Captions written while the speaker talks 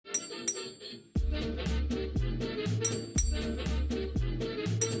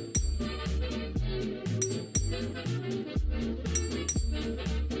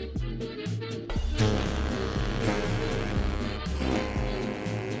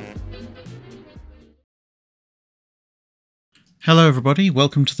Hello everybody,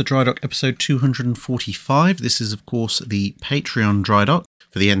 welcome to the Drydock episode 245. This is of course the Patreon Drydock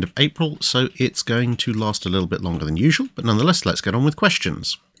for the end of April, so it's going to last a little bit longer than usual, but nonetheless let's get on with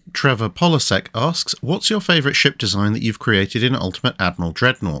questions. Trevor Polasek asks, what's your favourite ship design that you've created in Ultimate Admiral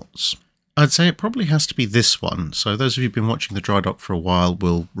Dreadnoughts? I'd say it probably has to be this one, so those of you who've been watching the Drydock for a while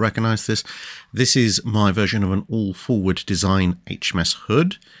will recognise this. This is my version of an all-forward design HMS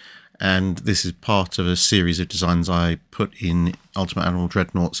Hood. And this is part of a series of designs I put in Ultimate Admiral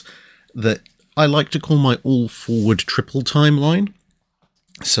Dreadnoughts that I like to call my all-forward triple timeline.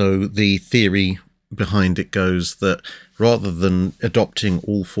 So the theory behind it goes that rather than adopting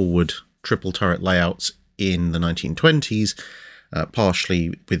all-forward triple turret layouts in the 1920s,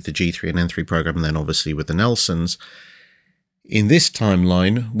 partially with the G3 and N3 program, and then obviously with the Nelsons, in this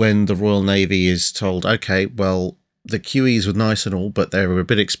timeline, when the Royal Navy is told, okay, well, the QEs were nice and all, but they were a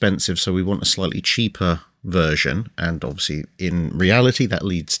bit expensive, so we want a slightly cheaper version. And obviously, in reality, that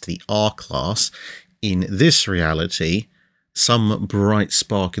leads to the R-Class. In this reality, some bright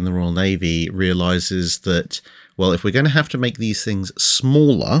spark in the Royal Navy realises that, well, if we're going to have to make these things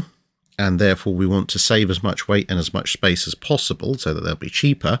smaller, and therefore we want to save as much weight and as much space as possible so that they'll be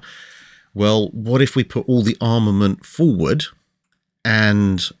cheaper, well, what if we put all the armament forward?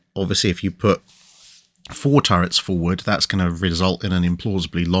 And obviously, if you put 4 turrets forward, that's going to result in an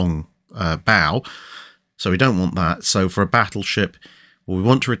implausibly long bow, so we don't want that. So for a battleship, well, we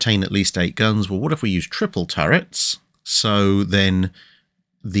want to retain at least 8 guns. Well, what if we use triple turrets? So then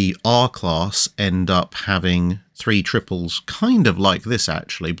the R-Class end up having 3 triples, kind of like this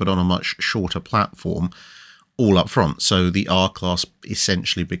actually, but on a much shorter platform, all up front. So the R-Class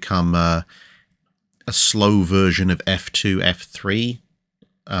essentially become a slow version of F2, F3,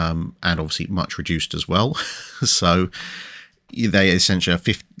 and obviously much reduced as well. So they essentially are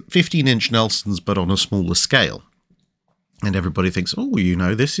 15-inch Nelsons, but on a smaller scale. And everybody thinks, oh, you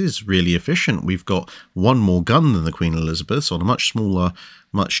know, this is really efficient. We've got one more gun than the Queen Elizabeth's on a much smaller,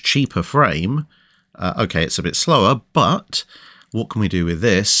 much cheaper frame. Okay, it's a bit slower, but what can we do with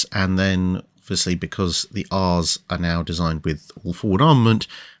this? And then, obviously, because the Rs are now designed with all-forward armament,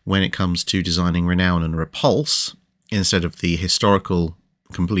 when it comes to designing Renown and Repulse, instead of the historical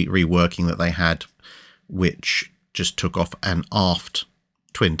complete reworking that they had, which just took off an aft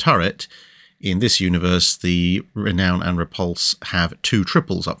twin turret, in this universe the Renown and Repulse have 2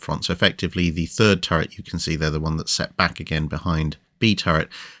 triples up front. So effectively the third turret, you can see they're the one that's set back again behind B turret,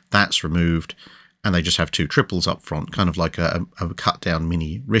 that's removed, and they just have 2 triples up front, kind of like a cut down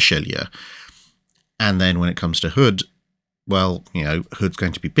mini Richelieu. And then when it comes to Hood, well, you know, Hood's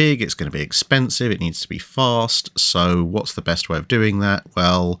going to be big, it's going to be expensive, it needs to be fast, so what's the best way of doing that?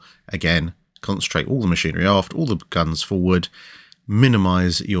 Well, again, concentrate all the machinery aft, all the guns forward,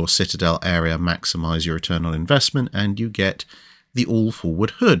 minimise your citadel area, maximise your return on investment, and you get the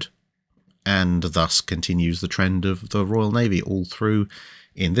all-forward Hood. And thus continues the trend of the Royal Navy all through,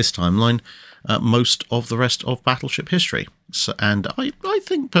 in this timeline, most of the rest of battleship history. So, and I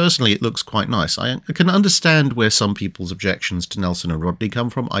think personally it looks quite nice. I can understand where some people's objections to Nelson and Rodney come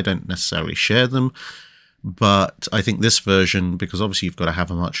from. I don't necessarily share them, but I think this version, because obviously you've got to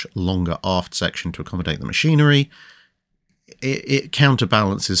have a much longer aft section to accommodate the machinery, it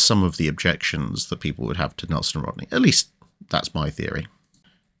counterbalances some of the objections that people would have to Nelson and Rodney. At least that's my theory.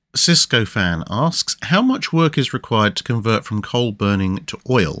 Cisco Fan asks, how much work is required to convert from coal burning to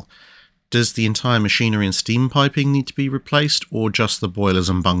oil? Does the entire machinery and steam piping need to be replaced, or just the boilers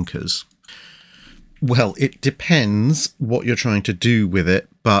and bunkers? Well, it depends what you're trying to do with it,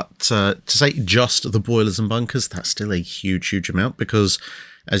 but to say just the boilers and bunkers, that's still a huge, huge amount, because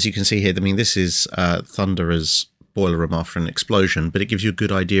as you can see here, I mean, this is Thunderer's boiler room after an explosion, but it gives you a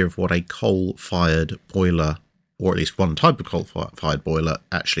good idea of what a coal-fired boiler, or at least one type of coal-fired boiler,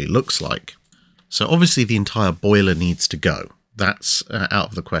 actually looks like. So obviously the entire boiler needs to go. That's out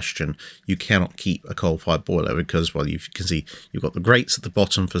of the question. You cannot keep a coal-fired boiler because, well, you can see you've got the grates at the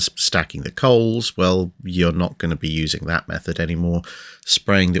bottom for stacking the coals. Well, you're not going to be using that method anymore.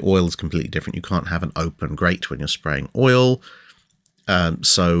 Spraying the oil is completely different. You can't have an open grate when you're spraying oil.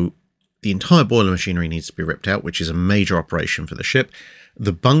 So the entire boiler machinery needs to be ripped out, which is a major operation for the ship.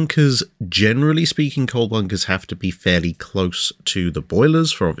 The bunkers, generally speaking, coal bunkers have to be fairly close to the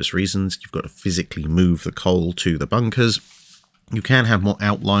boilers for obvious reasons. You've got to physically move the coal to the bunkers. You can have more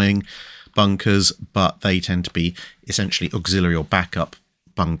outlying bunkers, but they tend to be essentially auxiliary or backup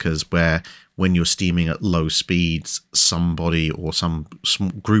bunkers where when you're steaming at low speeds, somebody or some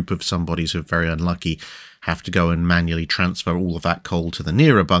group of somebodies who are very unlucky have to go and manually transfer all of that coal to the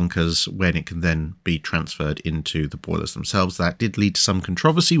nearer bunkers when it can then be transferred into the boilers themselves. That did lead to some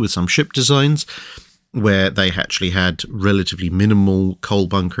controversy with some ship designs, where they actually had relatively minimal coal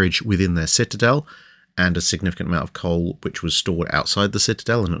bunkerage within their citadel and a significant amount of coal which was stored outside the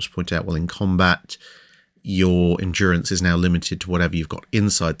citadel. And it was pointed out, well, in combat, your endurance is now limited to whatever you've got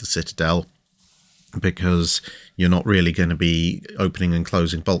inside the citadel, because you're not really going to be opening and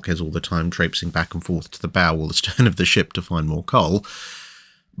closing bulkheads all the time, traipsing back and forth to the bow or the stern of the ship to find more coal.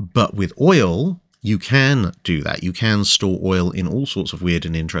 But with oil, you can do that. You can store oil in all sorts of weird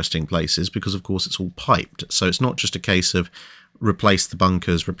and interesting places because, of course, it's all piped. So it's not just a case of replace the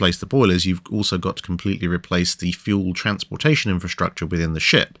bunkers, replace the boilers. You've also got to completely replace the fuel transportation infrastructure within the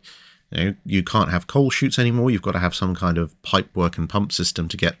ship. You can't have coal chutes anymore. You've got to have some kind of pipe work and pump system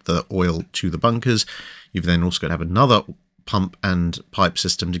to get the oil to the bunkers. You've then also got to have another pump and pipe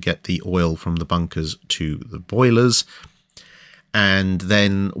system to get the oil from the bunkers to the boilers. And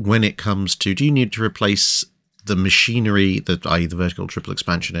then when it comes to, do you need to replace the machinery, i.e. the vertical triple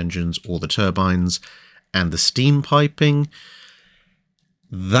expansion engines or the turbines and the steam piping?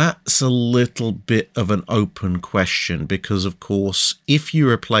 That's a little bit of an open question because, of course, if you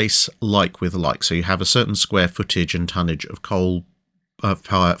replace like with like, so you have a certain square footage and tonnage of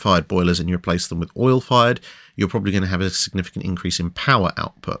coal-fired boilers and you replace them with oil-fired, you're probably going to have a significant increase in power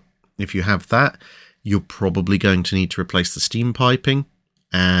output. If you have that, you're probably going to need to replace the steam piping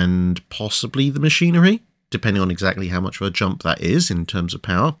and possibly the machinery, depending on exactly how much of a jump that is in terms of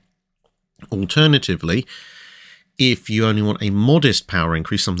power. Alternatively, if you only want a modest power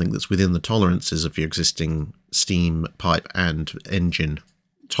increase, something that's within the tolerances of your existing steam pipe and engine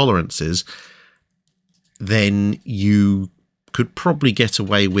tolerances, then you could probably get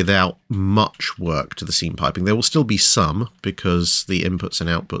away without much work to the steam piping. There will still be some because the inputs and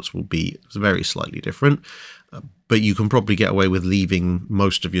outputs will be very slightly different, but you can probably get away with leaving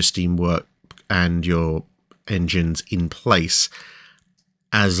most of your steam work and your engines in place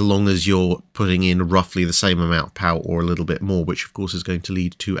as long as you're putting in roughly the same amount of power or a little bit more, which of course is going to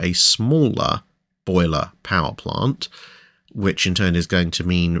lead to a smaller boiler power plant, which in turn is going to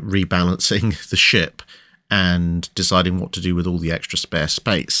mean rebalancing the ship and deciding what to do with all the extra spare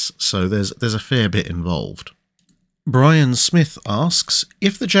space. So there's a fair bit involved. Brian Smith asks,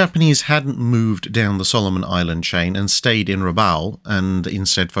 if the Japanese hadn't moved down the Solomon Island chain and stayed in Rabaul and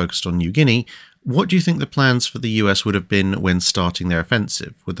instead focused on New Guinea, what do you think the plans for the US would have been when starting their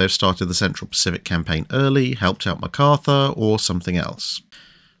offensive? Would they have started the Central Pacific campaign early, helped out MacArthur, or something else?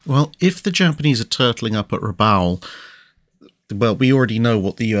 Well, if the Japanese are turtling up at Rabaul, well, we already know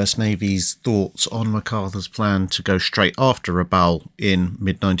what the US Navy's thoughts on MacArthur's plan to go straight after Rabaul in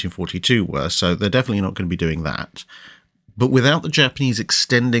mid-1942 were, so they're definitely not going to be doing that. But without the Japanese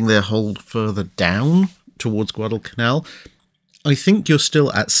extending their hold further down towards Guadalcanal, I think you're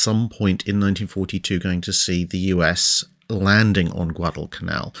still at some point in 1942 going to see the US landing on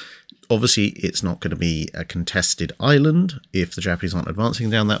Guadalcanal. Obviously, it's not going to be a contested island if the Japanese aren't advancing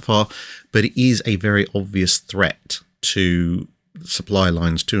down that far, but it is a very obvious threat to supply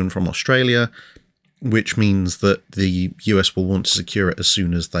lines to and from Australia, which means that the US will want to secure it as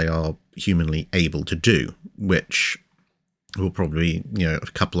soon as they are humanly able to do, which will probably be, a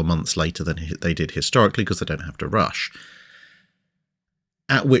couple of months later than they did historically because they don't have to rush.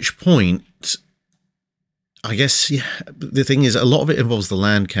 At which point, I guess, the thing is, a lot of it involves the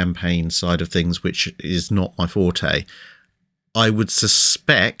land campaign side of things, which is not my forte. I would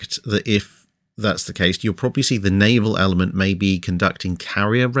suspect that if that's the case, you'll probably see the naval element maybe conducting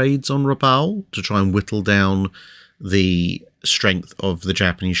carrier raids on Rabaul to try and whittle down the strength of the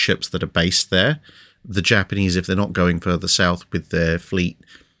Japanese ships that are based there. The Japanese, if they're not going further south with their fleet,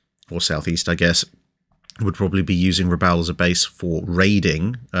 or southeast, I guess, would probably be using Rabaul as a base for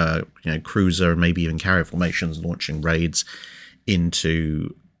raiding, cruiser and maybe even carrier formations, launching raids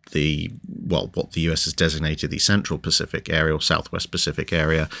into what the US has designated the Central Pacific area or Southwest Pacific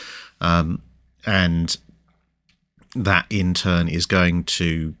area. And that in turn is going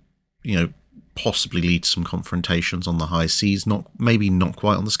to, possibly lead to some confrontations on the high seas, maybe not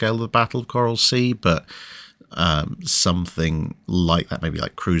quite on the scale of the Battle of Coral Sea, but something like that, maybe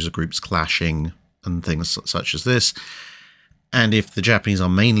like cruiser groups clashing and things such as this. And if the Japanese are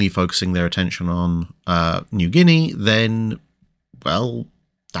mainly focusing their attention on New Guinea, then, well,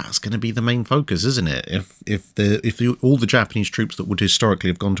 that's going to be the main focus, isn't it? If all the Japanese troops that would historically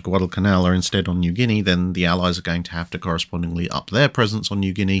have gone to Guadalcanal are instead on New Guinea, then the Allies are going to have to correspondingly up their presence on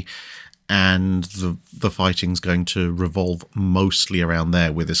New Guinea, and the fighting's going to revolve mostly around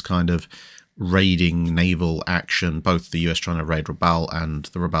there with this kind of raiding naval action, both the US trying to raid Rabaul and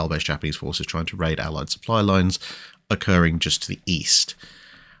the Rabaul-based Japanese forces trying to raid Allied supply lines occurring just to the east.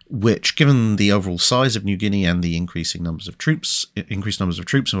 which, given the overall size of New Guinea and the increased numbers of troops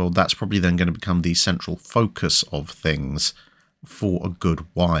involved, that's probably then going to become the central focus of things for a good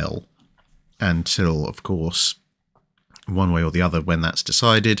while, until, of course, one way or the other, when that's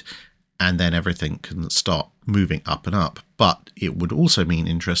decided, and then everything can start moving up and up. But it would also mean,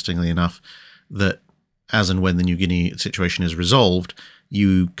 interestingly enough, that as and when the New Guinea situation is resolved,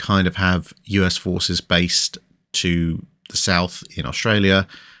 you kind of have US forces based to the south in Australia,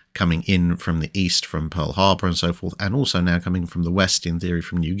 coming in from the east from Pearl Harbor and so forth, and also now coming from the west, in theory,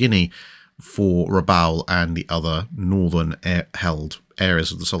 from New Guinea, for Rabaul and the other northern held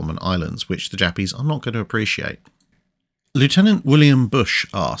areas of the Solomon Islands, which the Japanese are not going to appreciate. Lieutenant William Bush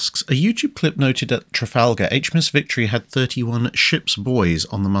asks, a YouTube clip noted at Trafalgar, HMS Victory had 31 ship's boys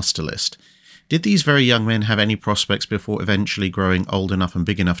on the muster list. Did these very young men have any prospects before eventually growing old enough and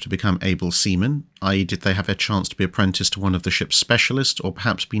big enough to become able seamen? I.e., did they have a chance to be apprenticed to one of the ship's specialists, or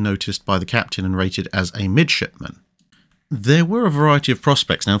perhaps be noticed by the captain and rated as a midshipman? There were a variety of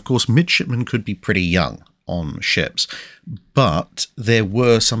prospects. Now, of course, midshipmen could be pretty young on ships, but there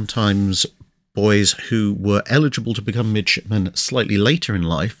were sometimes boys who were eligible to become midshipmen slightly later in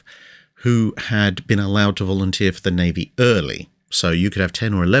life who had been allowed to volunteer for the Navy early. So you could have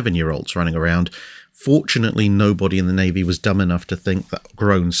 10 or 11-year-olds running around. Fortunately, nobody in the Navy was dumb enough to think that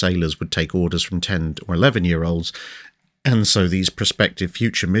grown sailors would take orders from 10 or 11-year-olds. And so these prospective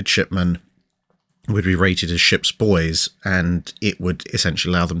future midshipmen would be rated as ship's boys, and it would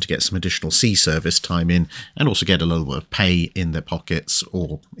essentially allow them to get some additional sea service time in, and also get a little bit of pay in their pockets,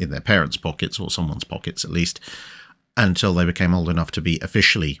 or in their parents' pockets, or someone's pockets at least, until they became old enough to be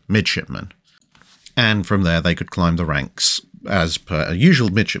officially midshipmen. And from there they could climb the ranks as per a usual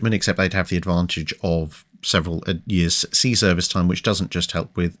midshipman, except they'd have the advantage of several years sea service time, which doesn't just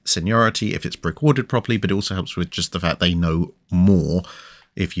help with seniority if it's recorded properly, but it also helps with just the fact they know more.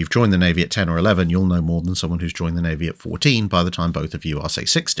 If you've joined the Navy at 10 or 11, you'll know more than someone who's joined the Navy at 14 by the time both of you are, say,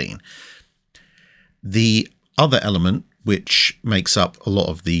 16. The other element which makes up a lot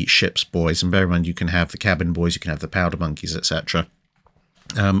of the ship's boys, and bear in mind you can have the cabin boys, you can have the powder monkeys, etc.,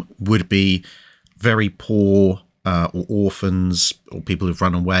 would be very poor or orphans, or people who've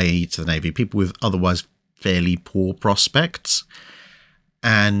run away to the Navy, people with otherwise fairly poor prospects.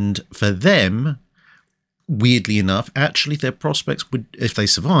 And for them, weirdly enough, actually their prospects would, if they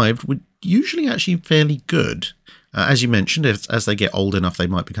survived, would usually actually be fairly good. As you mentioned, as they get old enough, they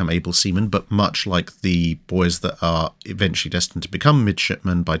might become able seamen, but much like the boys that are eventually destined to become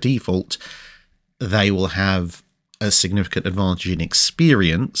midshipmen by default, they will have a significant advantage in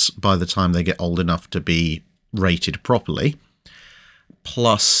experience by the time they get old enough to be rated properly.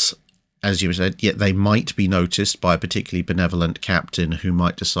 Plus, as you said, yet they might be noticed by a particularly benevolent captain who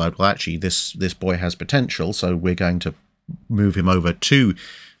might decide, well, actually, this boy has potential, so we're going to move him over to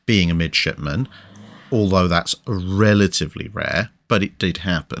being a midshipman, although that's relatively rare, but it did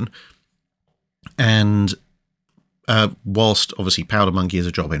happen. And whilst, obviously, powder monkey is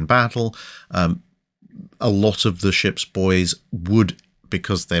a job in battle, a lot of the ship's boys would,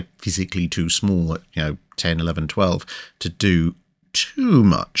 because they're physically too small at 10, 11, 12, to do too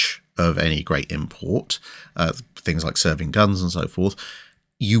much of any great import, things like serving guns and so forth,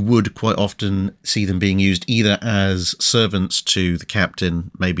 you would quite often see them being used either as servants to the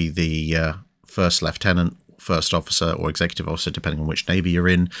captain, maybe the first lieutenant, first officer, or executive officer, depending on which navy you're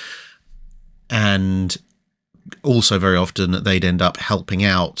in. And also very often they'd end up helping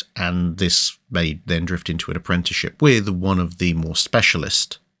out, and this may then drift into an apprenticeship with one of the more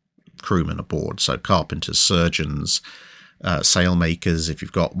specialist crewmen aboard, so carpenters, surgeons, sailmakers, if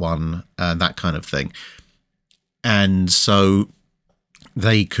you've got one, that kind of thing. And so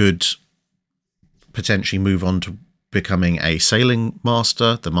they could potentially move on to becoming a sailing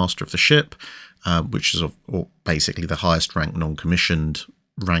master, the master of the ship, which is basically the highest rank non-commissioned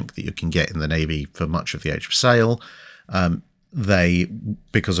rank that you can get in the Navy for much of the age of sail. They,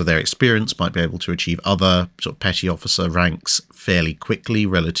 because of their experience, might be able to achieve other sort of petty officer ranks fairly quickly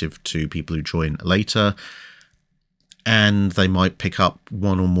relative to people who join later. And they might pick up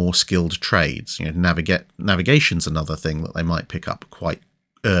one or more skilled trades. Navigation's another thing that they might pick up quite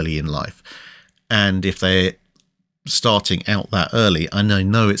early in life. And if they're starting out that early, and I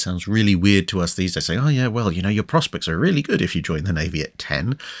know it sounds really weird to us these days, saying, oh yeah, well, your prospects are really good if you join the Navy at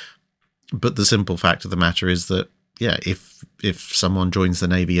 10. But the simple fact of the matter is that, yeah, if someone joins the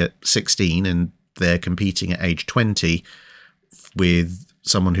Navy at 16 and they're competing at age 20 with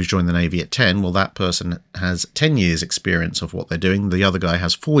someone who's joined the Navy at 10, well, that person has 10 years experience of what they're doing. The other guy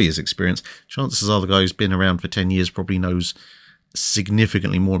has 4 years experience. Chances are the guy who's been around for 10 years probably knows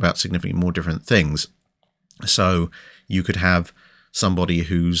significantly more about significantly more different things. So you could have somebody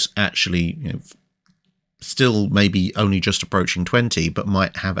who's actually, still maybe only just approaching 20, but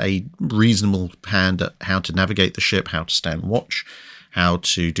might have a reasonable hand at how to navigate the ship, how to stand watch, how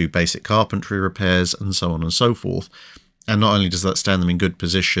to do basic carpentry repairs, and so on and so forth. And not only does that stand them in good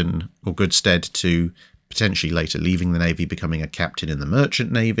position or good stead to potentially later leaving the Navy, becoming a captain in the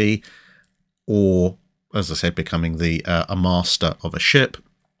Merchant Navy, or, as I said, becoming a master of a ship,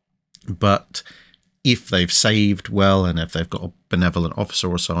 but if they've saved well and if they've got a benevolent officer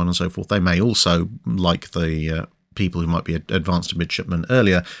or so on and so forth, they may also, like the people who might be advanced to midshipmen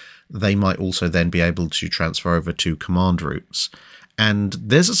earlier, they might also then be able to transfer over to command routes. And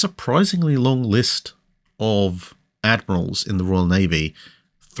there's a surprisingly long list of admirals in the Royal Navy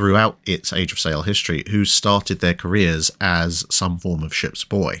throughout its Age of Sail history who started their careers as some form of ship's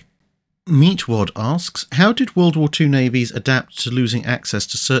boy. Meatwad asks, how did World War II navies adapt to losing access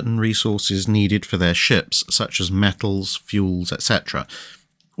to certain resources needed for their ships, such as metals, fuels, etc.?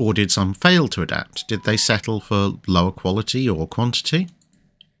 Or did some fail to adapt? Did they settle for lower quality or quantity?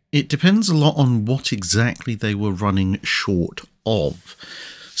 It depends a lot on what exactly they were running short of.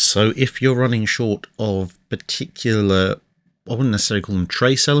 So if you're running short of particular, I wouldn't necessarily call them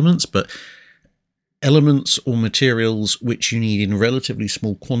trace elements, but elements or materials which you need in relatively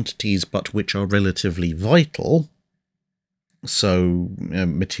small quantities but which are relatively vital, so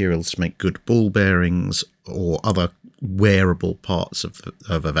materials to make good ball bearings or other wearable parts of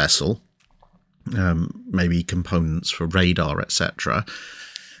a vessel, maybe components for radar, etc.,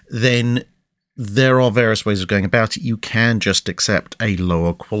 then there are various ways of going about it. You can just accept a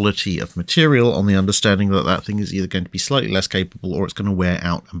lower quality of material on the understanding that that thing is either going to be slightly less capable or it's going to wear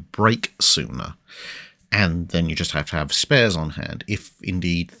out and break sooner. And then you just have to have spares on hand, if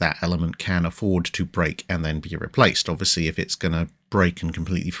indeed that element can afford to break and then be replaced. Obviously, if it's going to break and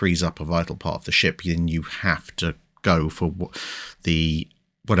completely freeze up a vital part of the ship, then you have to go for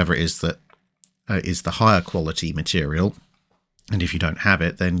whatever it is that is the higher quality material. And if you don't have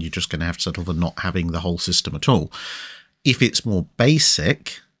it, then you're just going to have to settle for not having the whole system at all. If it's more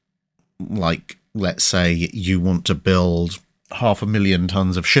basic, like, let's say you want to build 500,000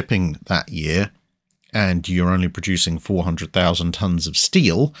 tons of shipping that year, and you're only producing 400,000 tons of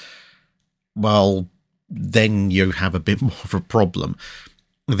steel, well, then you have a bit more of a problem.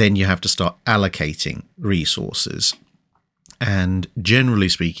 Then you have to start allocating resources. And generally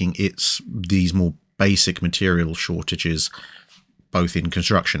speaking, it's these more basic material shortages, both in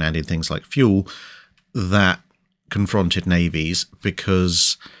construction and in things like fuel, that confronted navies,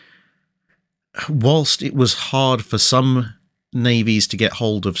 because whilst it was hard for some navies to get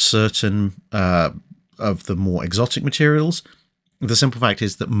hold of certain of the more exotic materials, the simple fact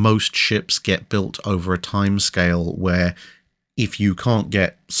is that most ships get built over a time scale where if you can't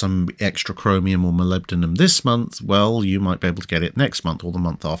get some extra chromium or molybdenum this month, well, you might be able to get it next month or the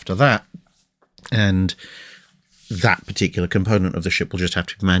month after that. And that particular component of the ship will just have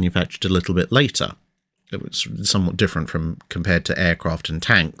to be manufactured a little bit later. It's somewhat different from compared to aircraft and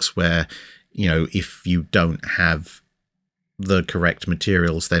tanks, where, if you don't have the correct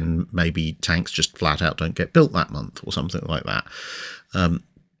materials, then maybe tanks just flat out don't get built that month or something like that.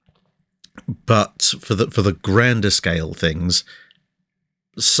 But for the grander scale things,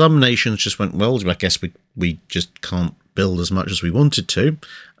 some nations just went, well, I guess we just can't build as much as we wanted to.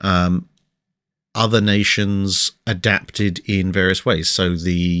 Other nations adapted in various ways. So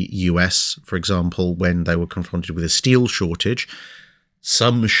the US, for example, when they were confronted with a steel shortage,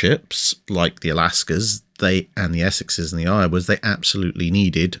 some ships, like the Alaskas, and the Essexes and the Iowas, they absolutely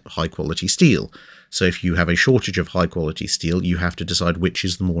needed high-quality steel. So if you have a shortage of high-quality steel, you have to decide which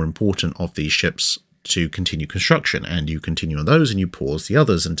is the more important of these ships to continue construction, and you continue on those and you pause the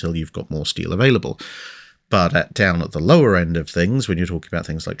others until you've got more steel available. But down at the lower end of things, when you're talking about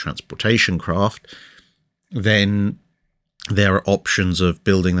things like transportation craft, then there are options of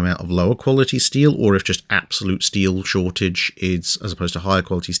building them out of lower quality steel, or if just absolute steel shortage is, as opposed to higher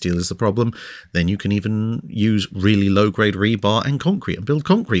quality steel, is the problem, then you can even use really low grade rebar and concrete and build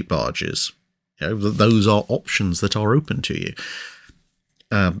concrete barges. Those are options that are open to you.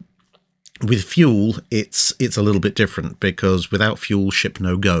 With fuel, it's a little bit different, because without fuel, ship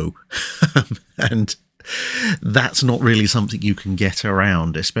no go. And that's not really something you can get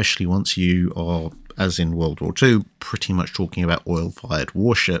around, especially once you are, as in World War II, pretty much talking about oil-fired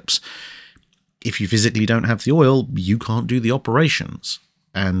warships. If you physically don't have the oil, you can't do the operations.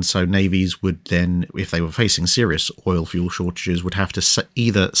 And so navies would then, if they were facing serious oil fuel shortages, would have to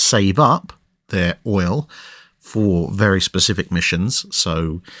either save up their oil for very specific missions.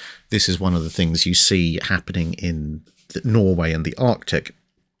 So this is one of the things you see happening in Norway and the Arctic.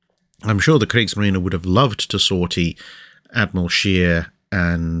 I'm sure the Kriegsmarine would have loved to sortie Admiral Scheer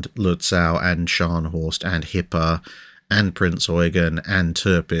and Lutzow and Scharnhorst and Hipper and Prince Eugen and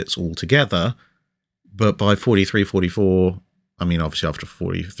Tirpitz all together. But by 43, 44, I mean, obviously after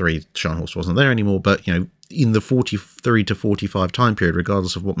 43, Scharnhorst wasn't there anymore, but, you know, in the 43 to 45 time period,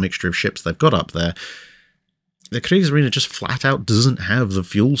 regardless of what mixture of ships they've got up there, the Kriegsmarine just flat out doesn't have the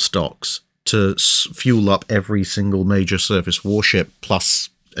fuel stocks to fuel up every single major surface warship plus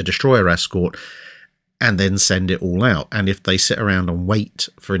a destroyer escort and then send it all out. And if they sit around and wait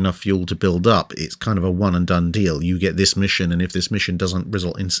for enough fuel to build up, it's kind of a one and done deal. You get this mission, and if this mission doesn't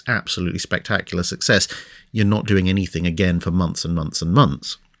result in absolutely spectacular success, you're not doing anything again for months and months and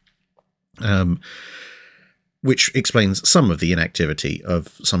months. Which explains some of the inactivity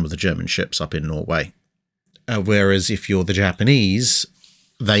of some of the German ships up in Norway. Whereas if you're the Japanese,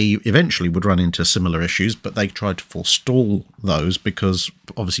 they eventually would run into similar issues, but they tried to forestall those because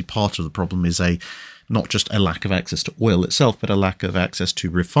obviously part of the problem is not just a lack of access to oil itself, but a lack of access to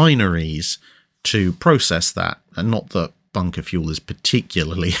refineries to process that. And not that bunker fuel is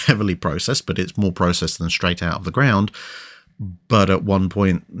particularly heavily processed, but it's more processed than straight out of the ground. But at one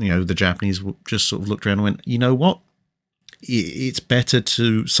point, you know, the Japanese just sort of looked around and went, you know what? It's better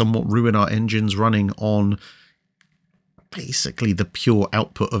to somewhat ruin our engines running on basically the pure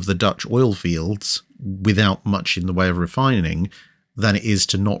output of the Dutch oil fields without much in the way of refining than it is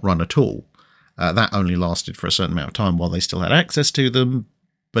to not run at all. That only lasted for a certain amount of time while they still had access to them,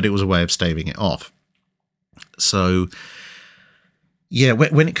 but it was a way of staving it off. So, yeah,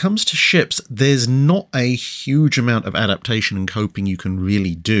 when it comes to ships, there's not a huge amount of adaptation and coping you can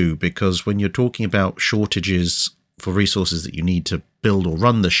really do, because when you're talking about shortages for resources that you need to build or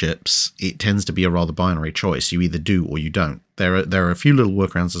run the ships, it tends to be a rather binary choice. You either do or you don't. There are a few little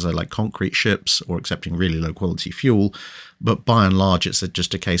workarounds, as I like concrete ships or accepting really low quality fuel, but by and large, it's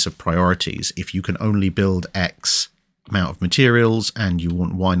just a case of priorities. If you can only build X amount of materials and you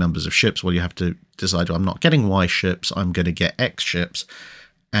want Y numbers of ships, well, you have to decide, I'm not getting Y ships, I'm going to get X ships,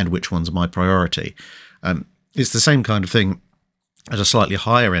 and which one's my priority. It's the same kind of thing at a slightly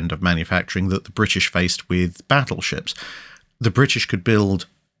higher end of manufacturing that the British faced with battleships. The British could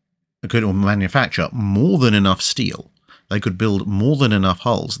manufacture more than enough steel. They could build more than enough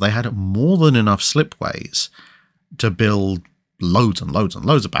hulls. They had more than enough slipways to build loads and loads and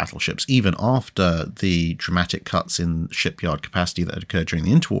loads of battleships, even after the dramatic cuts in shipyard capacity that had occurred during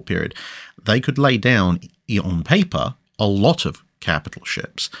the interwar period. They could lay down, on paper, a lot of capital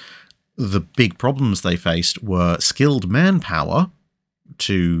ships. The big problems they faced were skilled manpower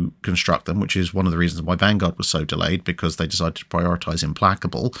to construct them, which is one of the reasons why Vanguard was so delayed, because they decided to prioritize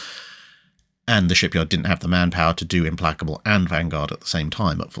Implacable, and the shipyard didn't have the manpower to do Implacable and Vanguard at the same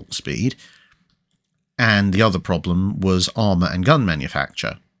time at full speed. And the other problem was armor and gun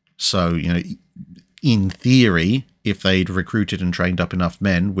manufacture. So, you know, in theory, if they'd recruited and trained up enough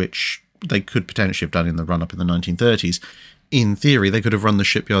men, which they could potentially have done in the run-up in the 1930s, in theory, they could have run the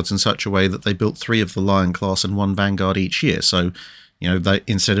shipyards in such a way that they built 3 of the Lion class and 1 Vanguard each year. So, you know, they,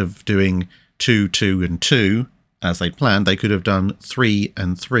 instead of doing 2, 2, and 2, as they planned, they could have done 3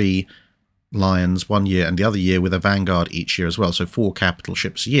 and 3 Lions one year and the other year with a Vanguard each year as well. So 4 capital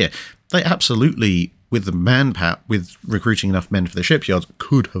ships a year. They absolutely, with the manpower, with recruiting enough men for the shipyards,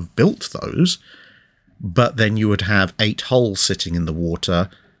 could have built those. But then you would have 8 hulls sitting in the water,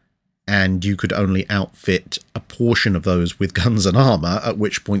 and you could only outfit a portion of those with guns and armour, at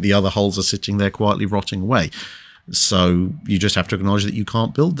which point the other hulls are sitting there quietly rotting away. So you just have to acknowledge that you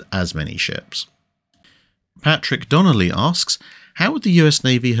can't build as many ships. Patrick Donnelly asks, how would the US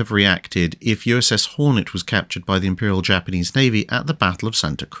Navy have reacted if USS Hornet was captured by the Imperial Japanese Navy at the Battle of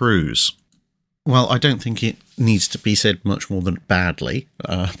Santa Cruz? Well, I don't think it needs to be said much more than badly.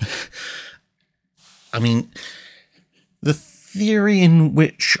 I mean, the theory in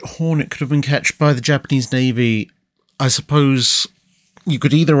which Hornet could have been captured by the Japanese Navy, I suppose you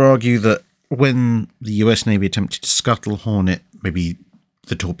could either argue that when the US Navy attempted to scuttle Hornet, maybe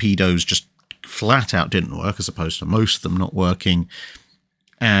the torpedoes just flat out didn't work, as opposed to most of them not working,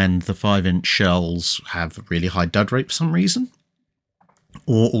 and the 5-inch shells have a really high dud rate for some reason.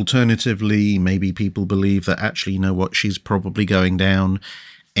 Or alternatively, maybe people believe that actually, you know what, she's probably going down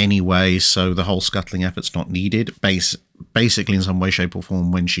anyway, so the whole scuttling effort's not needed. Basically, in some way, shape or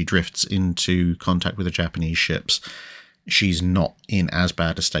form, when she drifts into contact with the Japanese ships, she's not in as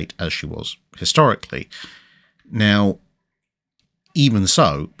bad a state as she was historically. Now, even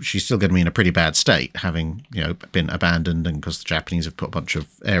so, she's still going to be in a pretty bad state, having, you know, been abandoned, and because the Japanese have put a bunch of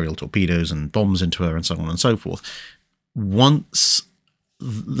aerial torpedoes and bombs into her and so on and so forth. Once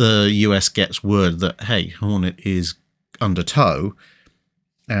the US gets word that, hey, Hornet is under tow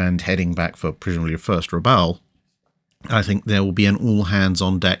and heading back for presumably a first Rabaul, I think there will be an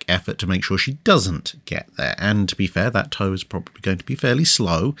all-hands-on-deck effort to make sure she doesn't get there. And to be fair, that tow is probably going to be fairly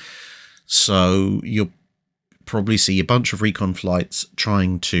slow. So you'll probably see a bunch of recon flights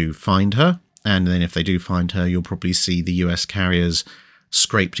trying to find her. And then if they do find her, you'll probably see the US carriers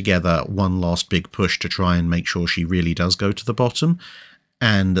scrape together one last big push to try and make sure she really does go to the bottom.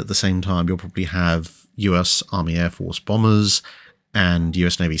 And at the same time, you'll probably have US Army Air Force bombers and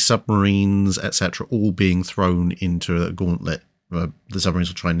US Navy submarines, etc., all being thrown into a gauntlet. The submarines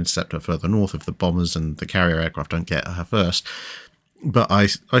will try and intercept her further north if the bombers and the carrier aircraft don't get her first. But I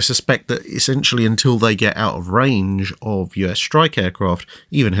suspect that essentially until they get out of range of US strike aircraft,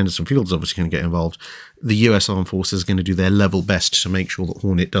 even Henderson Field's obviously going to get involved, the US Armed Forces are going to do their level best to make sure that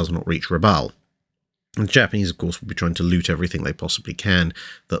Hornet does not reach Rabaul. And the Japanese, of course, will be trying to loot everything they possibly can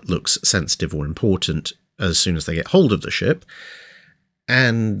that looks sensitive or important as soon as they get hold of the ship.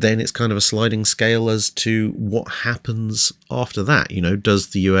 And then it's kind of a sliding scale as to what happens after that. You know, does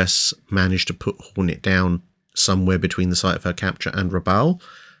the US manage to put Hornet down somewhere between the site of her capture and Rabaul?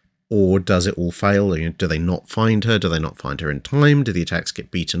 Or does it all fail? You know, do they not find her? Do they not find her in time? Do the attacks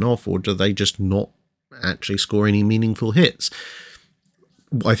get beaten off? Or do they just not actually score any meaningful hits?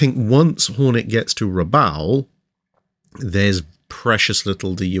 I think once Hornet gets to Rabaul, there's precious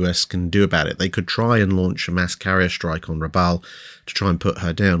little the US can do about it. They could try and launch a mass carrier strike on Rabaul to try and put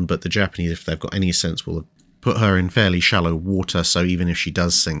her down, but the Japanese, if they've got any sense, will put her in fairly shallow water, so even if she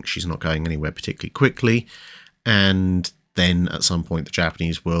does sink, she's not going anywhere particularly quickly. And then at some point the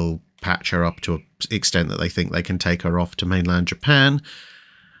Japanese will patch her up to an extent that they think they can take her off to mainland Japan.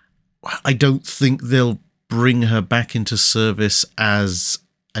 I don't think they'll bring her back into service as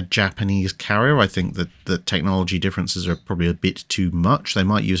a Japanese carrier. I think that the technology differences are probably a bit too much. They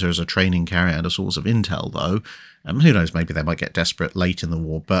might use her as a training carrier and a source of intel, though. Who knows, maybe they might get desperate late in the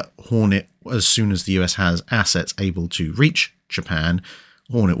war. But Hornet, as soon as the US has assets able to reach Japan,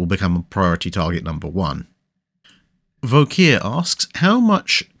 Hornet will become a priority target number one. Vokir asks, how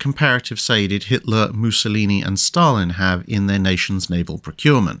much comparative say did Hitler, Mussolini and Stalin have in their nation's naval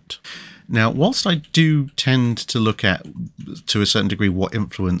procurement? Now, whilst I do tend to look at, to a certain degree, what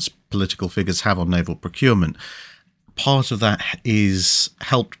influence political figures have on naval procurement, part of that is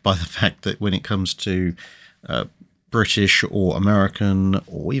helped by the fact that when it comes to British or American,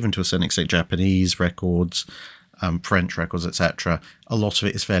 or even to a certain extent Japanese records, French records, etc., a lot of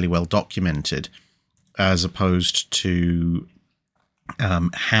it is fairly well documented, as opposed to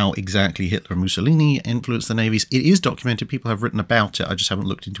how exactly Hitler and Mussolini influenced the navies. It is documented, people have written about it, I just haven't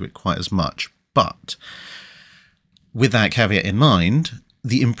looked into it quite as much. But with that caveat in mind,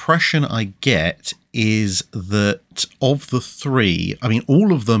 the impression I get is that of the three, I mean,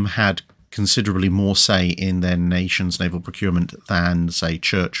 all of them had considerably more say in their nation's naval procurement than, say,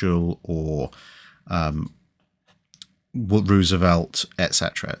 Churchill or Roosevelt,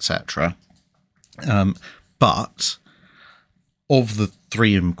 etc., etc. But of the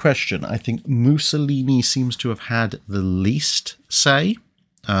three in question, I think Mussolini seems to have had the least say.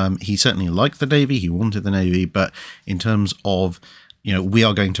 He certainly liked the Navy, he wanted the Navy, but in terms of, you know, we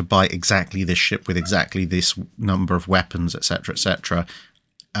are going to buy exactly this ship with exactly this number of weapons, etc., etc.,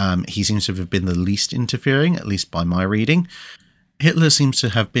 he seems to have been the least interfering, at least by my reading. Hitler seems to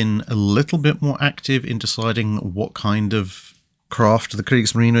have been a little bit more active in deciding what kind of craft the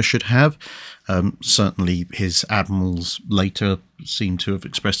Kriegsmarine should have. Certainly his admirals later seem to have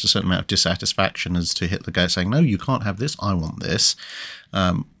expressed a certain amount of dissatisfaction as to Hitler saying, no, you can't have this, I want this,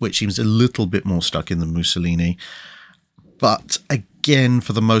 which seems a little bit more stuck in than Mussolini. But again,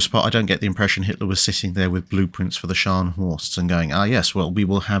 for the most part, I don't get the impression Hitler was sitting there with blueprints for the Scharnhorsts and going, ah, yes, well, we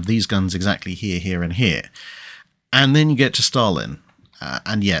will have these guns exactly here, here, and here. And then you get to Stalin.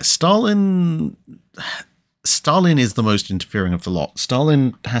 And yes, Stalin is the most interfering of the lot.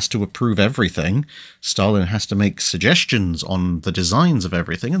 Stalin has to approve everything. Stalin has to make suggestions on the designs of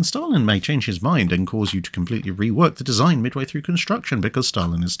everything. And Stalin may change his mind and cause you to completely rework the design midway through construction, because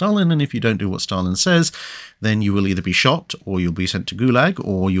Stalin is Stalin. And if you don't do what Stalin says, then you will either be shot or you'll be sent to Gulag,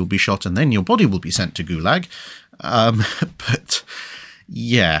 or you'll be shot and then your body will be sent to Gulag. But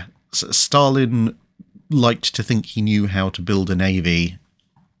yeah, Stalin liked to think he knew how to build a navy,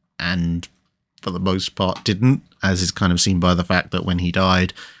 and for the most part didn't, as is kind of seen by the fact that when he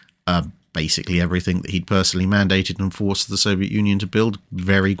died, basically everything that he'd personally mandated and forced the Soviet Union to build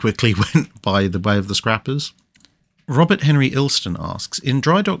very quickly went by the way of the scrappers. Robert Henry Ilston asks, in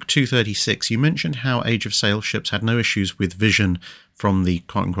Drydock 236, you mentioned how Age of Sail ships had no issues with vision from the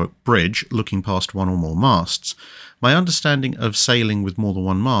quote-unquote bridge looking past one or more masts. My understanding of sailing with more than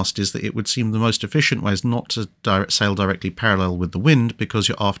one mast is that it would seem the most efficient way is not to sail directly parallel with the wind because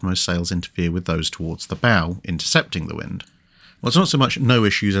your aftmost sails interfere with those towards the bow, intercepting the wind. Well, it's not so much no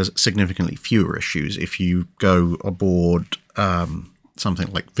issues as significantly fewer issues. If you go aboard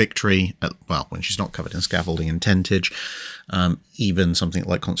something like Victory, when she's not covered in scaffolding and tentage, even something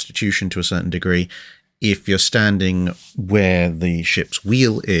like Constitution to a certain degree, if you're standing where the ship's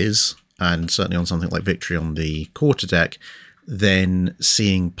wheel is, and certainly on something like Victory on the quarterdeck, then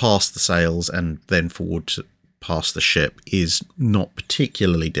seeing past the sails and then forward past the ship is not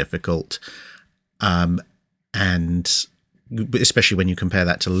particularly difficult, and especially when you compare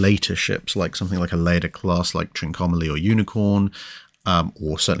that to later ships, like something like a later class like Trincomalee or Unicorn,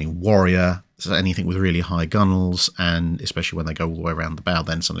 or certainly Warrior, so anything with really high gunnels, and especially when they go all the way around the bow,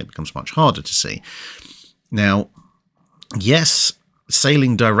 then suddenly it becomes much harder to see. Now, yes,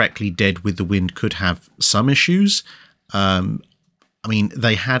 sailing directly dead with the wind could have some issues.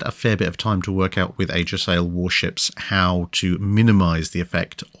 They had a fair bit of time to work out with Age of Sail warships how to minimize the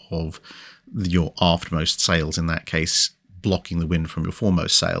effect of your aftmost sails, in that case, blocking the wind from your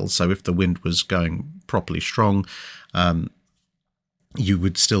foremost sails. So if the wind was going properly strong, you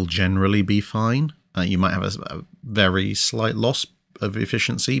would still generally be fine. You might have a very slight loss of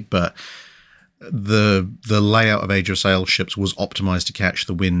efficiency, but the layout of Age of Sail ships was optimized to catch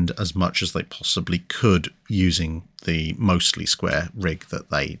the wind as much as they possibly could using the mostly square rig that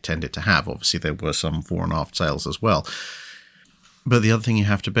they tended to have. Obviously, there were some fore and aft sails as well. But the other thing you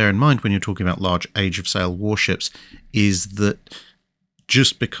have to bear in mind when you're talking about large Age of Sail warships is that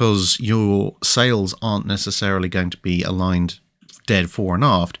just because your sails aren't necessarily going to be aligned dead fore and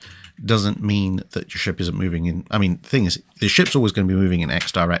aft doesn't mean that your ship isn't moving in. The thing is, the ship's always going to be moving in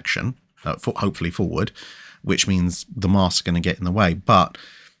X direction, hopefully forward, which means the masts are going to get in the way. But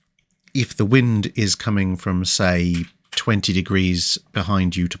if the wind is coming from, say, 20 degrees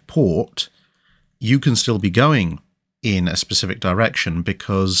behind you to port, you can still be going in a specific direction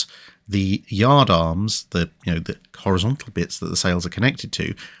because the yard arms, the horizontal bits that the sails are connected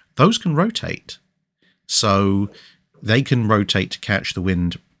to, those can rotate. So they can rotate to catch the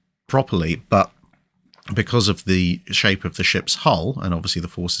wind properly, but because of the shape of the ship's hull, and obviously the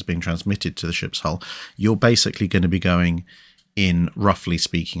force is being transmitted to the ship's hull, you're basically going to be going in, roughly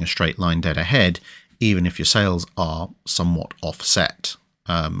speaking, a straight line dead ahead, even if your sails are somewhat offset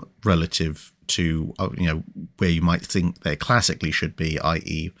relative to where you might think they classically should be,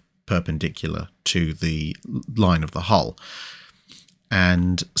 i.e. perpendicular to the line of the hull.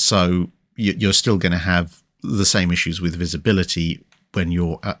 And so you're still going to have the same issues with visibility when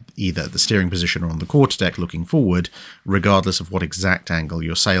you're at either the steering position or on the quarterdeck looking forward, regardless of what exact angle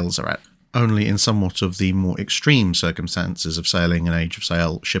your sails are at. Only in somewhat of the more extreme circumstances of sailing an Age of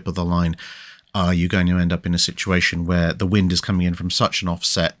Sail ship of the line are you going to end up in a situation where the wind is coming in from such an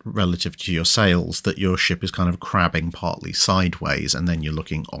offset relative to your sails that your ship is kind of crabbing partly sideways, and then you're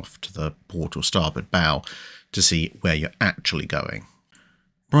looking off to the port or starboard bow to see where you're actually going.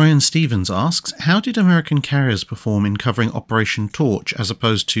 Brian Stevens asks, how did American carriers perform in covering Operation Torch as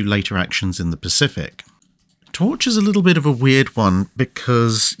opposed to later actions in the Pacific? Torch is a little bit of a weird one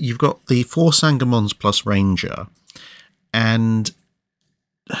because you've got the 4 Sangamons plus Ranger, and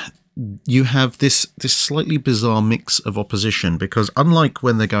you have this slightly bizarre mix of opposition because unlike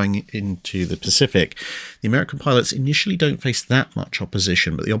when they're going into the Pacific, the American pilots initially don't face that much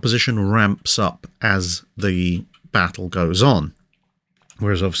opposition, but the opposition ramps up as the battle goes on.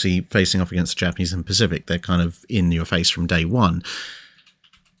 Whereas obviously facing off against the Japanese in the Pacific, they're kind of in your face from day one.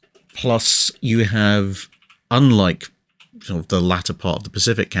 Plus, you have, unlike sort of the latter part of the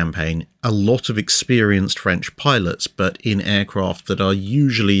Pacific campaign, a lot of experienced French pilots, but in aircraft that are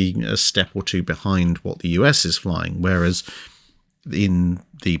usually a step or two behind what the US is flying. Whereas in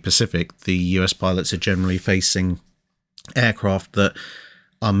the Pacific, the US pilots are generally facing aircraft that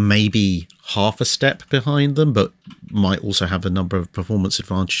are maybe half a step behind them, but might also have a number of performance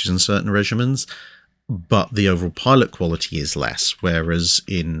advantages in certain regiments. But the overall pilot quality is less, whereas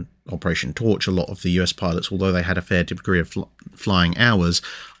in Operation Torch, a lot of the US pilots, although they had a fair degree of flying hours,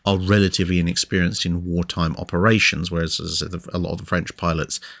 are relatively inexperienced in wartime operations, whereas as I said, a lot of the French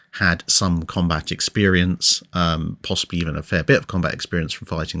pilots had some combat experience, possibly even a fair bit of combat experience from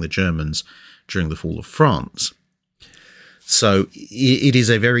fighting the Germans during the fall of France. So it is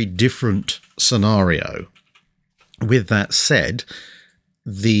a very different scenario. With that said,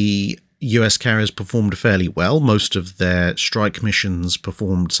 the US carriers performed fairly well. Most of their strike missions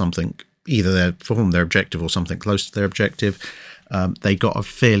performed something either they performed their objective or something close to their objective. They got a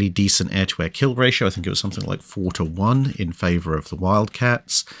fairly decent air-to-air kill ratio. I think it was something like 4-1 in favour of the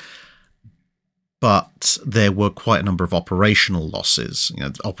Wildcats. But there were quite a number of operational losses.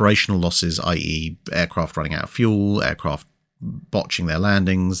 Operational losses, i.e. aircraft running out of fuel, aircraft botching their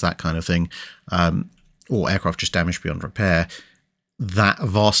landings, that kind of thing, or aircraft just damaged beyond repair. That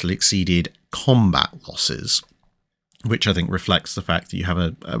vastly exceeded combat losses, which I think reflects the fact that you have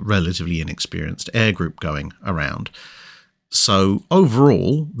a relatively inexperienced air group going around. So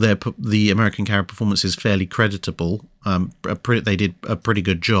overall, the American carrier performance is fairly creditable. They did a pretty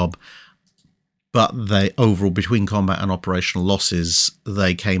good job. But they overall, between combat and operational losses,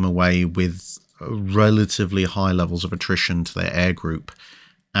 they came away with relatively high levels of attrition to their air group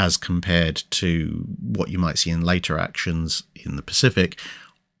as compared to what you might see in later actions in the Pacific,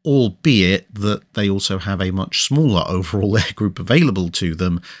 albeit that they also have a much smaller overall air group available to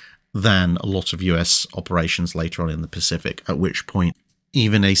them than a lot of US operations later on in the Pacific, at which point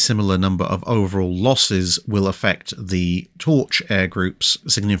even a similar number of overall losses will affect the Torch air groups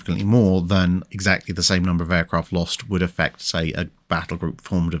significantly more than exactly the same number of aircraft lost would affect, say, a battle group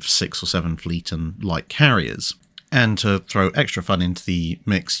formed of 6 or 7 fleet and light carriers. And to throw extra fun into the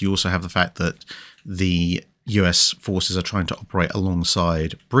mix, you also have the fact that the US forces are trying to operate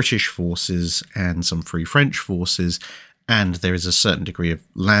alongside British forces and some Free French forces, and there is a certain degree of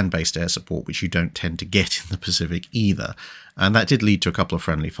land-based air support which you don't tend to get in the Pacific either. And that did lead to a couple of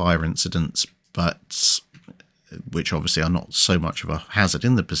friendly fire incidents, but which obviously are not so much of a hazard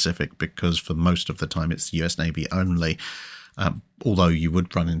in the Pacific because for most of the time it's the US Navy only, although you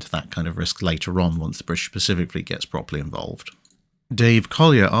would run into that kind of risk later on once the British Pacific Fleet gets properly involved. Dave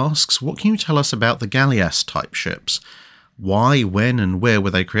Collier asks, what can you tell us about the Galleass-type ships? Why, when and where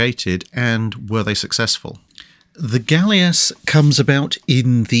were they created, and were they successful? The Galleass comes about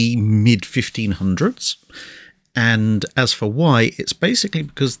in the mid-1500s, and as for why, it's basically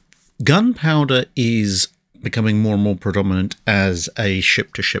because gunpowder is becoming more and more predominant as a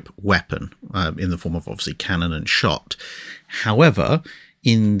ship-to-ship weapon, in the form of obviously cannon and shot. However,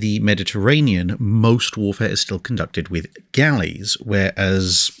 in the Mediterranean, most warfare is still conducted with galleys,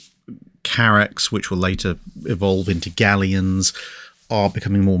 whereas carracks, which will later evolve into galleons, are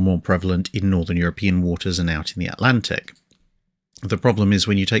becoming more and more prevalent in northern European waters and out in the Atlantic. The problem is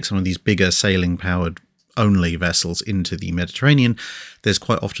when you take some of these bigger sailing-powered only vessels into the Mediterranean, there's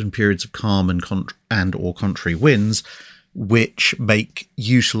quite often periods of calm and or contrary winds, which make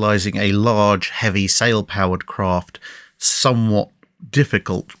utilising a large, heavy sail-powered craft somewhat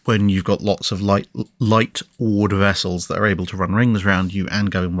difficult when you've got lots of light oared vessels that are able to run rings around you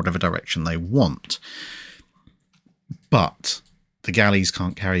and go in whatever direction they want. But the galleys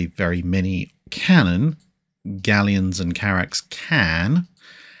can't carry very many cannon. Galleons and carracks can.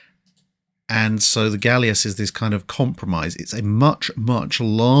 And so the galleass is this kind of compromise. It's a much, much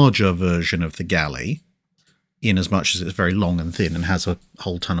larger version of the galley, in as much as it's very long and thin and has a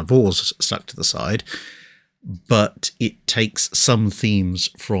whole ton of oars stuck to the side. But it takes some themes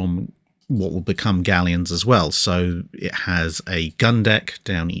from what will become galleons as well. So it has a gun deck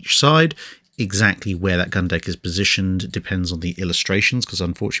down each side. Exactly where that gun deck is positioned depends on the illustrations, because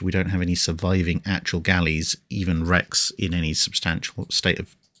unfortunately we don't have any surviving actual galleys, even wrecks, in any substantial state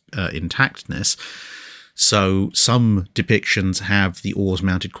of intactness. So some depictions have the oars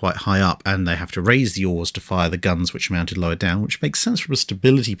mounted quite high up and they have to raise the oars to fire the guns which are mounted lower down, which makes sense from a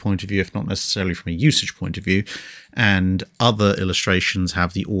stability point of view, if not necessarily from a usage point of view. And other illustrations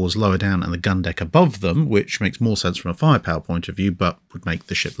have the oars lower down and the gun deck above them, which makes more sense from a firepower point of view, but would make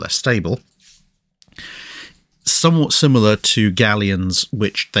the ship less stable. Somewhat similar to galleons,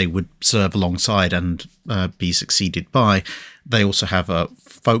 which they would serve alongside and be succeeded by, they also have a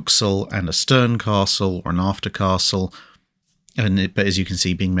forecastle and a stern castle or an after castle. But as you can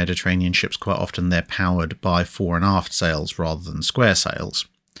see, being Mediterranean ships, quite often they're powered by fore and aft sails rather than square sails.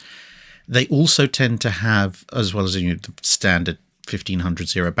 They also tend to have, as well as the standard 1500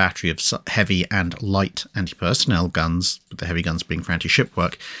 zero battery of heavy and light anti-personnel guns, with the heavy guns being for anti-ship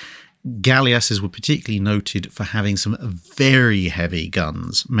work, galleasses were particularly noted for having some very heavy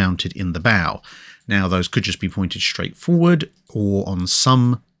guns mounted in the bow. Now, those could just be pointed straight forward, or on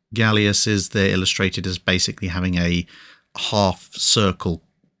some galleasses, they're illustrated as basically having a half-circle,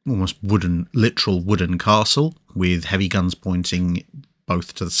 almost literal wooden castle, with heavy guns pointing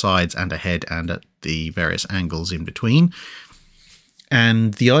both to the sides and ahead and at the various angles in between.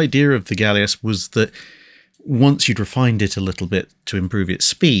 And the idea of the galleass was that once you'd refined it a little bit to improve its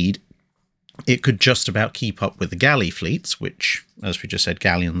speed, it could just about keep up with the galley fleets, which, as we just said,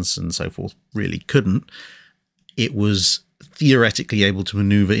 galleons and so forth really couldn't. It was theoretically able to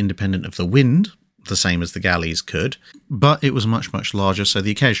maneuver independent of the wind, the same as the galleys could, but it was much, much larger, so the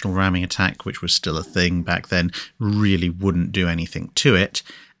occasional ramming attack, which was still a thing back then, really wouldn't do anything to it.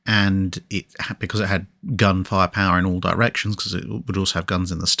 And because it had gun firepower in all directions, because it would also have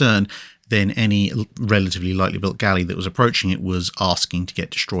guns in the stern, then any relatively lightly built galley that was approaching it was asking to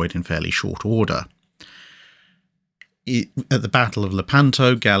get destroyed in fairly short order. At the Battle of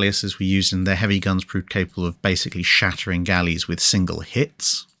Lepanto, galleasses were used and their heavy guns proved capable of basically shattering galleys with single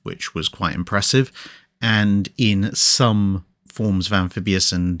hits, which was quite impressive. And in some forms of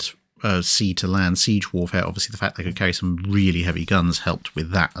amphibious and sea-to-land siege warfare, obviously the fact they could carry some really heavy guns helped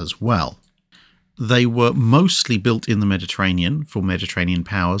with that as well. They were mostly built in the Mediterranean for Mediterranean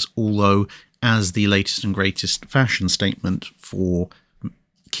powers, although as the latest and greatest fashion statement for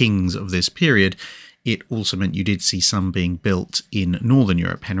kings of this period, it also meant you did see some being built in Northern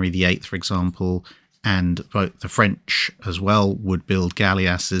Europe. Henry VIII, for example, and both the French as well would build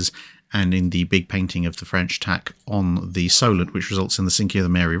galleasses, and in the big painting of the French attack on the Solent, which results in the sinking of the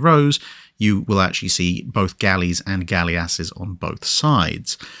Mary Rose, you will actually see both galleys and galleasses on both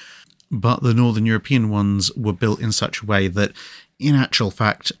sides. But the Northern European ones were built in such a way that, in actual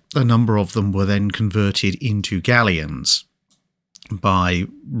fact, a number of them were then converted into galleons by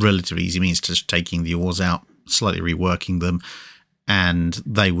relatively easy means, just taking the oars out, slightly reworking them, and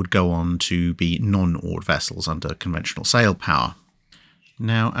they would go on to be non-oared vessels under conventional sail power.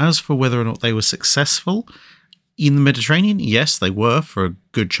 Now, as for whether or not they were successful, in the Mediterranean, yes, they were for a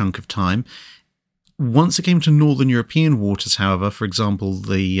good chunk of time. Once it came to Northern European waters, however, for example,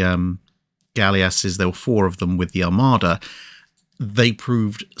 the galleasses, there were 4 of them with the Armada, they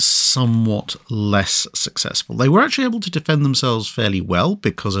proved somewhat less successful. They were actually able to defend themselves fairly well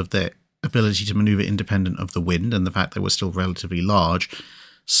because of their ability to maneuver independent of the wind and the fact they were still relatively large.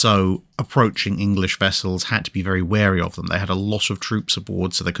 So approaching English vessels had to be very wary of them. They had a lot of troops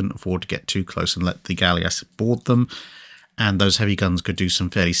aboard, so they couldn't afford to get too close and let the galleass board them. And those heavy guns could do some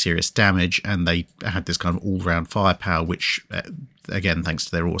fairly serious damage, and they had this kind of all-round firepower, which, again, thanks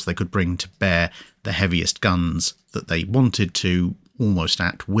to their oars, they could bring to bear the heaviest guns that they wanted to almost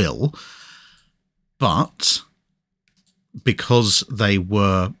at will. But because they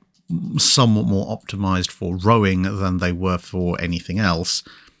were somewhat more optimized for rowing than they were for anything else,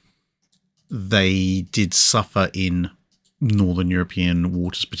 they did suffer in Northern European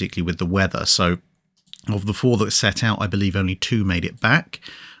waters, particularly with the weather. So of the 4 that set out, I believe only 2 made it back.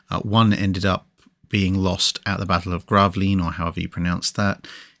 One ended up being lost at the Battle of Gravelines, or however you pronounce that,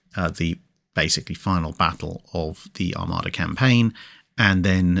 the basically final battle of the Armada campaign. And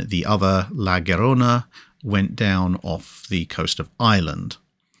then the other, La Garona, went down off the coast of Ireland.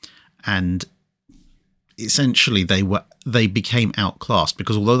 And essentially they became outclassed,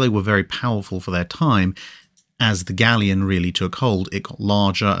 because although they were very powerful for their time, as the galleon really took hold, it got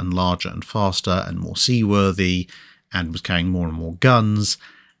larger and larger and faster and more seaworthy and was carrying more and more guns.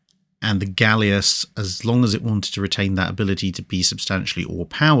 And the galleass, as long as it wanted to retain that ability to be substantially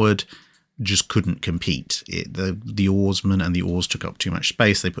oar-powered, just couldn't compete. The oarsmen and the oars took up too much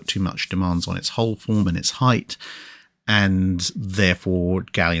space. They put too much demands on its hull form and its height. And therefore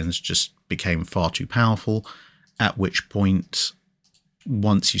galleons just became far too powerful, at which point,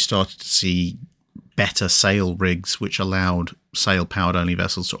 once you started to see better sail rigs which allowed sail-powered only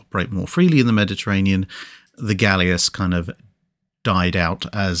vessels to operate more freely in the Mediterranean, the galleass kind of died out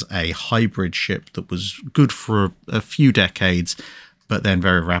as a hybrid ship that was good for a few decades, but then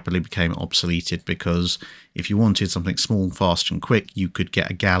very rapidly became obsoleted, because if you wanted something small, fast and quick, you could get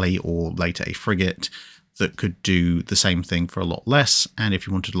a galley or later a frigate that could do the same thing for a lot less. And if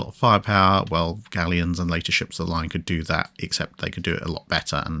you wanted a lot of firepower, well, galleons and later ships of the line could do that, except they could do it a lot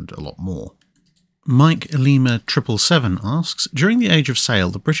better and a lot more. Mike Lima 777 asks, during the Age of Sail,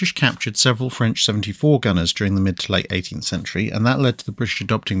 the British captured several French 74 gunners during the mid to late 18th century, and that led to the British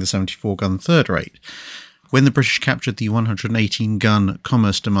adopting the 74 gun third rate. When the British captured the 118 gun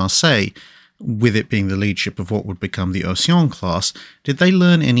Commerce de Marseille, with it being the lead ship of what would become the Océan class, did they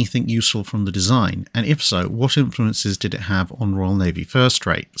learn anything useful from the design? And if so, what influences did it have on Royal Navy first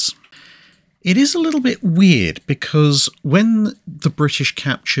rates? It is a little bit weird, because when the British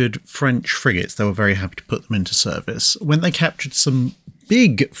captured French frigates, they were very happy to put them into service. When they captured some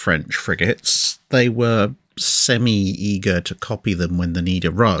big French frigates, they were semi-eager to copy them when the need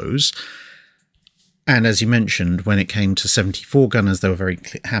arose. And as you mentioned, when it came to 74 gunners, they were very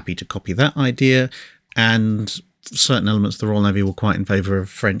happy to copy that idea. And certain elements of the Royal Navy were quite in favour of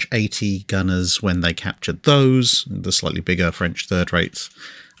French 80 gunners when they captured those, the slightly bigger French third rates,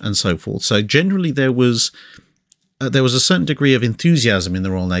 and so forth. So generally there was a certain degree of enthusiasm in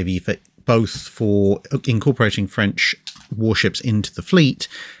the Royal Navy for both for incorporating French warships into the fleet,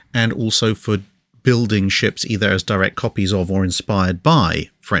 and also for building ships either as direct copies of or inspired by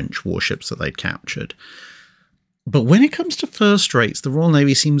French warships that they'd captured. But when it comes to first rates, the Royal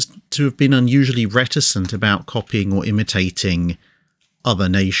Navy seems to have been unusually reticent about copying or imitating other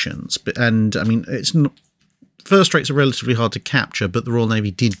nations. And I mean, it's not, first rates are relatively hard to capture, but the Royal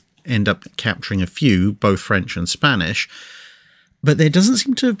Navy did end up capturing a few, both French and Spanish. But there doesn't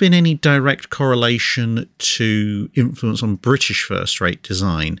seem to have been any direct correlation to influence on British first-rate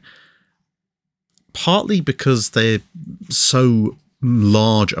design, partly because they're so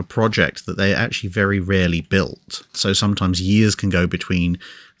large a project that they're actually very rarely built. So sometimes years can go between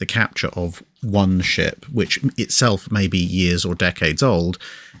the capture of one ship, which itself may be years or decades old,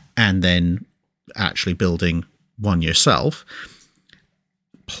 and then actually building one yourself.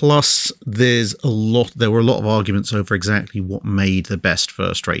 Plus, there were a lot of arguments over exactly what made the best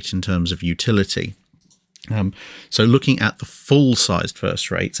first rate in terms of utility. So looking at the full-sized first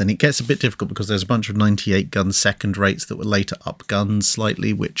rates, and it gets a bit difficult because there's a bunch of 98-gun second rates that were later upgunned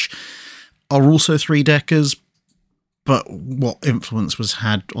slightly, which are also three-deckers, but what influence was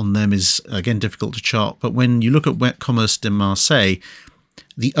had on them is, again, difficult to chart. But when you look at Commerce de Marseille,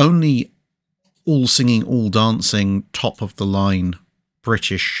 the only all-singing, all-dancing, top-of-the-line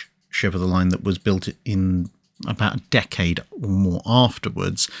British ship of the line that was built in about a decade or more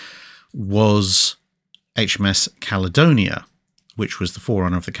afterwards was HMS Caledonia, which was the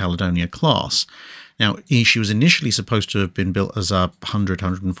forerunner of the Caledonia class. Now, she was initially supposed to have been built as a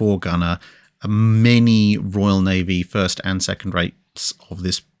 104 gunner. Many Royal Navy first and second rates of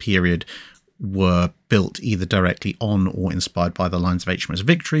this period were built either directly on or inspired by the lines of HMS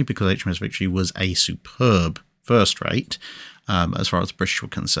Victory, because HMS Victory was a superb first rate as far as the British were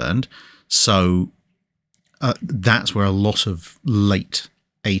concerned. So that's where a lot of late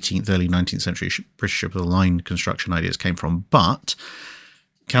 18th, early 19th century British ship of the line construction ideas came from. But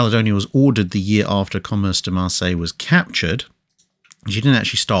Caledonia was ordered the year after Commerce de Marseille was captured. She didn't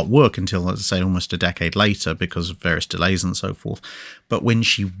actually start work until, as I say, almost a decade later because of various delays and so forth. But when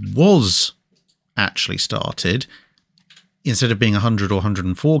she was actually started, instead of being a 100 or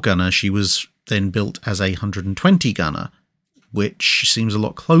 104 gunner, she was then built as a 120 gunner, which seems a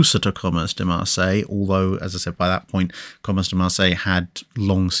lot closer to Commerce de Marseille, although, as I said, by that point, Commerce de Marseille had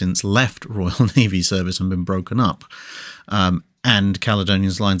long since left Royal Navy service and been broken up. And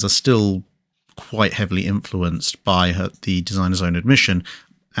Caledonia's lines are still quite heavily influenced by the designer's own admission,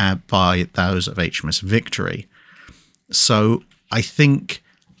 by those of HMS Victory. So I think,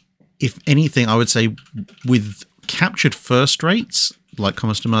 if anything, I would say with captured first rates, like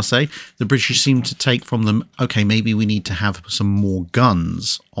Commerce de Marseille, the British seem to take from them, okay, maybe we need to have some more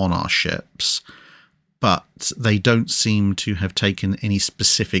guns on our ships, but they don't seem to have taken any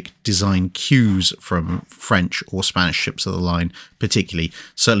specific design cues from French or Spanish ships of the line, particularly,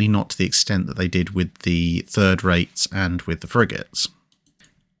 certainly not to the extent that they did with the third rates and with the frigates.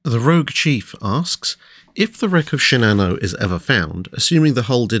 The Rogue Chief asks, if the wreck of Shinano is ever found, assuming the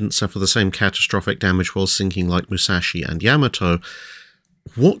hull didn't suffer the same catastrophic damage while sinking like Musashi and Yamato,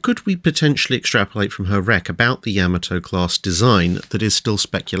 what could we potentially extrapolate from her wreck about the Yamato-class design that is still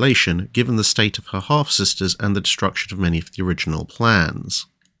speculation, given the state of her half-sisters and the destruction of many of the original plans?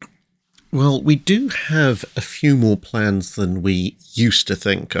 Well, we do have a few more plans than we used to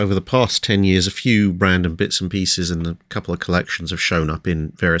think. Over the past 10 years, a few random bits and pieces and a couple of collections have shown up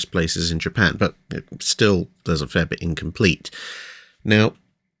in various places in Japan, but still there's a fair bit incomplete. Now,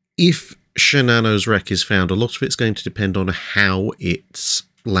 if Shinano's wreck is found, a lot of it's going to depend on how it's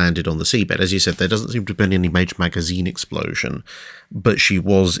landed on the seabed. As you said, there doesn't seem to have been any major magazine explosion, but she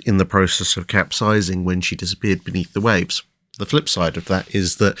was in the process of capsizing when she disappeared beneath the waves. The flip side of that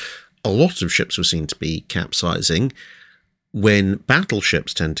is that a lot of ships were seen to be capsizing. When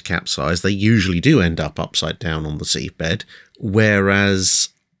battleships tend to capsize, they usually do end up upside down on the seabed, whereas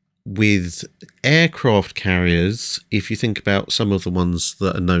with aircraft carriers, if you think about some of the ones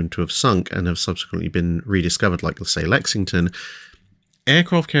that are known to have sunk and have subsequently been rediscovered, like, let's say, Lexington,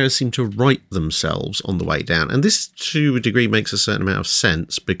 aircraft carriers seem to right themselves on the way down. And this, to a degree, makes a certain amount of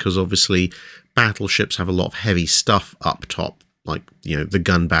sense because, obviously, battleships have a lot of heavy stuff up top, like, you know, the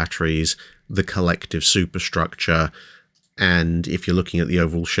gun batteries, the collective superstructure, and if you're looking at the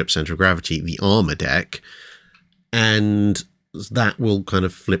overall ship center of gravity, the armor deck. And that will kind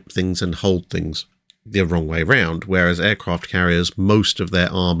of flip things and hold things the wrong way around, whereas aircraft carriers, most of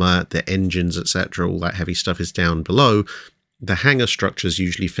their armour, their engines, etc., all that heavy stuff is down below. The hangar structure is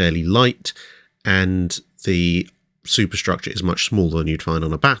usually fairly light, and the superstructure is much smaller than you'd find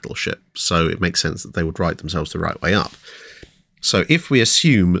on a battleship, so it makes sense that they would right themselves the right way up. So if we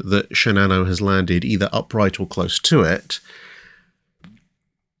assume that Shinano has landed either upright or close to it,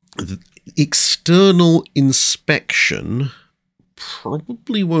 the external inspection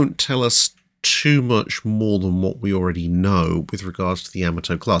probably won't tell us too much more than what we already know with regards to the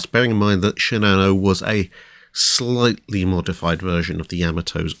Yamato class, bearing in mind that Shinano was a slightly modified version of the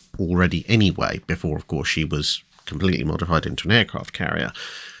Yamatos already anyway, before, of course, she was completely modified into an aircraft carrier.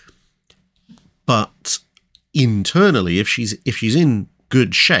 But internally, if she's in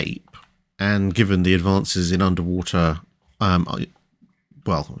good shape, and given the advances in underwater,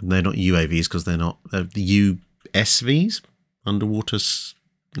 well, they're not UAVs because they're the USVs, underwater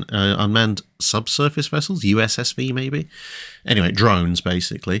unmanned subsurface vessels, USSV maybe. Anyway, drones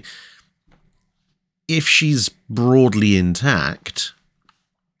basically. If she's broadly intact,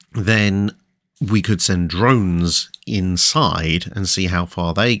 then we could send drones inside and see how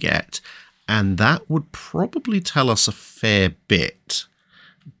far they get. And that would probably tell us a fair bit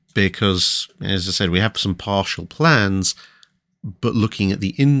because, as I said, we have some partial plans, but looking at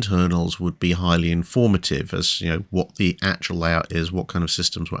the internals would be highly informative as, what the actual layout is, what kind of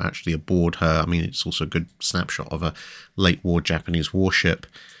systems were actually aboard her. I mean, it's also a good snapshot of a late war Japanese warship.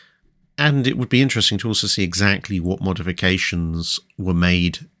 And it would be interesting to also see exactly what modifications were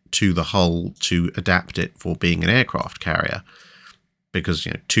made to the hull to adapt it for being an aircraft carrier. Because,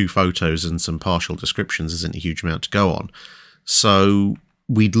 2 photos and some partial descriptions isn't a huge amount to go on. So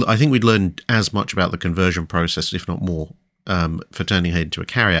I think we'd learn as much about the conversion process, if not more, for turning her into a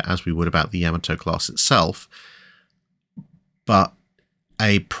carrier as we would about the Yamato class itself. But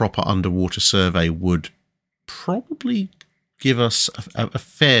a proper underwater survey would probably give us a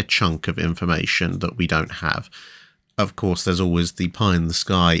fair chunk of information that we don't have. Of course, there's always the pie in the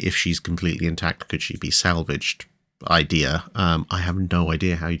sky. If she's completely intact, could she be salvaged idea? I have no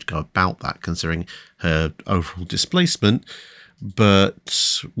idea how you'd go about that considering her overall displacement.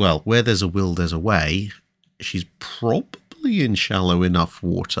 But, well, where there's a will, there's a way. She's probably in shallow enough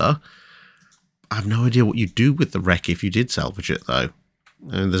water. I have no idea what you'd do with the wreck if you did salvage it, though.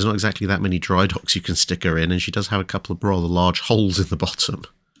 And there's not exactly that many dry docks you can stick her in, and she does have a couple of rather large holes in the bottom.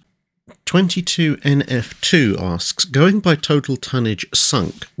 22NF2 asks, going by total tonnage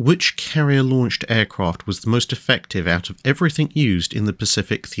sunk, which carrier-launched aircraft was the most effective out of everything used in the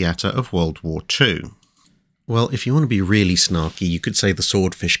Pacific theatre of World War II? Well, if you want to be really snarky, you could say the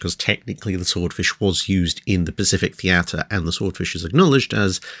Swordfish, because technically the Swordfish was used in the Pacific theatre, and the Swordfish is acknowledged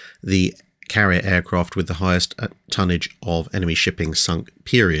as the carrier aircraft with the highest tonnage of enemy shipping sunk,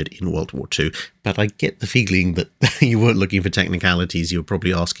 period, in World War II. But I get the feeling that you weren't looking for technicalities. You were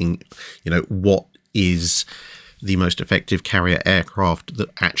probably asking, what is the most effective carrier aircraft that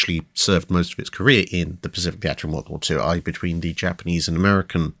actually served most of its career in the Pacific theatre in World War II, i.e. between the Japanese and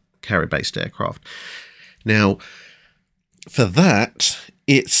American carrier-based aircraft. Now, for that,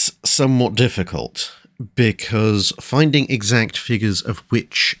 it's somewhat difficult because finding exact figures of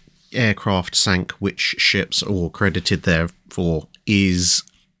which aircraft sank which ships or credited therefore is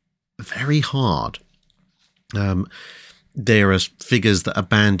very hard. There are figures that are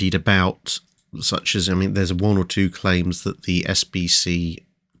bandied about, such as, there's 1 or 2 claims that the SBC-2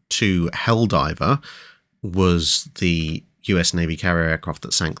 Helldiver was the US Navy carrier aircraft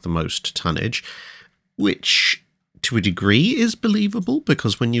that sank the most tonnage, which to a degree is believable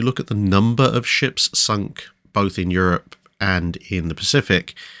because when you look at the number of ships sunk both in Europe and in the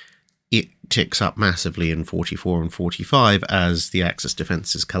Pacific, it ticks up massively in 44 and 45 as the Axis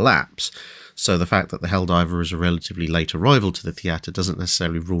defences collapse. So the fact that the Helldiver is a relatively late arrival to the theatre doesn't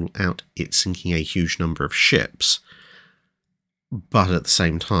necessarily rule out it sinking a huge number of ships. But at the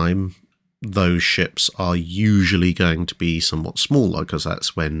same time, those ships are usually going to be somewhat smaller because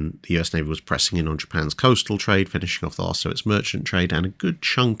that's when the US Navy was pressing in on Japan's coastal trade, finishing off the last of its merchant trade, and a good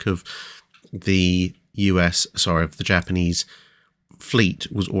chunk of the Japanese fleet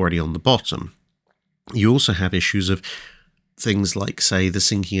was already on the bottom. You also have issues of things like, say, the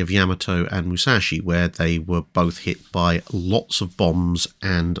sinking of Yamato and Musashi, where they were both hit by lots of bombs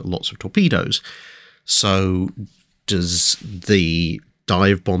and lots of torpedoes. So does the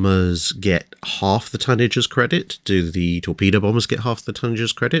dive bombers get half the tonnage as credit? Do the torpedo bombers get half the tonnage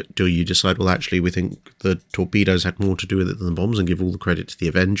as credit? Do you decide, well, actually, we think the torpedoes had more to do with it than the bombs and give all the credit to the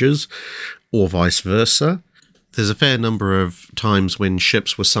Avengers, or vice versa? There's a fair number of times when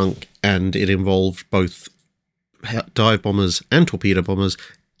ships were sunk and it involved both dive bombers and torpedo bombers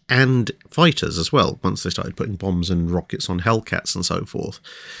and fighters as well, once they started putting bombs and rockets on Hellcats and so forth.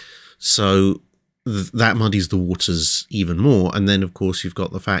 So that muddies the waters even more. And then, of course, you've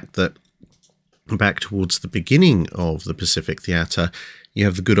got the fact that back towards the beginning of the Pacific theatre, you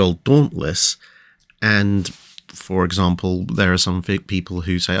have the good old Dauntless, and For example, there are some people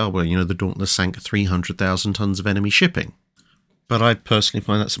who say, oh, well, the Dauntless sank 300,000 tons of enemy shipping. But I personally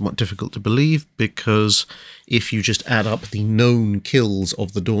find that somewhat difficult to believe, because if you just add up the known kills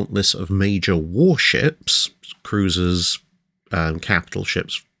of the Dauntless of major warships, cruisers, capital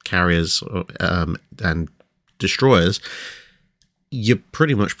ships, carriers, and destroyers, you're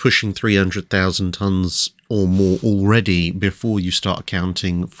pretty much pushing 300,000 tons or more already before you start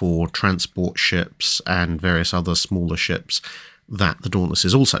accounting for transport ships and various other smaller ships that the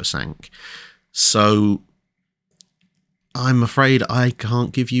Dauntlesses also sank. So I'm afraid I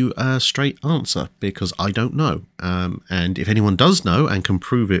can't give you a straight answer, because I don't know. And if anyone does know and can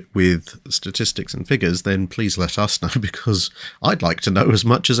prove it with statistics and figures, then please let us know, because I'd like to know as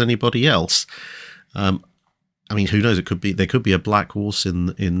much as anybody else. I mean, who knows? There could be a black horse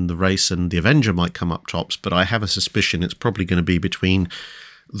in the race, and the Avenger might come up tops. But I have a suspicion it's probably going to be between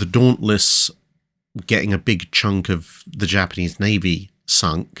the Dauntless getting a big chunk of the Japanese Navy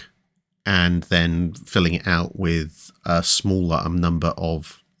sunk, and then filling it out with a smaller number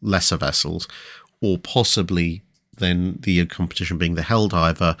of lesser vessels, or possibly then the competition being the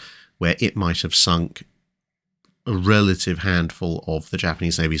Helldiver, where it might have sunk a relative handful of the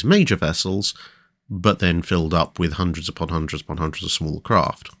Japanese Navy's major vessels, but then filled up with hundreds upon hundreds upon hundreds of small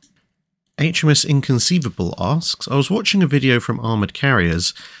craft. HMS Inconceivable asks, I was watching a video from armoured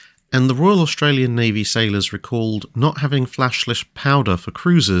carriers, and the Royal Australian Navy sailors recalled not having flashless powder for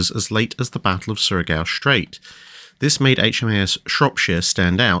cruisers as late as the Battle of Surigao Strait. This made HMAS Shropshire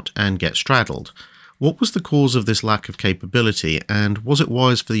stand out and get straddled. What was the cause of this lack of capability, and was it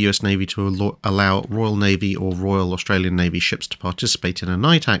wise for the US Navy to allow Royal Navy or Royal Australian Navy ships to participate in a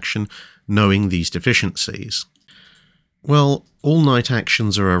night action, knowing these deficiencies? Well, all night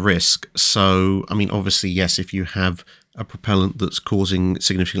actions are a risk, so, I mean, obviously, yes, if you have a propellant that's causing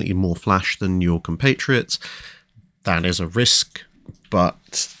significantly more flash than your compatriots, that is a risk,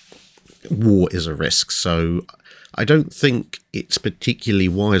 but war is a risk, so I don't think it's particularly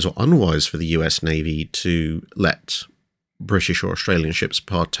wise or unwise for the US Navy to let British or Australian ships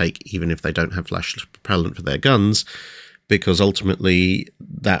partake, even if they don't have flashless propellant for their guns, because ultimately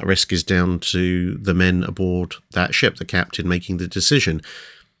that risk is down to the men aboard that ship, the captain making the decision.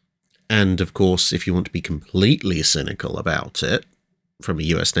 And of course, if you want to be completely cynical about it, from a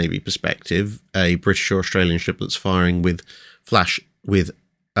US Navy perspective, a British or Australian ship that's firing with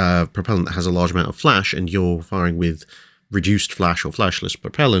propellant that has a large amount of flash, and you're firing with reduced flash or flashless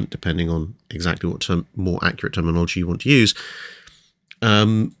propellant, depending on exactly what more accurate terminology you want to use,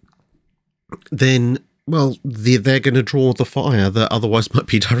 then, well, they're going to draw the fire that otherwise might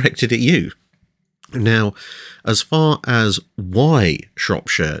be directed at you. Now, as far as why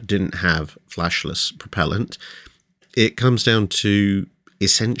Shropshire didn't have flashless propellant, it comes down to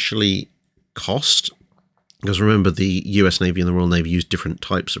essentially cost. Because remember, the US Navy and the Royal Navy use different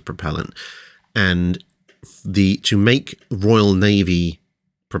types of propellant, and to make Royal Navy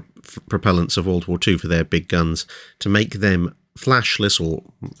propellants of World War II for their big guns, to make them flashless, or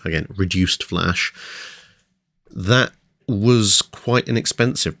again reduced flash, that was quite an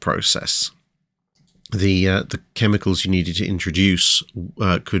expensive process. The chemicals you needed to introduce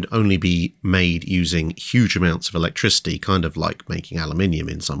could only be made using huge amounts of electricity, kind of like making aluminium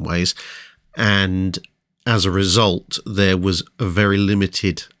in some ways, and as a result, there was a very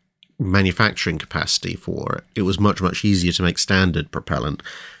limited manufacturing capacity for it. It was much, much easier to make standard propellant.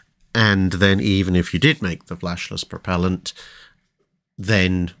 And then even if you did make the flashless propellant,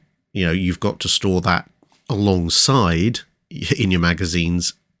 then, you've got to store that alongside in your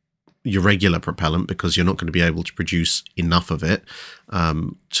magazines your regular propellant, because you're not going to be able to produce enough of it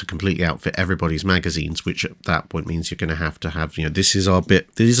to completely outfit everybody's magazines, which at that point means you're going to have,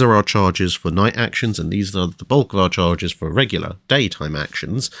 these are our charges for night actions, and these are the bulk of our charges for regular daytime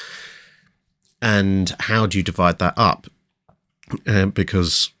actions. And how do you divide that up?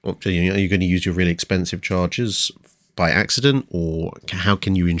 Because are you going to use your really expensive charges by accident, or how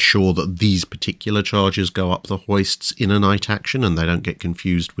can you ensure that these particular charges go up the hoists in a night action and they don't get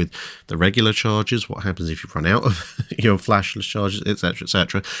confused with the regular charges? What happens if you run out of your flashless charges, etc.,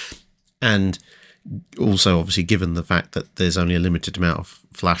 etc.? And also, obviously, given the fact that there's only a limited amount of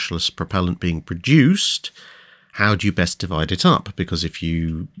flashless propellant being produced, how do you best divide it up? Because if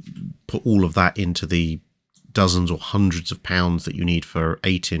you put all of that into the dozens or hundreds of pounds that you need for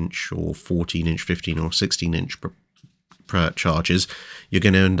 8-inch or 14-inch, 15 or 16-inch charges, you're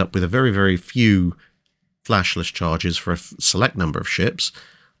going to end up with a very, very few flashless charges for a select number of ships.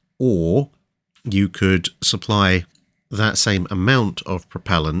 Or you could supply that same amount of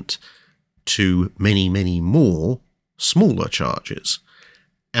propellant to many, many more smaller charges.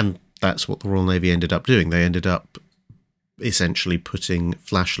 And that's what the Royal Navy ended up doing. They ended up essentially putting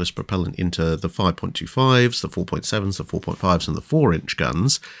flashless propellant into the 5.25s, the 4.7s, the 4.5s, and the 4-inch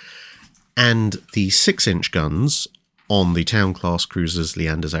guns, and the 6-inch guns on the Town class cruisers,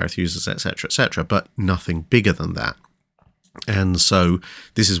 Leanders, Arethusas, etc., but nothing bigger than that. And so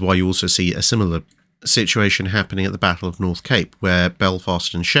this is why you also see a similar situation happening at the Battle of North Cape, where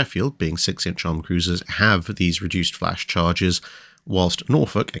Belfast and Sheffield, being 6-inch armed cruisers, have these reduced flash charges, whilst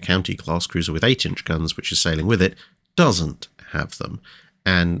Norfolk, a county-class cruiser with 8-inch guns, which is sailing with it, doesn't have them.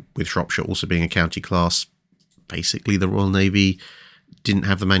 And with Shropshire also being a county class, basically the Royal Navy didn't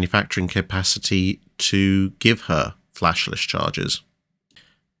have the manufacturing capacity to give her flashless charges.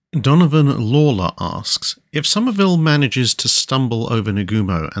 Donovan Lawler asks, if Somerville manages to stumble over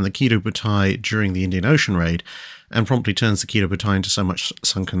Nagumo and the Kido Butai during the Indian Ocean raid, and promptly turns the Kido Butai into so much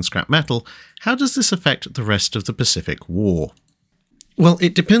sunken scrap metal, how does this affect the rest of the Pacific War? Well,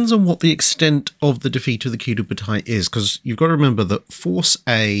 it depends on what the extent of the defeat of the Kido Butai is, because you've got to remember that Force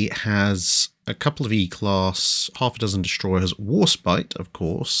A has a couple of E-class, half a dozen destroyers, Warspite, of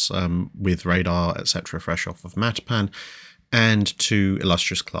course, with radar, etc., fresh off of Matapan, and 2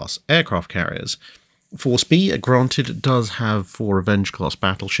 illustrious-class aircraft carriers. Force B, granted, does have 4 Revenge-class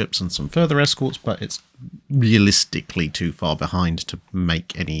battleships and some further escorts, but it's realistically too far behind to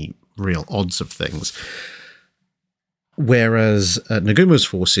make any real odds of things. Whereas Nagumo's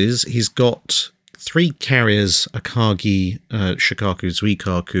forces, he's got 3 carriers, Akagi, Shikaku,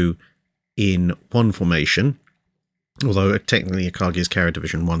 Zuikaku, in one formation, although technically Akagi is Carrier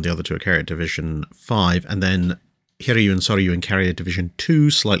Division 1, the other 2 are Carrier Division 5, and then Hiryu and Soryu in Carrier Division 2,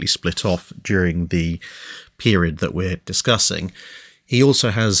 slightly split off during the period that we're discussing. He also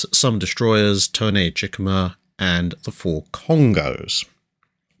has some destroyers, Tone Chikuma, and the 4 Congos.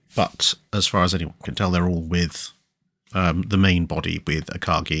 But as far as anyone can tell, they're all with the main body with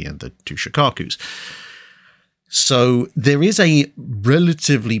Akagi and the 2 Shikakus. So there is a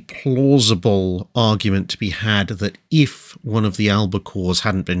relatively plausible argument to be had that if one of the albacores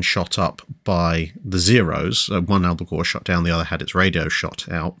hadn't been shot up by the Zeros, one albacore shot down, the other had its radio shot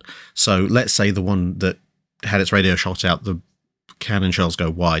out. So let's say the one that had its radio shot out, the cannon shells go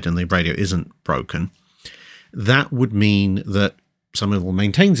wide and the radio isn't broken. That would mean that Somerville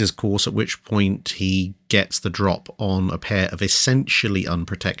maintains his course, at which point he gets the drop on a pair of essentially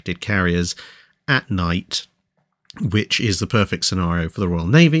unprotected carriers at night, which is the perfect scenario for the Royal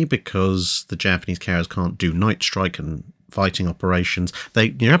Navy because the Japanese carriers can't do night strike and fighting operations. The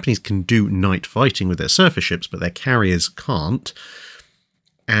Japanese can do night fighting with their surface ships, but their carriers can't.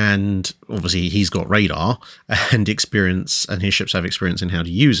 And obviously he's got radar and experience, and his ships have experience in how to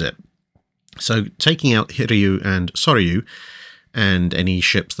use it. So taking out Hiryu and Soryu, and any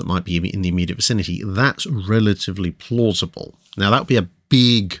ships that might be in the immediate vicinity, that's relatively plausible. Now, that would be a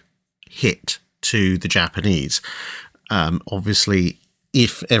big hit to the Japanese. Obviously,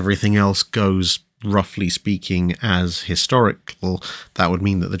 if everything else goes, roughly speaking, as historical, that would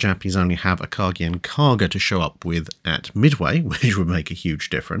mean that the Japanese only have Akagi and Kaga to show up with at Midway, which would make a huge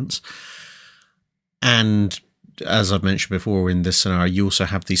difference. And as I've mentioned before in this scenario, you also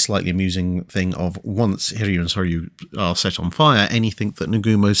have the slightly amusing thing of once Hiryu and Soryu are set on fire, anything that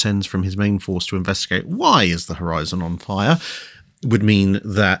Nagumo sends from his main force to investigate why is the horizon on fire would mean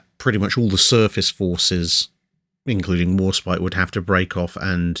that pretty much all the surface forces, including Warspite, would have to break off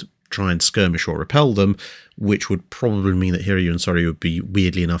and try and skirmish or repel them, which would probably mean that Hiryu and Soryu would be,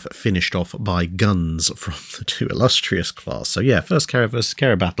 weirdly enough, finished off by guns from the 2 illustrious class. So yeah, first carrier versus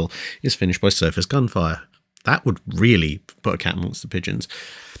carrier battle is finished by surface gunfire. That would really put a cat amongst the pigeons.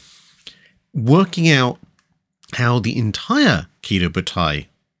 Working out how the entire Kido Butai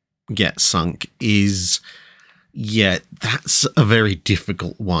gets sunk is, yeah, that's a very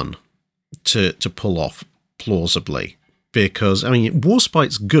difficult one to pull off plausibly. Because, I mean,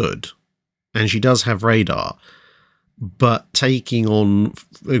 Warspite's good, and she does have radar, but taking on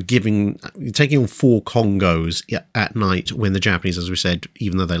 4 Congos at night when the Japanese, as we said,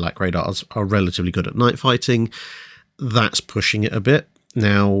 even though they lack radars, are relatively good at night fighting, that's pushing it a bit.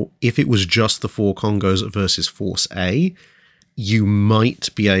 Now, if it was just the 4 Congos versus Force A, you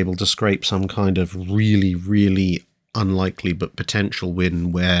might be able to scrape some kind of really, really unlikely but potential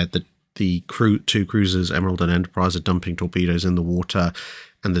win where the 2 cruisers, Emerald and Enterprise, are dumping torpedoes in the water,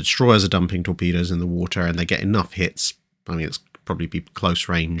 and the destroyers are dumping torpedoes in the water, and they get enough hits. I mean, it's probably be close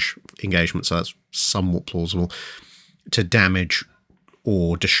range engagement, so that's somewhat plausible, to damage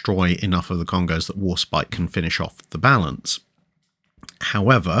or destroy enough of the Congos that Warspite can finish off the balance.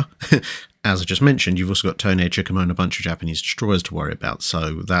 However, as I just mentioned, you've also got Tone, Chikuma, and a bunch of Japanese destroyers to worry about,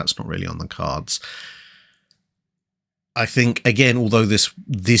 so that's not really on the cards. I think, again, although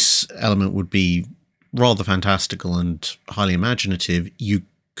this element would be rather fantastical and highly imaginative, you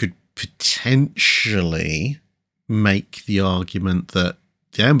could potentially make the argument that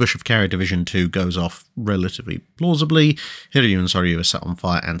the ambush of Carrier Division 2 goes off relatively plausibly. Hiryu and Soryu are set on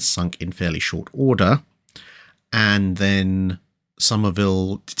fire and sunk in fairly short order. And then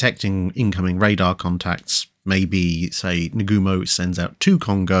Somerville, detecting incoming radar contacts, maybe, say, Nagumo sends out 2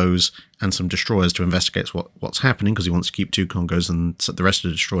 Congos and some destroyers to investigate what's happening, because he wants to keep 2 Congos and set the rest of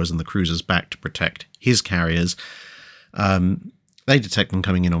the destroyers and the cruisers back to protect his carriers. They detect them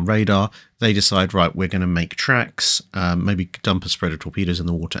coming in on radar. They decide, right, we're going to make tracks, maybe dump a spread of torpedoes in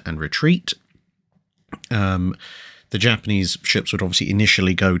the water and retreat. The Japanese ships would obviously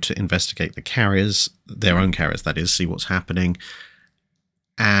initially go to investigate the carriers, their own carriers, that is, see what's happening.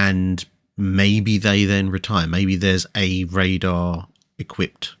 And maybe they then retire. Maybe there's a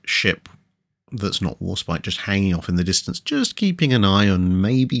radar-equipped ship that's not Warspite just hanging off in the distance, just keeping an eye on,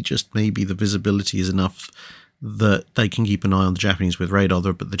 maybe, just maybe, the visibility is enough that they can keep an eye on the Japanese with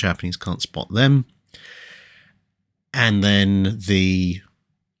radar, but the Japanese can't spot them. And then the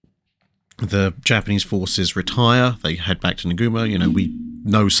Japanese forces retire. They head back to Nagumo. We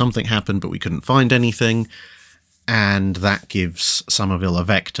know something happened, but we couldn't find anything. And that gives Somerville a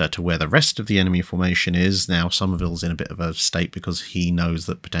vector to where the rest of the enemy formation is. Now, Somerville's in a bit of a state because he knows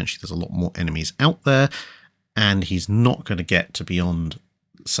that potentially there's a lot more enemies out there, and he's not going to get to beyond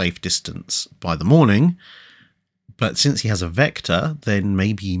safe distance by the morning. But since he has a vector, then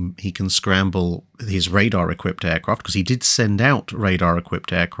maybe he can scramble his radar-equipped aircraft, because he did send out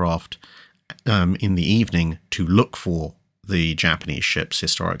radar-equipped aircraft in the evening to look for the Japanese ships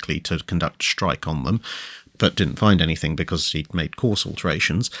historically, to conduct a strike on them, but didn't find anything because he'd made course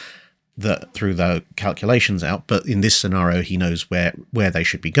alterations that threw the calculations out. But in this scenario, he knows where they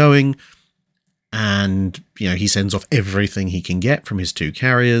should be going, and he sends off everything he can get from his 2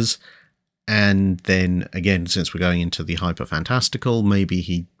 carriers. And then, again, since we're going into the hyper-fantastical,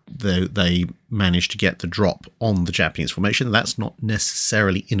 maybe they manage to get the drop on the Japanese formation. That's not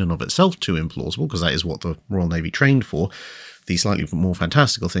necessarily in and of itself too implausible, because that is what the Royal Navy trained for. The slightly more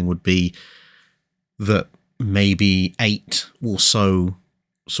fantastical thing would be that maybe 8 or so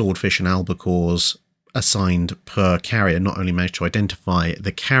Swordfish and Albacores assigned per carrier not only managed to identify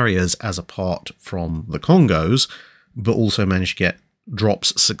the carriers as apart from the Congos, but also managed to get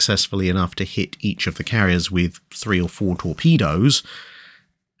drops successfully enough to hit each of the carriers with 3 or 4 torpedoes,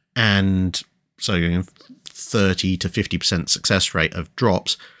 and so 30 to 50% success rate of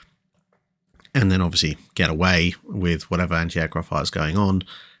drops, and then obviously get away with whatever anti-aircraft fire is going on.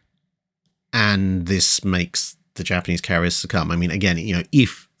 And this makes the Japanese carriers succumb. I mean, again,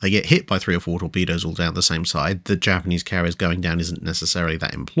 if they get hit by 3 or 4 torpedoes all down the same side, the Japanese carriers going down isn't necessarily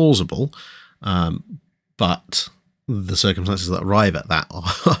that implausible, but the circumstances that arrive at that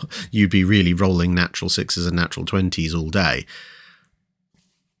are you'd be really rolling natural 6s and natural 20s all day.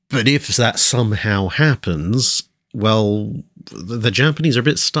 But if that somehow happens, well, the Japanese are a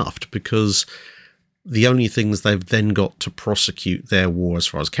bit stuffed, because the only things they've then got to prosecute their war as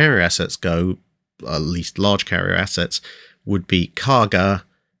far as carrier assets go, at least large carrier assets, would be Kaga,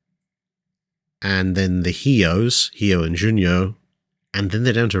 and then the Hio and Junyo, and then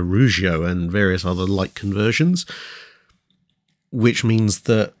they're down to Rugio and various other light conversions, which means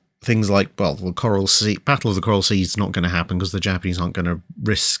that things like, well, the Coral Sea, Battle of the Coral Sea is not going to happen, because the Japanese aren't going to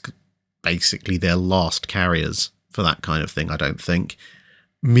risk basically their last carriers for that kind of thing, I don't think.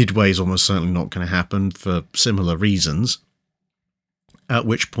 Midway is almost certainly not going to happen for similar reasons, at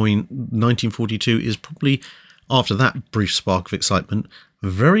which point 1942 is probably, after that brief spark of excitement,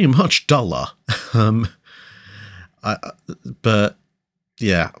 very much duller. But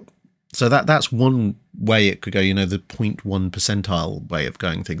yeah, so that's one way it could go, the 0.1 percentile way of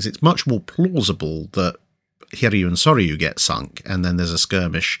going things. It's much more plausible that Hiryu and Soryu get sunk, and then there's a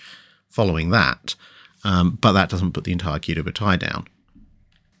skirmish following that, but that doesn't put the entire Kido Butai down.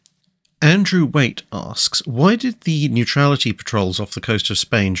 Andrew Waite asks, why did the neutrality patrols off the coast of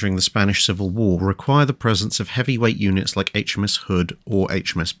Spain during the Spanish Civil War require the presence of heavyweight units like HMS Hood or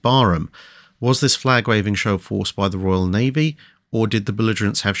HMS Barham? Was this flag-waving show forced by the Royal Navy, or did the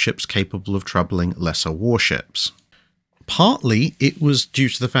belligerents have ships capable of troubling lesser warships? Partly, it was due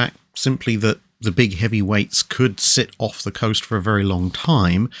to the fact simply that the big heavyweights could sit off the coast for a very long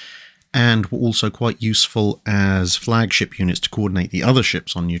time, and were also quite useful as flagship units to coordinate the other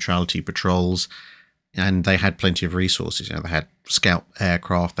ships on neutrality patrols, and they had plenty of resources. They had scout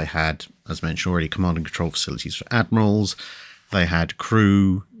aircraft, they had, as mentioned already, command and control facilities for admirals, they had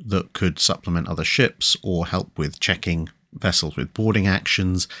crew that could supplement other ships or help with checking vessels with boarding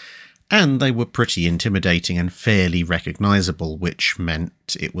actions, And they were pretty intimidating and fairly recognisable, which meant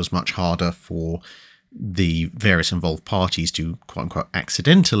it was much harder for the various involved parties to, quote-unquote,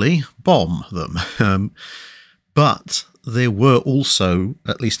 accidentally bomb them. But there were also,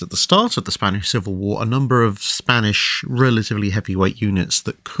 at least at the start of the Spanish Civil War, a number of Spanish relatively heavyweight units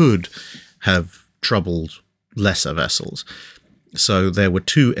that could have troubled lesser vessels. So there were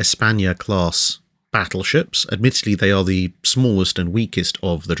 2 España-class battleships. Admittedly, they are the smallest and weakest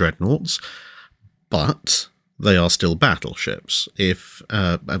of the dreadnoughts, but they are still battleships. If,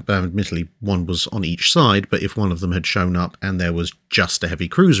 admittedly, one was on each side, but if one of them had shown up and there was just a heavy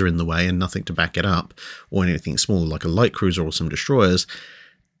cruiser in the way and nothing to back it up, or anything smaller like a light cruiser or some destroyers,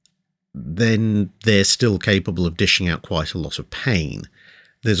 then they're still capable of dishing out quite a lot of pain.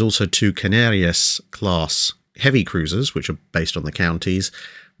 There's also 2 Canarias-class heavy cruisers, which are based on the counties,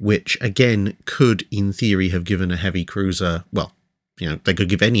 which, again, could, in theory, have given a heavy cruiser, well, they could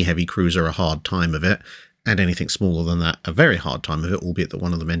give any heavy cruiser a hard time of it, and anything smaller than that a very hard time of it, albeit that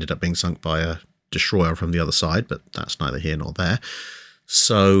one of them ended up being sunk by a destroyer from the other side, but that's neither here nor there.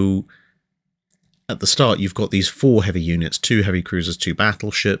 So at the start, you've got these 4 heavy units, 2 heavy cruisers, 2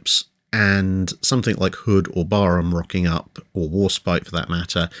 battleships, and something like Hood or Barham rocking up, or Warspite for that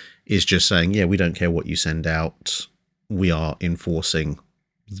matter, is just saying, yeah, we don't care what you send out, we are enforcing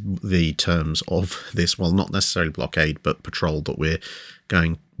the terms of this, well, not necessarily blockade, but patrol that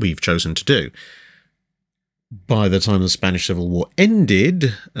we've chosen to do. By the time the Spanish Civil War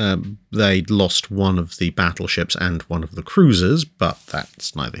ended, they'd lost one of the battleships and one of the cruisers, but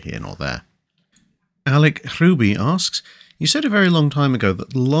that's neither here nor there. Alec Hruby asks, you said a very long time ago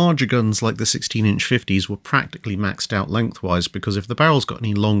that larger guns like the 16-inch 50s were practically maxed out lengthwise because if the barrels got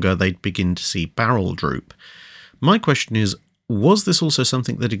any longer, they'd begin to see barrel droop. My question is, was this also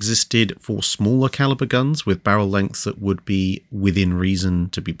something that existed for smaller caliber guns with barrel lengths that would be within reason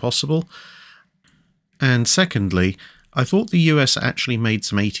to be possible? And secondly, I thought the US actually made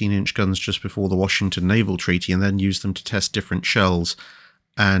some 18-inch guns just before the Washington Naval Treaty and then used them to test different shells,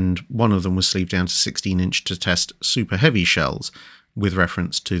 and one of them was sleeved down to 16-inch to test super heavy shells, with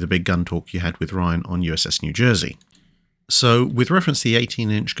reference to the big gun talk you had with Ryan on USS New Jersey. So with reference to the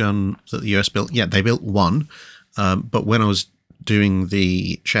 18-inch gun that the US built, yeah, they built one, but when I was doing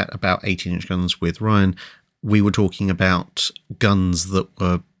the chat about 18-inch guns with Ryan, we were talking about guns that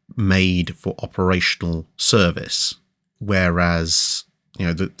were made for operational service, whereas,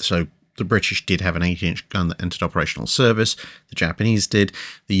 so the British did have an 18-inch gun that entered operational service, the Japanese did,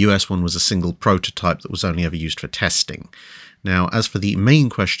 the US one was a single prototype that was only ever used for testing. Now, as for the main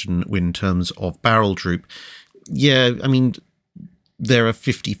question in terms of barrel droop, yeah, I mean, there are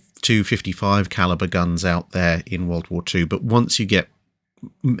 52, 55 caliber guns out there in World War II, but once you get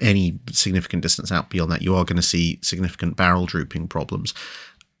any significant distance out beyond that, you are going to see significant barrel drooping problems.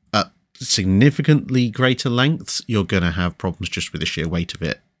 At significantly greater lengths, you're going to have problems just with the sheer weight of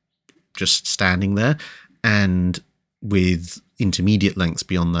it just standing there, and with intermediate lengths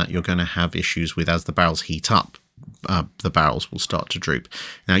beyond that, you're going to have issues with, as the barrels heat up, the barrels will start to droop.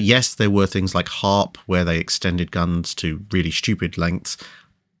 Now, yes, there were things like Harp, where they extended guns to really stupid lengths,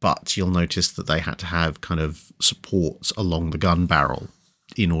 but you'll notice that they had to have kind of supports along the gun barrel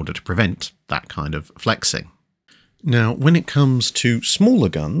in order to prevent that kind of flexing. Now, when it comes to smaller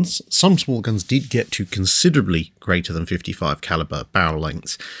guns, some small guns did get to considerably greater than 55 caliber barrel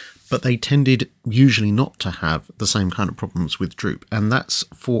lengths, but they tended usually not to have the same kind of problems with droop, and that's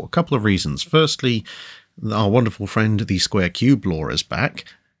for a couple of reasons. Firstly, our wonderful friend, the square cube law, is back,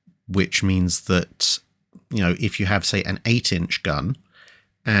 which means that, if you have, say, an 8-inch gun,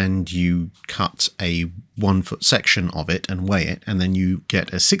 and you cut a 1-foot section of it and weigh it, and then you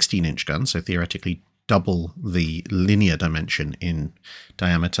get a 16-inch gun, so theoretically double the linear dimension in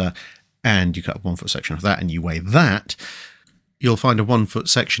diameter, and you cut a 1-foot section of that and you weigh that, you'll find a 1-foot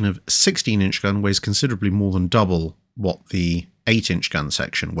section of 16-inch gun weighs considerably more than double what the 8-inch gun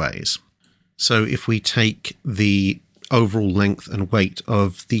section weighs. So if we take the overall length and weight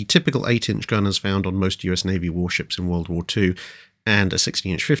of the typical 8-inch gun as found on most US Navy warships in World War II, and a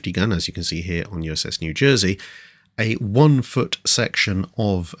 16-inch 50 gun, as you can see here on USS New Jersey, a 1-foot section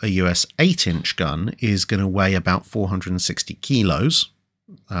of a US 8-inch gun is going to weigh about 460 kilos,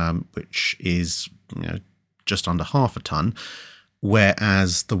 which is just under half a ton,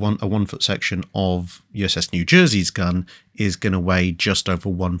 whereas a 1-foot section of USS New Jersey's gun is going to weigh just over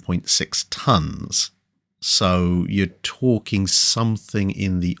 1.6 tons. So you're talking something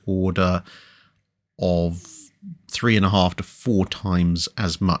in the order of 3.5 to 4 times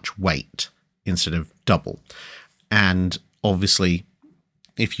as much weight instead of double. And obviously,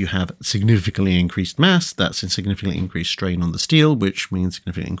 if you have significantly increased mass, that's a significantly increased strain on the steel, which means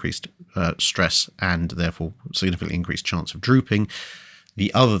significantly increased stress and therefore significantly increased chance of drooping.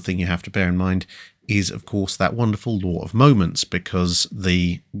 The other thing you have to bear in mind is, of course, that wonderful law of moments, because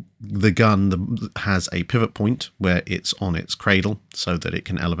the gun has a pivot point where it's on its cradle so that it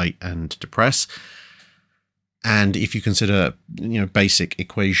can elevate and depress. And if you consider, basic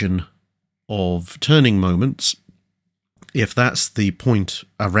equation of turning moments, if that's the point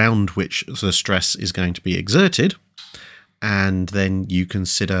around which the stress is going to be exerted, and then you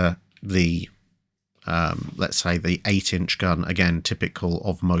consider the let's say the 8-inch gun, again typical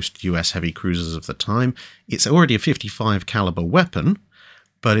of most US heavy cruisers of the time, it's already a 55 caliber weapon,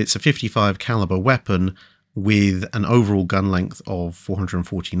 but it's a 55 caliber weapon with an overall gun length of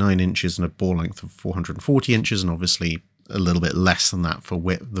 449 inches and a bore length of 440 inches, and obviously a little bit less than that for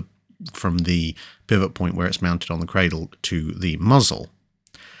width from the pivot point where it's mounted on the cradle to the muzzle.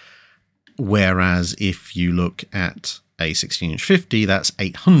 Whereas if you look at a 16-inch 50, that's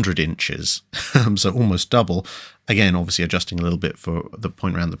 800 inches, so almost double. Again, obviously adjusting a little bit for the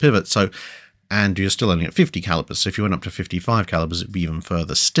point around the pivot. And you're still only at 50 calibers. So if you went up to 55 calibers, it'd be even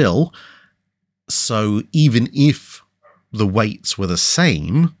further still. So even if the weights were the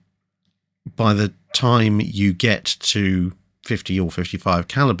same, by the time you get to 50 or 55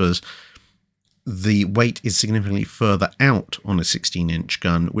 calibers, the weight is significantly further out on a 16-inch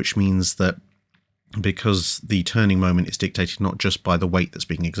gun, which means that because the turning moment is dictated not just by the weight that's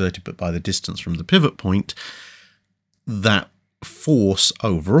being exerted, but by the distance from the pivot point, that force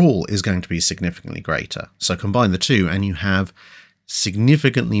overall is going to be significantly greater. So combine the two and you have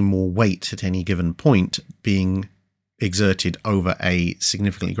significantly more weight at any given point being exerted over a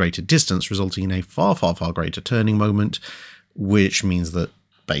significantly greater distance, resulting in a far, far, far greater turning moment, which means that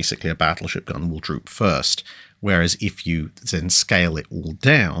basically a battleship gun will droop first. Whereas if you then scale it all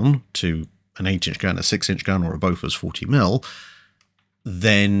down to an 8-inch gun, a 6-inch gun, or a Bofors 40mm,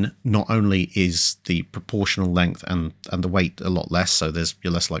 then not only is the proportional length and the weight a lot less, so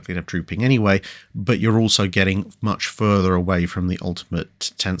you're less likely to have drooping anyway, but you're also getting much further away from the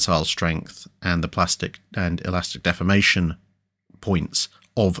ultimate tensile strength and the plastic and elastic deformation points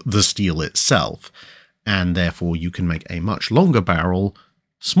of the steel itself, and therefore you can make a much longer barrel,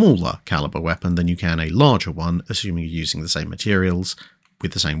 smaller caliber weapon than you can a larger one, assuming you're using the same materials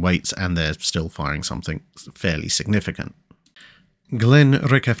with the same weights and they're still firing something fairly significant. Glenn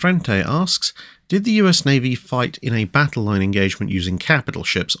Recafrente asks, did the US Navy fight in a battle line engagement using capital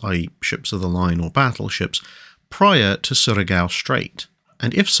ships, i.e. ships of the line or battleships, prior to Surigao Strait?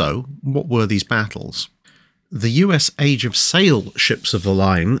 And if so, what were these battles? The US Age of Sail ships of the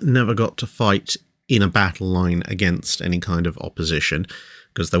line never got to fight in a battle line against any kind of opposition,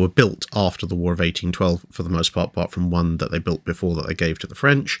 because they were built after the War of 1812 for the most part, apart from one that they built before that they gave to the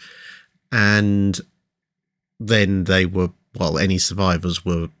French. And then they were, any survivors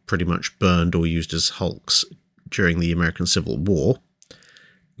were pretty much burned or used as hulks during the American Civil War.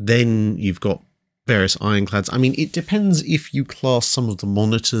 Then you've got various ironclads. I mean, it depends if you class some of the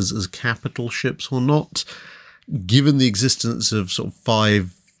monitors as capital ships or not. Given the existence of sort of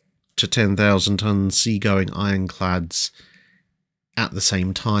 5 to 10,000 ton seagoing ironclads at the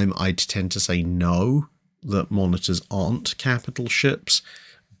same time, I'd tend to say no, that monitors aren't capital ships.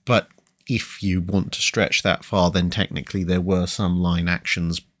 But if you want to stretch that far, then technically there were some line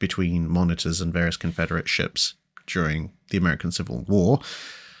actions between monitors and various Confederate ships during the American Civil War.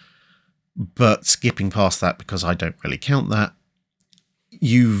 But skipping past that, because I don't really count that,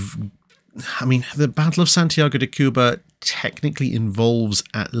 the Battle of Santiago de Cuba technically involves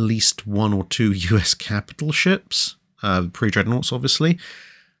at least 1 or 2 US capital ships, pre-dreadnoughts obviously,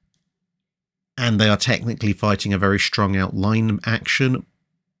 and they are technically fighting a very strung out line action.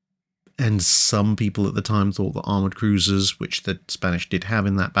 And some people at the time thought that armoured cruisers, which the Spanish did have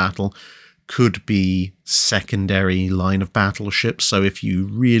in that battle, could be secondary line of battle ships. So if you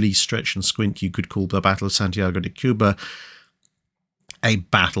really stretch and squint, you could call the Battle of Santiago de Cuba a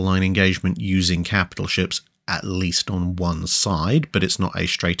battle line engagement using capital ships, at least on one side, but it's not a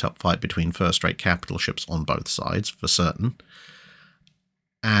straight up fight between first-rate capital ships on both sides, for certain.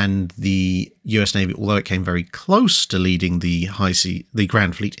 And the US Navy, although it came very close to leading the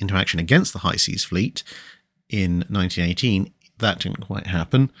Grand Fleet into action against the High Seas Fleet in 1918, that didn't quite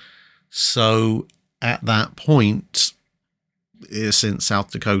happen. So at that point, since South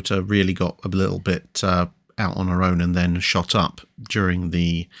Dakota really got a little bit out on her own and then shot up during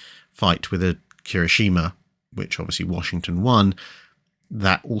the fight with the Hiroshima, which obviously Washington won,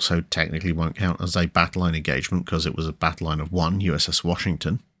 that also technically won't count as a battle line engagement because it was a battle line of 1, USS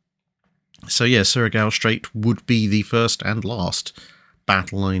Washington. So yeah, Surigao Strait would be the first and last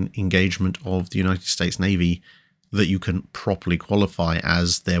battle line engagement of the United States Navy that you can properly qualify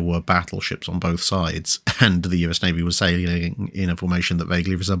as there were battleships on both sides, and the US Navy was sailing in a formation that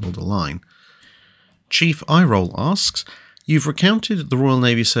vaguely resembled a line. Chief Eyeroll asks, you've recounted the Royal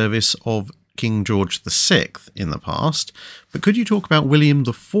Navy service of King George VI in the past, but could you talk about William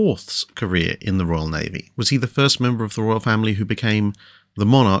IV's career in the Royal Navy? Was he the first member of the royal family who became the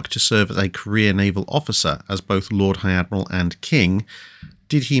monarch to serve as a career naval officer as both Lord High Admiral and King?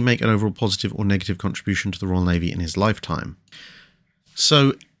 Did he make an overall positive or negative contribution to the Royal Navy in his lifetime?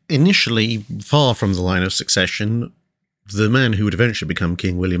 So, initially, far from the line of succession, the man who would eventually become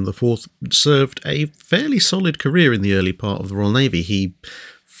King William IV served a fairly solid career in the early part of the Royal Navy. He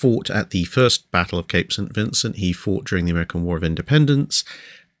fought at the First Battle of Cape St. Vincent, he fought during the American War of Independence,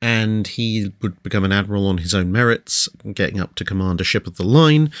 and he would become an admiral on his own merits, getting up to command a ship of the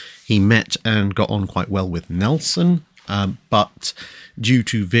line. He met and got on quite well with Nelson, but due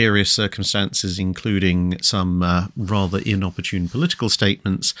to various circumstances, including some rather inopportune political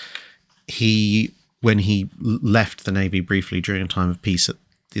statements, when he left the Navy briefly during a time of peace at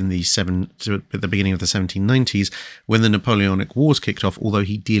the beginning of the 1790s, when the Napoleonic Wars kicked off, although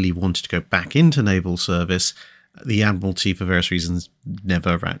he dearly wanted to go back into naval service, the Admiralty, for various reasons,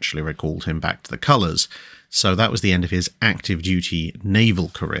 never actually recalled him back to the colours. So that was the end of his active duty naval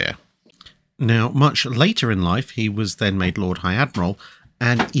career. Now, much later in life, he was then made Lord High Admiral,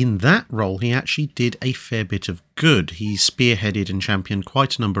 and in that role, he actually did a fair bit of good. He spearheaded and championed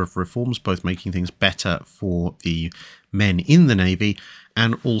quite a number of reforms, both making things better for the men in the Navy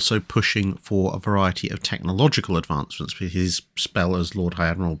and also pushing for a variety of technological advancements, with his spell as Lord High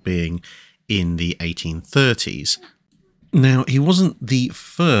Admiral being in the 1830s. Now, he wasn't the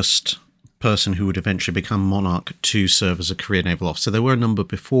first person who would eventually become monarch to serve as a career naval officer. There were a number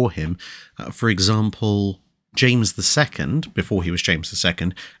before him. For example, James II, before he was James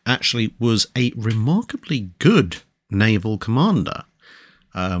II, actually was a remarkably good naval commander.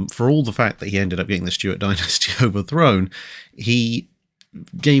 For all the fact that he ended up getting the Stuart dynasty overthrown, he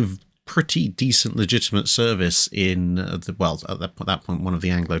gave pretty decent legitimate service in, at that point, one of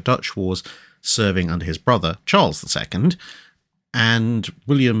the Anglo-Dutch wars, serving under his brother, Charles II. And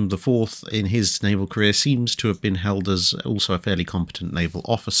William IV, in his naval career, seems to have been held as also a fairly competent naval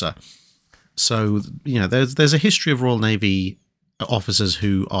officer. So, there's a history of Royal Navy officers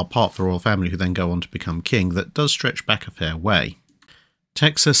who are part of the royal family who then go on to become king that does stretch back a fair way.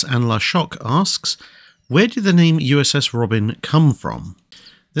 Texas and La Choc asks, where did the name USS Robin come from?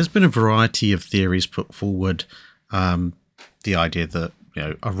 There's been a variety of theories put forward. The idea that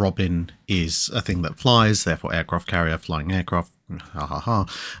a Robin is a thing that flies, therefore aircraft carrier, flying aircraft,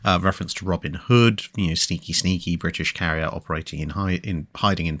 reference to Robin Hood, sneaky British carrier operating in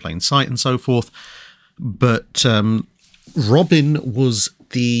hiding in plain sight and so forth. But Robin was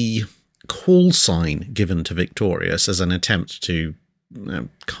the call sign given to Victorious as an attempt to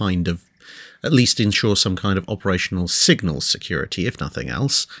kind of at least ensure some kind of operational signal security, if nothing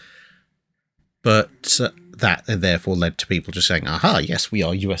else. But that therefore led to people just saying, aha, yes, we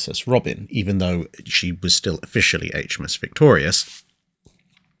are USS Robin, even though she was still officially HMS Victorious.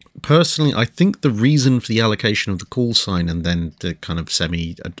 Personally, I think the reason for the allocation of the call sign and then the kind of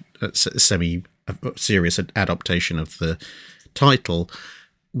semi-serious adaptation of the title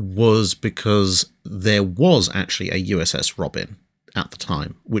was because there was actually a USS Robin at the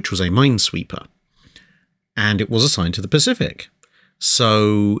time, which was a minesweeper, and it was assigned to the Pacific.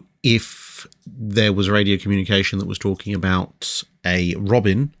 So if there was radio communication that was talking about a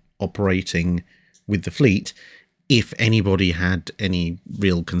Robin operating with the fleet, if anybody had any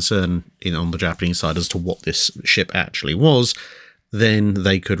real concern on the Japanese side as to what this ship actually was, then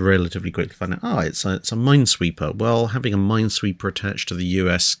they could relatively quickly find out, it's a minesweeper. Well, having a minesweeper attached to the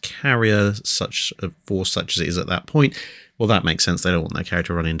US carrier, such a force such as it is at that point, well, that makes sense. They don't want their carrier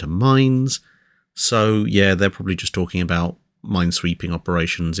to run into mines. So, yeah, they're probably just talking about minesweeping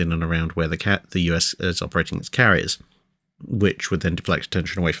operations in and around where the US is operating its carriers, which would then deflect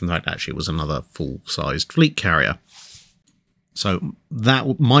attention away from the fact that actually it was another full-sized fleet carrier. So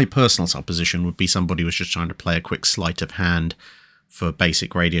that, my personal supposition would be somebody was just trying to play a quick sleight of hand for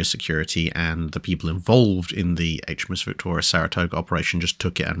basic radio security, and the people involved in the HMS Victoria Saratoga operation just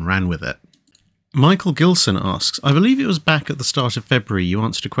took it and ran with it. Michael Gilson asks, I believe it was back at the start of February you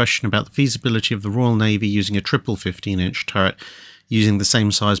answered a question about the feasibility of the Royal Navy using a triple 15-inch turret using the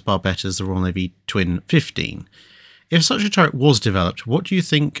same size barbette as the Royal Navy twin 15. If such a turret was developed, what do you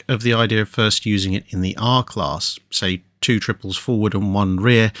think of the idea of first using it in the R class, say 2 triples forward and 1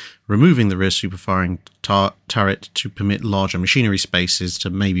 rear, removing the rear superfiring turret to permit larger machinery spaces to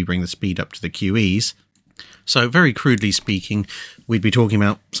maybe bring the speed up to the QEs? So very crudely speaking, we'd be talking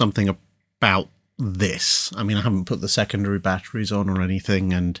about something about this. I mean, I haven't put the secondary batteries on or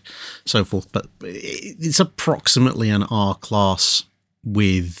anything and so forth, but it's approximately an R class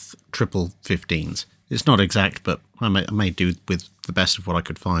with triple 15s. It's not exact, but I may do with the best of what I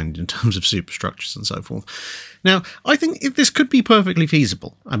could find in terms of superstructures and so forth. Now, I think this could be perfectly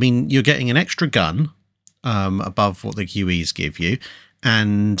feasible. I mean, you're getting an extra gun above what the QEs give you,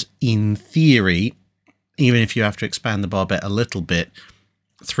 and in theory, even if you have to expand the barbette a little bit,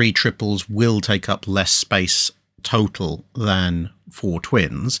 3 triples will take up less space total than 4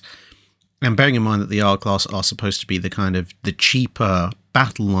 twins. And bearing in mind that the R-Class are supposed to be the kind of the cheaper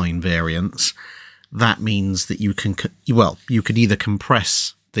battle line variants, that means that you can, well, you could either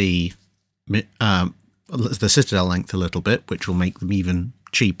compress the Citadel length a little bit, which will make them even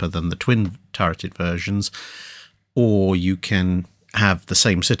cheaper than the twin turreted versions, or you can have the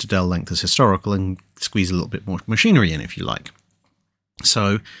same Citadel length as historical and squeeze a little bit more machinery in if you like.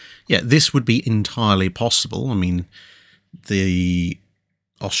 So, yeah, this would be entirely possible. I mean, the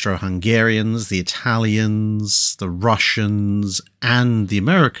Austro-Hungarians, the Italians, the Russians, and the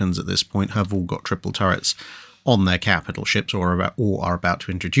Americans at this point have all got triple turrets on their capital ships or are about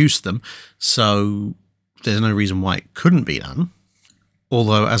to introduce them. So there's no reason why it couldn't be done.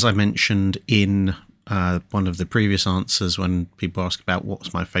 Although, as I mentioned in one of the previous answers when people ask about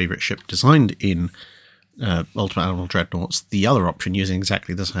what's my favourite ship designed in Ultimate Admiral Dreadnoughts, the other option using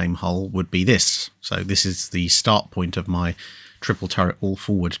exactly the same hull would be this. So this is the start point of my triple turret all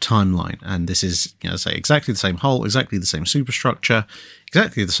forward timeline, and this is, say, exactly the same hull, exactly the same superstructure,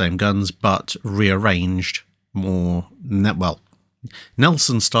 exactly the same guns, but rearranged more, well,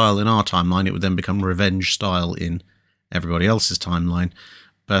 Nelson style in our timeline. It would then become Revenge style in everybody else's timeline,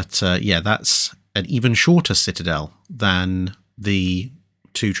 but yeah, that's an even shorter Citadel than the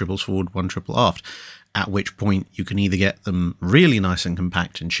 2 triples forward, 1 triple aft, at which point you can either get them really nice and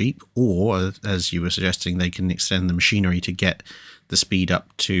compact and cheap, or, as you were suggesting, they can extend the machinery to get the speed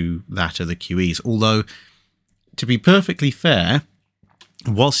up to that of the QEs. Although, to be perfectly fair,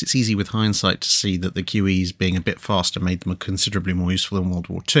 whilst it's easy with hindsight to see that the QEs being a bit faster made them considerably more useful in World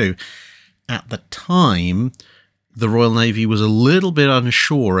War II, at the time, the Royal Navy was a little bit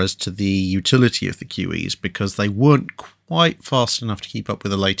unsure as to the utility of the QEs because they weren't quite fast enough to keep up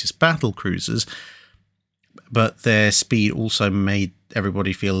with the latest battle cruisers, but their speed also made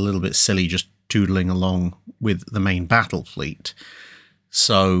everybody feel a little bit silly just tootling along with the main battle fleet.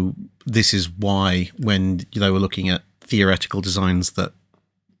 So this is why when they were looking at theoretical designs that,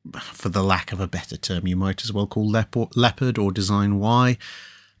 for the lack of a better term, you might as well call Leopard or Design Y,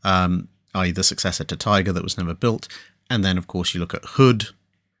 i.e. the successor to Tiger that was never built, and then of course you look at Hood,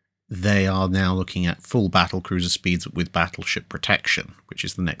 they are now looking at full battle cruiser speeds with battleship protection, which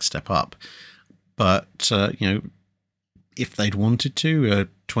is the next step up. But, if they'd wanted to, a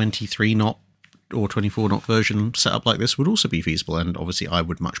 23 knot or 24 knot version set up like this would also be feasible, and obviously I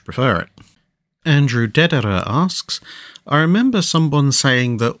would much prefer it. Andrew Dederer asks, I remember someone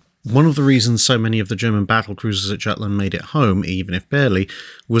saying that one of the reasons so many of the German battle cruisers at Jutland made it home, even if barely,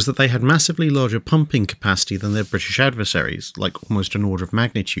 was that they had massively larger pumping capacity than their British adversaries, like almost an order of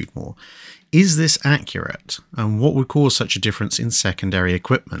magnitude more. Is this accurate? And what would cause such a difference in secondary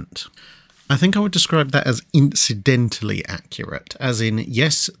equipment? I think I would describe that as incidentally accurate, as in,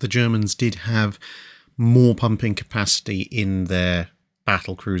 yes, the Germans did have more pumping capacity in their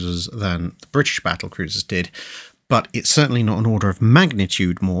battle cruisers than the British battle cruisers did, but it's certainly not an order of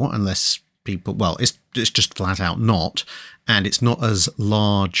magnitude more, unless people, well, it's just flat out not, and it's not as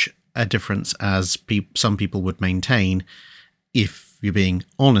large a difference as some people would maintain if you're being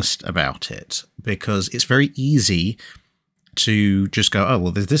honest about it, because it's very easy to just go, oh,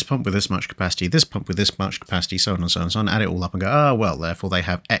 well, there's this pump with this much capacity, this pump with this much capacity, so on and so on and so on, add it all up and go, oh, well, therefore they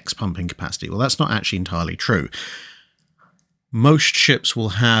have X pumping capacity. Well, that's not actually entirely true. Most ships will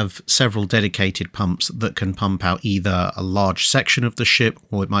have several dedicated pumps that can pump out either a large section of the ship,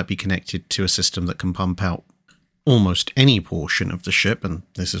 or it might be connected to a system that can pump out almost any portion of the ship, and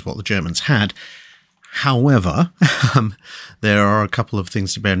this is what the Germans had. However, there are a couple of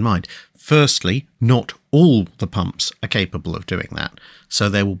things to bear in mind. Firstly, not all the pumps are capable of doing that. So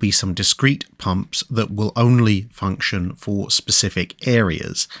there will be some discrete pumps that will only function for specific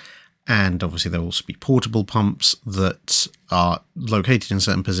areas. And obviously there will also be portable pumps that are located in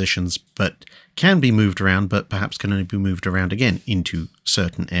certain positions but can be moved around, but perhaps can only be moved around again into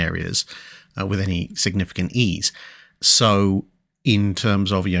certain areas with any significant ease. So in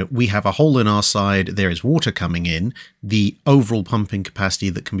terms of, we have a hole in our side, there is water coming in, the overall pumping capacity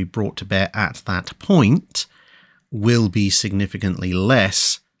that can be brought to bear at that point will be significantly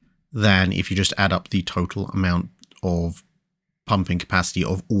less than if you just add up the total amount of pumping capacity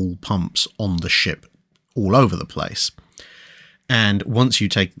of all pumps on the ship all over the place. And once you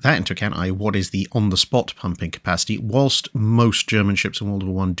take that into account, i.e. what is the on-the-spot pumping capacity, whilst most German ships in World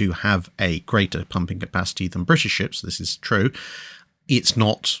War I do have a greater pumping capacity than British ships, this is true, it's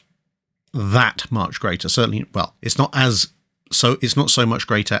not that much greater. Certainly, well, it's not so much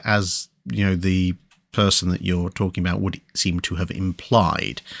greater as, the person that you're talking about would seem to have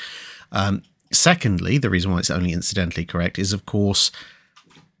implied. Secondly, the reason why it's only incidentally correct is, of course,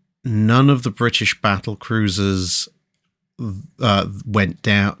 none of the British battle cruisers went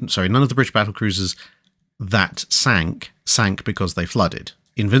down. Sorry, none of the British battle cruisers that sank because they flooded.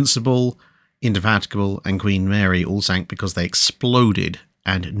 Invincible, Indefatigable, and Queen Mary all sank because they exploded,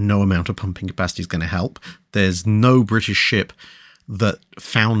 and no amount of pumping capacity is going to help. There's no British ship that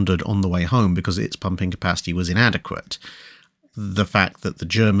foundered on the way home because its pumping capacity was inadequate. The fact that the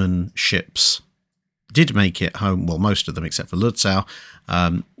German ships did make it home, well, most of them except for Lutzow,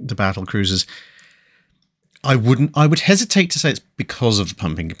 the battle cruisers, I would hesitate to say it's because of the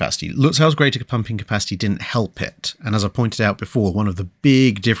pumping capacity. Lutzow's greater pumping capacity didn't help it. And as I pointed out before, one of the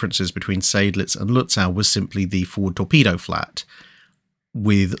big differences between Seydlitz and Lutzow was simply the forward torpedo flat.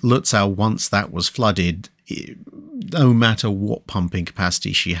 With Lutzow, once that was flooded, no matter what pumping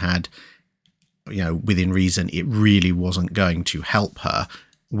capacity she had, within reason, it really wasn't going to help her.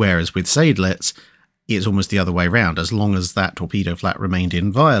 Whereas with Seydlitz, it's almost the other way around. As long as that torpedo flat remained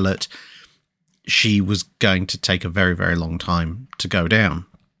inviolate, she was going to take a very, very long time to go down.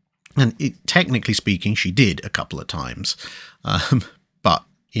 And technically speaking, she did a couple of times, but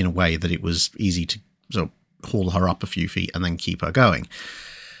in a way that it was easy to sort of haul her up a few feet and then keep her going.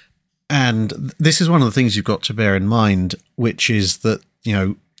 And this is one of the things you've got to bear in mind, which is that,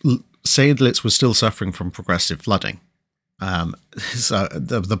 Seydlitz was still suffering from progressive flooding. So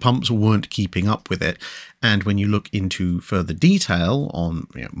the pumps weren't keeping up with it. And when you look into further detail on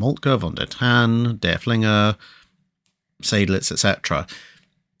Moltke, von der Tann, der Flinger, Seydlitz, etc.,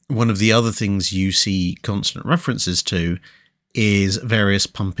 one of the other things you see constant references to is various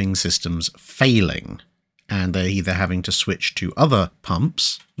pumping systems failing. And they're either having to switch to other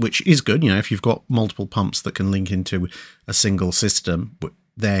pumps, which is good. If you've got multiple pumps that can link into a single system,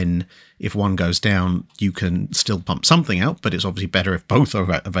 then if one goes down, you can still pump something out, but it's obviously better if both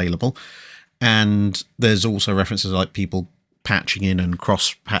are available. And there's also references like people patching in and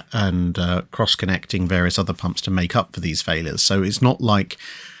cross-connecting various other pumps to make up for these failures. So it's not like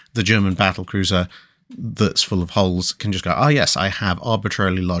the German battlecruiser that's full of holes can just go, oh yes, I have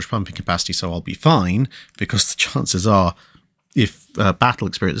arbitrarily large pumping capacity, so I'll be fine, because the chances are, if battle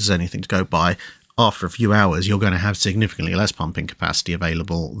experience is anything to go by, after a few hours, you're going to have significantly less pumping capacity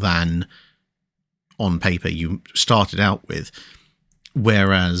available than on paper you started out with.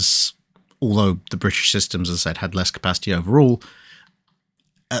 Whereas, although the British systems, as I said, had less capacity overall,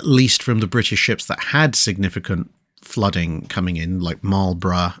 at least from the British ships that had significant flooding coming in, like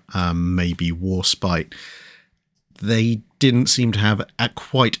Marlborough, maybe Warspite, they didn't seem to have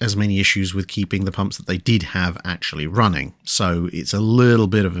quite as many issues with keeping the pumps that they did have actually running. So it's a little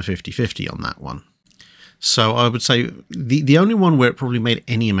bit of a 50-50 on that one. So I would say the only one where it probably made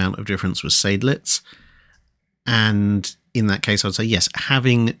any amount of difference was Seydlitz. And in that case, I would say, yes,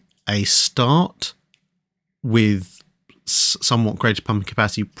 having a start with somewhat greater pumping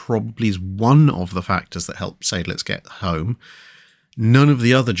capacity probably is one of the factors that helped Seydlitz get home. None of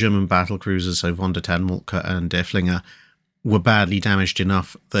the other German battle cruisers, so von der Tann, Moltke, and der Flinger, were badly damaged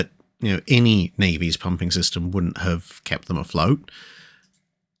enough that any Navy's pumping system wouldn't have kept them afloat.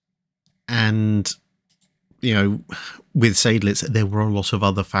 And with Seydlitz, there were a lot of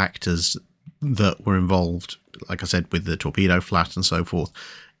other factors that were involved, like I said, with the torpedo flat and so forth,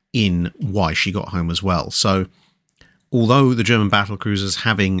 in why she got home as well. So, although the German battle cruisers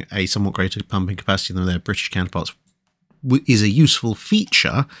having a somewhat greater pumping capacity than their British counterparts is a useful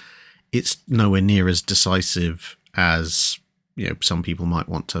feature, it's nowhere near as decisive as some people might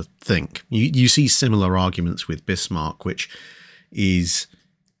want to think. You see similar arguments with Bismarck, which is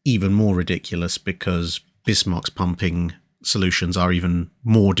even more ridiculous because Bismarck's pumping solutions are even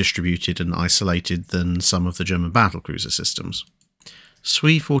more distributed and isolated than some of the German battlecruiser systems.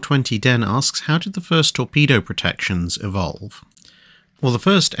 Sui420 Den asks, how did the first torpedo protections evolve? Well, the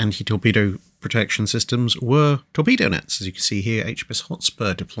first anti-torpedo protection systems were torpedo nets, as you can see here, HMS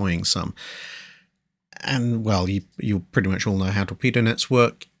Hotspur deploying some. And, well, you pretty much all know how torpedo nets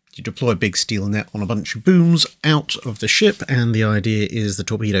work. You deploy a big steel net on a bunch of booms out of the ship, and the idea is the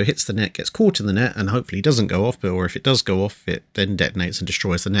torpedo hits the net, gets caught in the net, and hopefully doesn't go off, or if it does go off, it then detonates and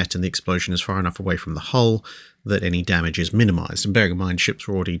destroys the net, and the explosion is far enough away from the hull that any damage is minimised. And bearing in mind, ships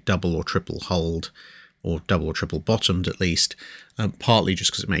were already double or triple hulled, or double or triple bottomed at least, partly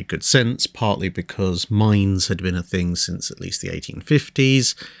just because it made good sense, partly because mines had been a thing since at least the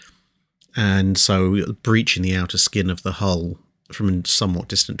 1850s, and so breaching the outer skin of the hull from a somewhat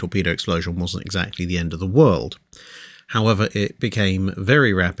distant torpedo explosion wasn't exactly the end of the world. However, it became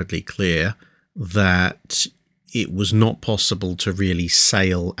very rapidly clear that it was not possible to really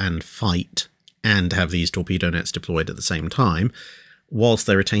sail and fight and have these torpedo nets deployed at the same time. Whilst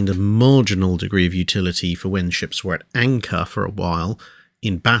they retained a marginal degree of utility for when ships were at anchor for a while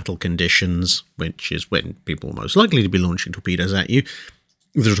in battle conditions, which is when people were most likely to be launching torpedoes at you,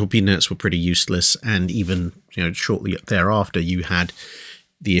 the torpedo nets were pretty useless, and even shortly thereafter you had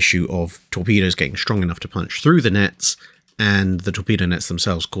the issue of torpedoes getting strong enough to punch through the nets, and the torpedo nets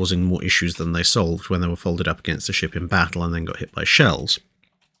themselves causing more issues than they solved when they were folded up against the ship in battle and then got hit by shells.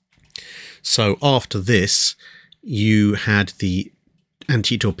 So after this, you had the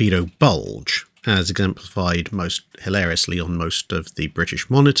anti-torpedo bulge, as exemplified most hilariously on most of the British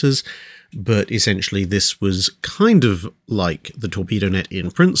monitors, but essentially this was kind of like the torpedo net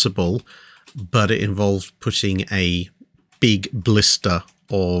in principle, but it involved putting a big blister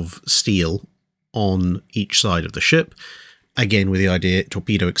of steel on each side of the ship, again with the idea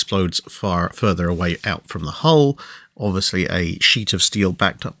torpedo explodes far further away out from the hull. Obviously a sheet of steel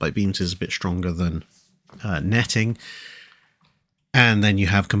backed up by beams is a bit stronger than netting. And then you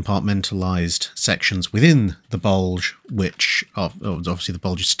have compartmentalized sections within the bulge, which obviously the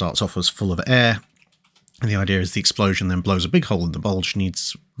bulge starts off as full of air. And the idea is the explosion then blows a big hole in the bulge,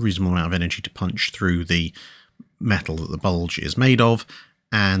 needs a reasonable amount of energy to punch through the metal that the bulge is made of.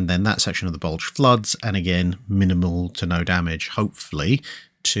 And then that section of the bulge floods, and again, minimal to no damage, hopefully,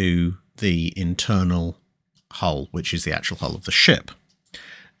 to the internal hull, which is the actual hull of the ship.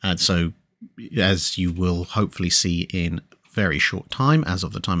 And so, as you will hopefully see in very short time, as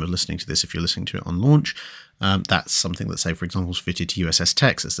of the time of listening to this, if you're listening to it on launch, that's something that, say, for example, was fitted to USS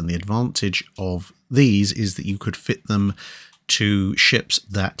Texas. And the advantage of these is that you could fit them to ships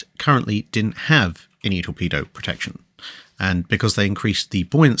that currently didn't have any torpedo protection. And because they increased the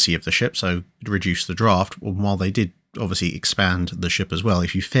buoyancy of the ship, so reduced the draft, while they did obviously expand the ship as well,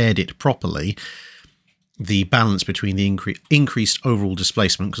 if you faired it properly, the balance between the increased overall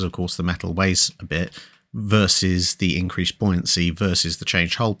displacement, because of course the metal weighs a bit, versus the increased buoyancy versus the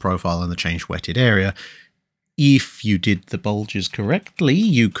changed hull profile and the changed wetted area, if you did the bulges correctly,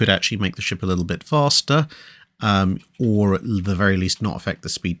 you could actually make the ship a little bit faster, or at the very least not affect the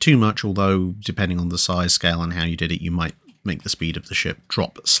speed too much, although depending on the size, scale and how you did it, you might make the speed of the ship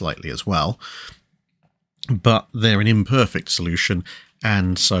drop slightly as well. But they're an imperfect solution,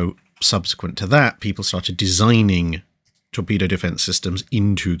 and so subsequent to that, people started designing torpedo defense systems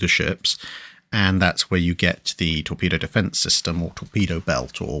into the ships, and that's where you get the torpedo defense system, or torpedo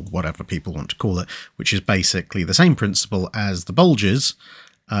belt, or whatever people want to call it, which is basically the same principle as the bulges,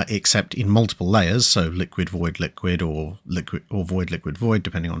 except in multiple layers, so liquid, void, liquid, or void, liquid, void,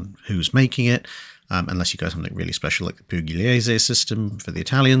 depending on who's making it, unless you go something really special like the Pugliese system for the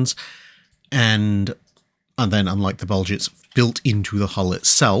Italians. And then, unlike the bulge, it's built into the hull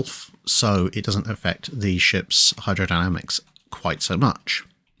itself, so it doesn't affect the ship's hydrodynamics quite so much.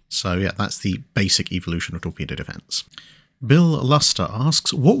 So yeah, that's the basic evolution of torpedo defense. Bill Luster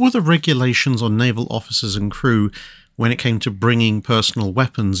asks, what were the regulations on naval officers and crew when it came to bringing personal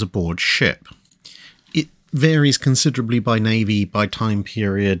weapons aboard ship? It varies considerably by navy, by time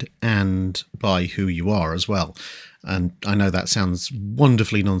period, and by who you are as well. And I know that sounds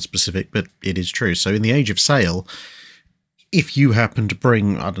wonderfully non-specific, but it is true. So in the age of sail, if you happen to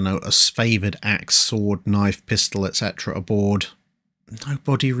bring, I don't know, a favoured axe, sword, knife, pistol, etc. aboard,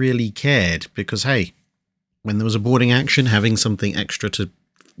 nobody really cared, because hey, when there was a boarding action, having something extra to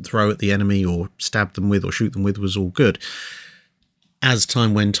throw at the enemy or stab them with or shoot them with was all good. As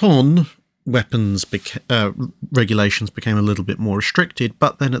time went on, weapons regulations became a little bit more restricted,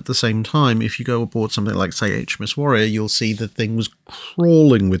 but then at the same time, if you go aboard something like, say, HMS Warrior, you'll see the thing was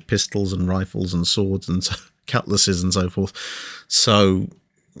crawling with pistols and rifles and swords and cutlasses and so forth. So,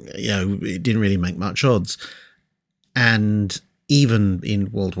 it didn't really make much odds. And even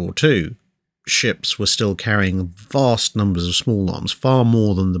in World War II, ships were still carrying vast numbers of small arms, far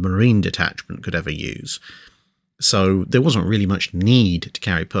more than the Marine detachment could ever use. So there wasn't really much need to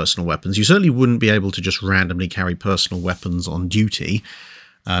carry personal weapons. You certainly wouldn't be able to just randomly carry personal weapons on duty,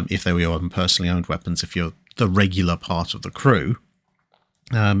 if they were your own personally owned weapons, if you're the regular part of the crew.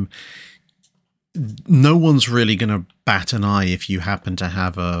 No one's really going to bat an eye if you happen to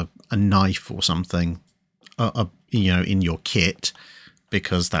have a knife or something, in your kit,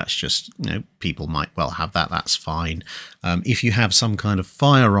 because that's just, people might well have that. That's fine. If you have some kind of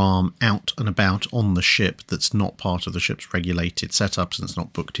firearm out and about on the ship that's not part of the ship's regulated setups and it's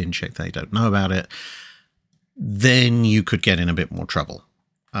not booked in, check they don't know about it, then you could get in a bit more trouble.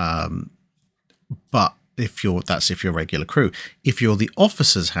 But if you're regular crew. If you're the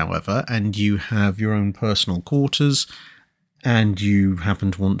officers, however, and you have your own personal quarters and you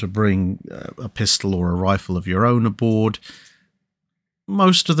happen to want to bring a pistol or a rifle of your own aboard,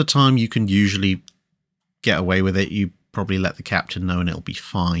 most of the time you can usually get away with it. You probably let the captain know and it'll be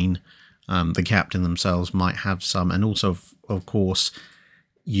fine. The captain themselves might have some, and also, of course,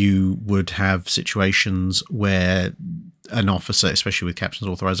 you would have situations where an officer, especially with captain's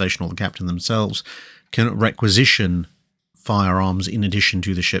authorization, or the captain themselves, can requisition firearms in addition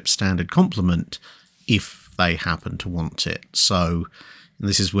to the ship's standard complement if they happen to want it. So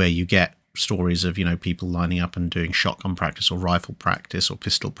this is where you get stories of, people lining up and doing shotgun practice or rifle practice or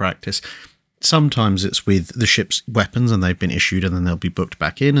pistol practice. Sometimes it's with the ship's weapons and they've been issued and then they'll be booked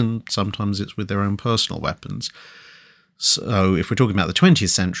back in, and sometimes it's with their own personal weapons. So if we're talking about the 20th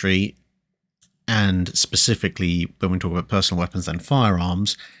century, and specifically when we talk about personal weapons and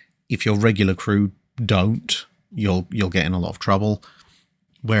firearms, if your regular crew don't, you'll get in a lot of trouble.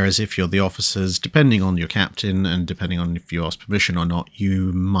 Whereas if you're the officers, depending on your captain and depending on if you ask permission or not,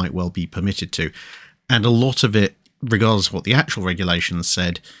 you might well be permitted to. And a lot of it, regardless of what the actual regulations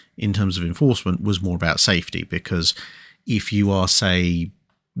said in terms of enforcement, was more about safety, because if you are, say,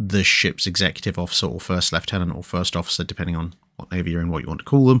 the ship's executive officer or first lieutenant or first officer, depending on what navy you're in, what you want to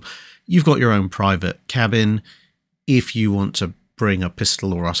call them, you've got your own private cabin. If you want to bring a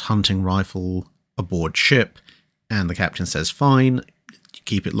pistol or a hunting rifle aboard ship and the captain says fine,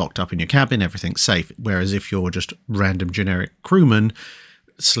 keep it locked up in your cabin, everything's safe. Whereas if you're just random generic crewman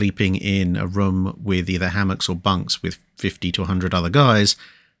sleeping in a room with either hammocks or bunks with 50 to 100 other guys,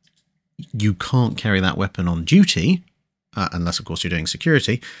 you can't carry that weapon on duty, unless of course you're doing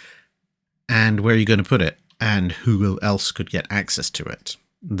security. And where are you going to put it? And who else could get access to it?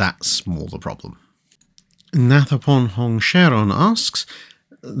 That's more the problem. Nathapon Hong Sharon asks,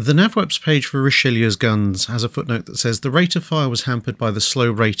 the NavWeb's page for Richelieu's guns has a footnote that says the rate of fire was hampered by the slow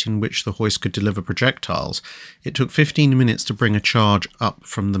rate in which the hoist could deliver projectiles. It took 15 minutes to bring a charge up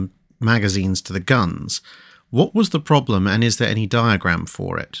from the magazines to the guns. What was the problem, and is there any diagram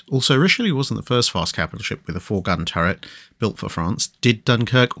for it? Also, Richelieu wasn't the first fast capital ship with a 4-gun turret built for France. Did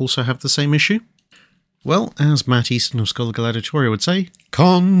Dunkirk also have the same issue? Well, as Matt Easton of Scholar Gladiatoria would say,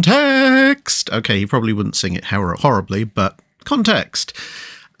 context! Okay, he probably wouldn't sing it horribly, but context.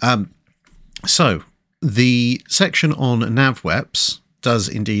 So, the section on NavWeps does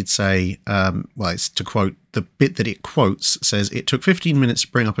indeed say, it's to quote, the bit that it quotes says, it took 15 minutes to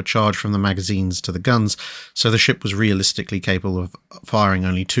bring up a charge from the magazines to the guns, so the ship was realistically capable of firing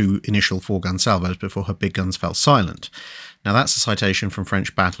only 2 initial 4-gun salvos before her big guns fell silent. Now, that's a citation from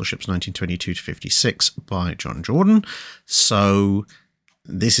French Battleships 1922-56 by John Jordan. So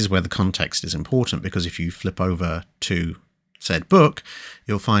this is where the context is important, because if you flip over to said book,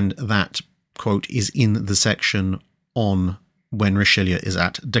 you'll find that quote is in the section on when Richelieu is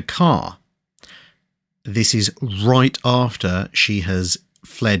at Dakar. This is right after she has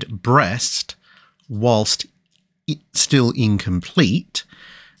fled Brest whilst still incomplete,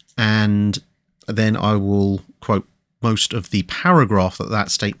 and then I will quote most of the paragraph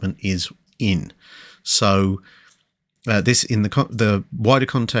that statement is in. So this, in the wider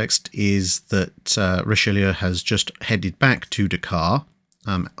context, is that Richelieu has just headed back to Dakar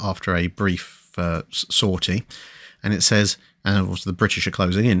after a brief sortie, and it says, and of course the British are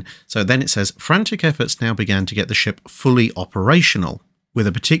closing in, so then it says, frantic efforts now began to get the ship fully operational, with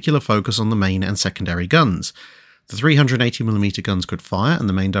a particular focus on the main and secondary guns. The 380mm guns could fire and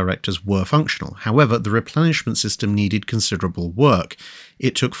the main directors were functional. However, the replenishment system needed considerable work.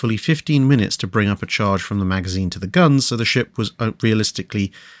 It took fully 15 minutes to bring up a charge from the magazine to the guns, so the ship was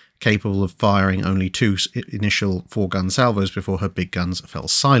realistically capable of firing only 2 initial 4-gun salvos before her big guns fell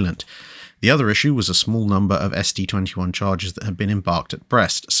silent. The other issue was a small number of SD-21 charges that had been embarked at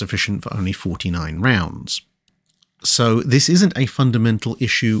Brest, sufficient for only 49 rounds. So this isn't a fundamental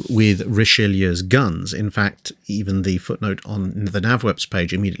issue with Richelieu's guns. In fact, even the footnote on the NavWeb's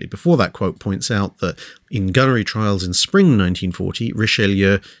page immediately before that quote points out that in gunnery trials in spring 1940,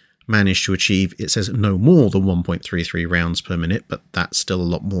 Richelieu managed to achieve, it says, no more than 1.33 rounds per minute, but that's still a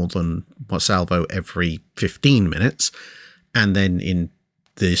lot more than a salvo every 15 minutes. And then in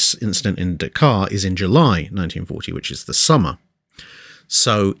this incident in Dakar is in July 1940, which is the summer.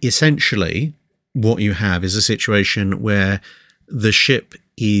 So essentially, what you have is a situation where the ship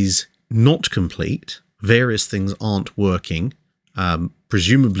is not complete, various things aren't working,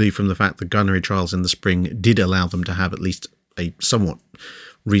 presumably from the fact the gunnery trials in the spring did allow them to have at least a somewhat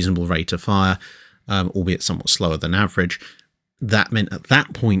reasonable rate of fire, albeit somewhat slower than average. That meant at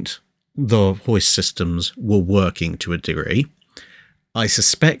that point the hoist systems were working to a degree. I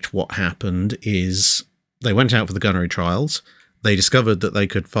suspect what happened is they went out for the gunnery trials. They discovered that they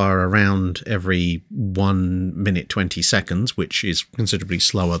could fire around every 1 minute 20 seconds, which is considerably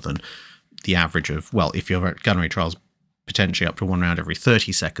slower than the average of, well, if you're at gunnery trials, potentially up to 1 round every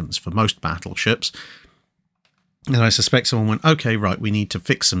 30 seconds for most battleships. And I suspect someone went, okay, right, we need to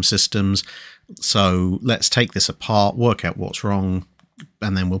fix some systems, so let's take this apart, work out what's wrong,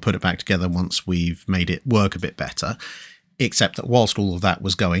 and then we'll put it back together once we've made it work a bit better. Except that whilst all of that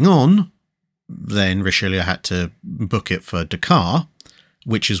was going on, then Richelieu had to book it for Dakar,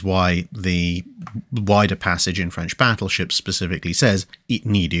 which is why the wider passage in French battleships specifically says it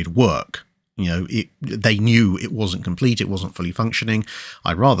needed work. You know, they knew it wasn't complete, it wasn't fully functioning.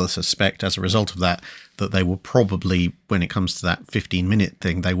 I rather suspect, as a result of that, that they were probably, when it comes to that 15-minute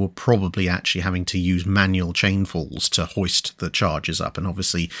thing, they were probably actually having to use manual chainfalls to hoist the charges up. And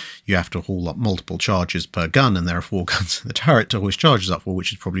obviously, you have to haul up multiple charges per gun, and there are 4 guns in the turret to hoist charges up for,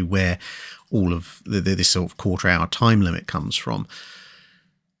 which is probably where all of this sort of quarter-hour time limit comes from.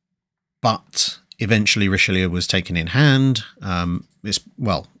 But eventually, Richelieu was taken in hand.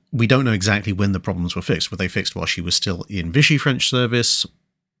 We don't know exactly when the problems were fixed. Were they fixed while she was still in Vichy French service,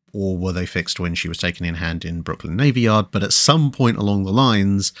 or were they fixed when she was taken in hand in Brooklyn Navy Yard? But at some point along the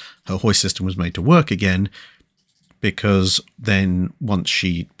lines, her hoist system was made to work again, because then once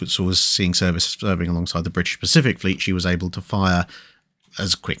she was seeing service serving alongside the British Pacific Fleet, she was able to fire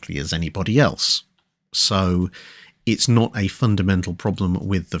as quickly as anybody else. So it's not a fundamental problem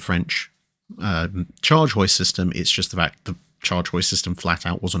with the French charge hoist system. It's just the fact the charge hoist system flat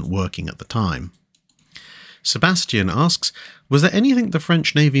out wasn't working at the time. Sebastian asks, was there anything the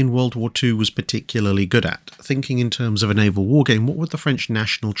French Navy in World War II was particularly good at? Thinking in terms of a naval wargame, what would the French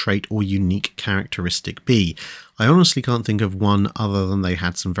national trait or unique characteristic be? I honestly can't think of one other than they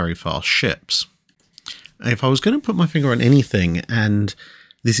had some very fast ships. If I was going to put my finger on anything, and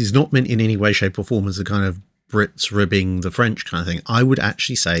this is not meant in any way, shape or form as a kind of Brits ribbing the French kind of thing, I would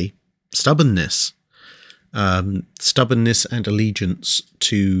actually say stubbornness. Stubbornness and allegiance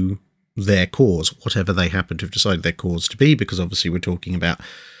to their cause, whatever they happen to have decided their cause to be, because obviously we're talking about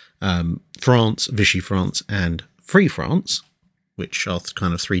France, Vichy France, and Free France, which are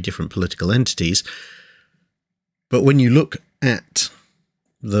kind of 3 different political entities. But when you look at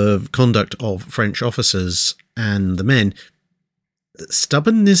the conduct of French officers and the men,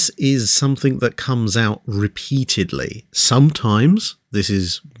 stubbornness is something that comes out repeatedly. Sometimes this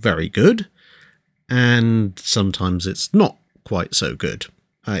is very good, and sometimes it's not quite so good.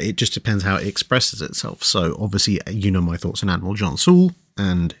 It just depends how it expresses itself. So obviously, you know my thoughts on Admiral John Soule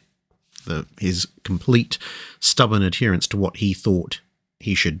and his complete stubborn adherence to what he thought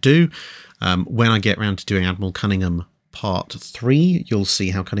he should do. When I get around to doing Admiral Cunningham Part 3, you'll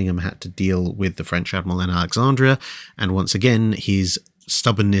see how Cunningham had to deal with the French Admiral in Alexandria. And once again, his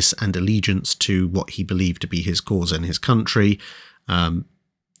stubbornness and allegiance to what he believed to be his cause and his country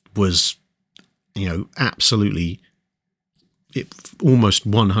was, absolutely almost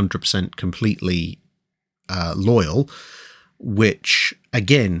 100% completely loyal, which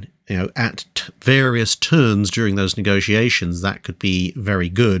again, at various turns during those negotiations, that could be very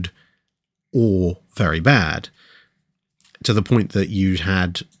good or very bad, to the point that you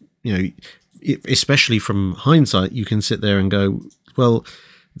had, especially from hindsight, you can sit there and go, well,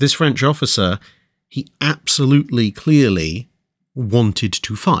 this French officer, he absolutely clearly wanted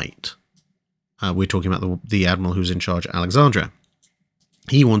to fight. We're talking about the admiral who's in charge at Alexandria.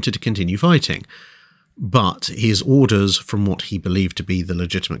 He wanted to continue fighting, but his orders from what he believed to be the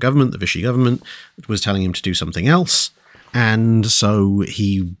legitimate government, the Vichy government, was telling him to do something else. And so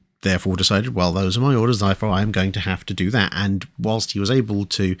he therefore decided, well, those are my orders, therefore I am going to have to do that. And whilst he was able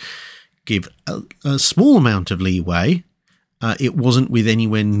to give a small amount of leeway, it wasn't with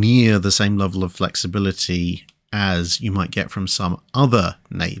anywhere near the same level of flexibility as you might get from some other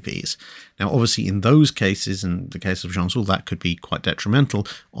navies. Now, obviously, in those cases, in the case of Jean Soule, that could be quite detrimental.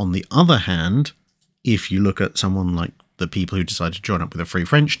 On the other hand, if you look at someone like the people who decided to join up with the Free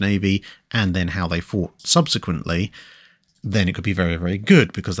French Navy and then how they fought subsequently, then it could be very, very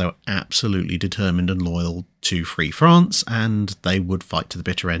good, because they were absolutely determined and loyal to Free France, and they would fight to the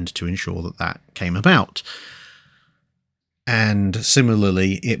bitter end to ensure that that came about. And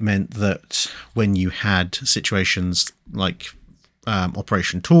similarly, it meant that when you had situations like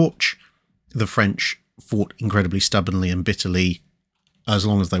Operation Torch, the French fought incredibly stubbornly and bitterly as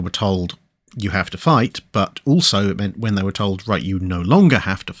long as they were told you have to fight, but also it meant when they were told, right, you no longer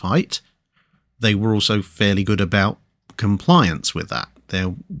have to fight, they were also fairly good about compliance with that.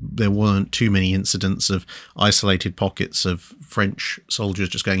 There weren't too many incidents of isolated pockets of French soldiers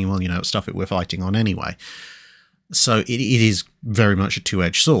just going, well, stuff it, we're fighting on anyway. So it is very much a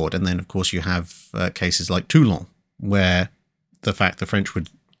two-edged sword. And then, of course, you have cases like Toulon, where the fact the French would,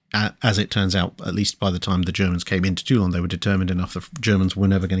 as it turns out, at least by the time the Germans came into Toulon, they were determined enough the Germans were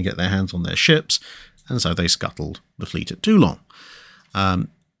never going to get their hands on their ships, and so they scuttled the fleet at Toulon.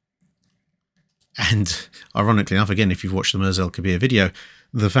 And ironically enough, again, if you've watched the Mirza el-Kabir video,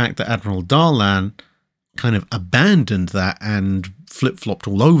 the fact that Admiral Darlan kind of abandoned that and flip-flopped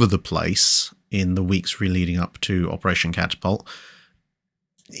all over the place in the weeks leading up to Operation Catapult,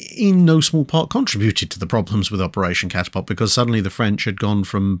 in no small part contributed to the problems with Operation Catapult, because suddenly the French had gone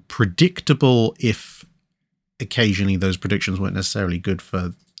from predictable, if occasionally those predictions weren't necessarily good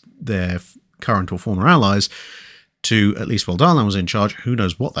for their current or former allies, to, at least while Darlan was in charge, who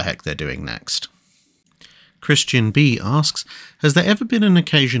knows what the heck they're doing next. Christian B asks, has there ever been an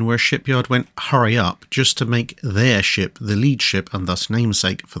occasion where a shipyard went hurry up just to make their ship the lead ship and thus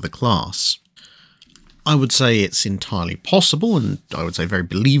namesake for the class? I would say it's entirely possible, and I would say very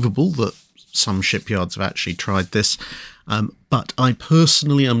believable that some shipyards have actually tried this, but I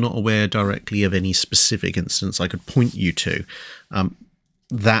personally am not aware directly of any specific instance I could point you to.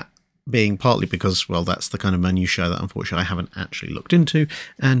 That being partly because, well, that's the kind of minutiae that unfortunately I haven't actually looked into,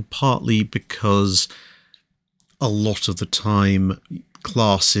 and partly because a lot of the time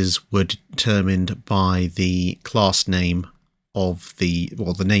classes were determined by the class name of the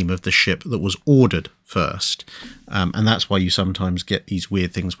name of the ship that was ordered first. And that's why you sometimes get these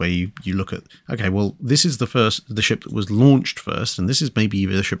weird things where you look at, okay, well, this is the ship that was launched first, and this is maybe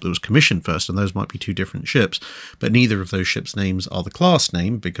the ship that was commissioned first, and those might be two different ships, but neither of those ships' names are the class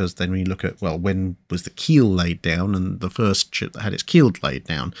name, because then when you look at, well, when was the keel laid down, and the first ship that had its keel laid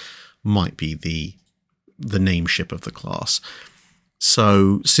down might be the name ship of the class.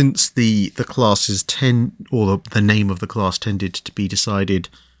 So since the classes the name of the class tended to be decided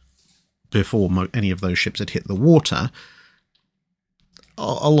before any of those ships had hit the water,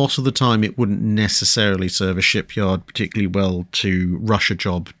 a lot of the time it wouldn't necessarily serve a shipyard particularly well to rush a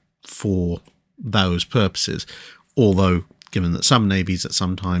job for those purposes. Although, given that some navies at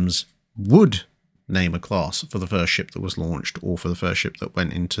some times would name a class for the first ship that was launched, or for the first ship that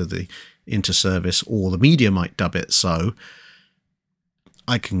went into service, or the media might dub it so,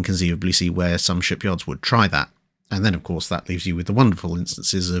 I can conceivably see where some shipyards would try that. And then, of course, that leaves you with the wonderful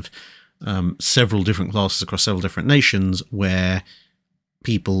instances of several different classes across several different nations where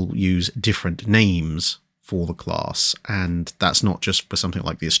people use different names for the class. And that's not just for something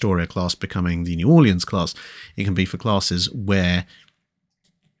like the Astoria class becoming the New Orleans class. It can be for classes where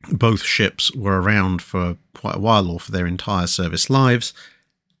both ships were around for quite a while or for their entire service lives,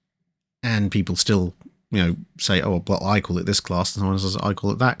 and people still say, oh, well, I call it this class, and someone says, I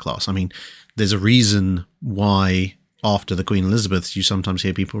call it that class. I mean, there's a reason why after the Queen Elizabeth, you sometimes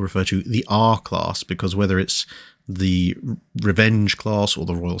hear people refer to the R class, because whether it's the Revenge class or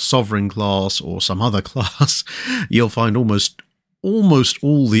the Royal Sovereign class or some other class, you'll find almost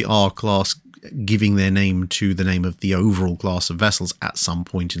all the R class giving their name to the name of the overall class of vessels at some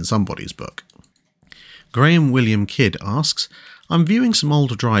point in somebody's book. Graham William Kidd asks, I'm viewing some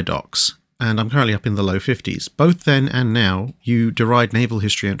older dry docks, and I'm currently up in the low 50s. Both then and now, you deride naval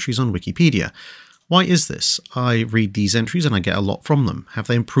history entries on Wikipedia. Why is this? I read these entries and I get a lot from them. Have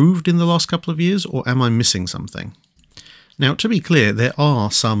they improved in the last couple of years, or am I missing something? Now, to be clear, there are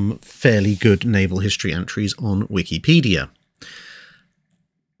some fairly good naval history entries on Wikipedia,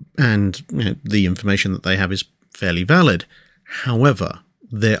 and the information that they have is fairly valid. However,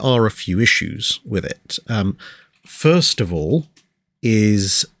 there are a few issues with it. First of all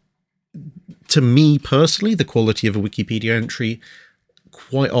is, to me personally, the quality of a Wikipedia entry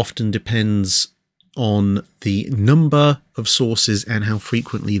quite often depends on the number of sources and how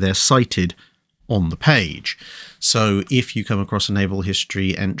frequently they're cited on the page. So if you come across a naval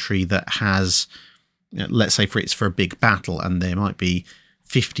history entry that has, let's say it's for a big battle, and there might be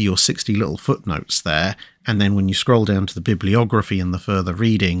 50 or 60 little footnotes there, and then when you scroll down to the bibliography and the further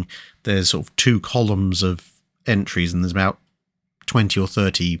reading, there's sort of 2 columns of entries, and there's about 20 or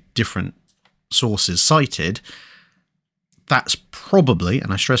 30 different sources cited, that's probably,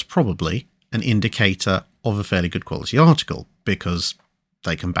 and I stress probably, an indicator of a fairly good quality article, because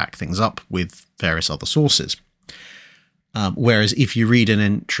they can back things up with various other sources. Whereas if you read an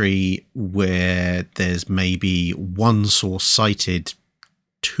entry where there's maybe one source cited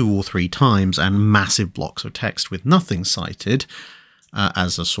 2 or 3 times and massive blocks of text with nothing cited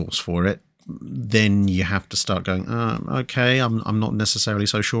as a source for it, then you have to start going, okay, I'm not necessarily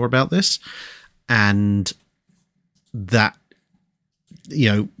so sure about this. And that,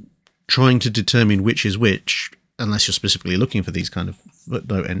 trying to determine which is which, unless you're specifically looking for these kind of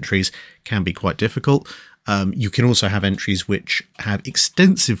footnote entries, can be quite difficult. You can also have entries which have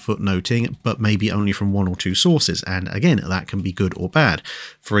extensive footnoting, but maybe only from 1 or 2 sources. And again, that can be good or bad.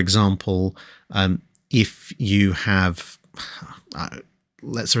 For example, if you have,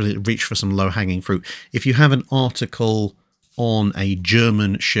 let's really reach for some low-hanging fruit. If you have an article on a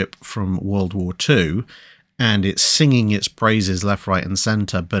German ship from World War II, and it's singing its praises left, right, and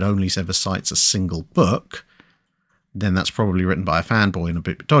centre, but only ever cites a single book, then that's probably written by a fanboy and a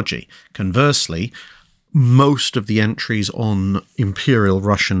bit dodgy. Conversely, most of the entries on Imperial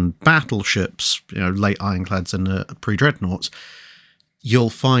Russian battleships, late ironclads and pre-dreadnoughts,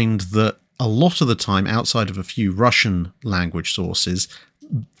 you'll find that a lot of the time, outside of a few Russian language sources,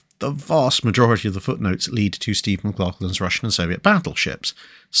 the vast majority of the footnotes lead to Steve McLaughlin's Russian and Soviet battleships.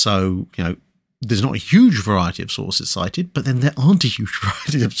 So, there's not a huge variety of sources cited, but then there aren't a huge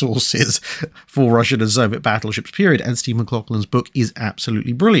variety of sources for Russian and Soviet battleships, period. And Steve McLaughlin's book is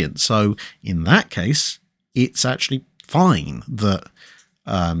absolutely brilliant. So in that case, it's actually fine that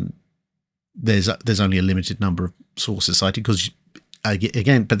there's only a limited number of sources cited, because,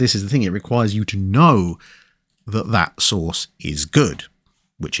 again, but this is the thing, it requires you to know that source is good,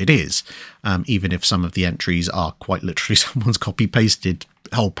 which it is, even if some of the entries are quite literally someone's copy-pasted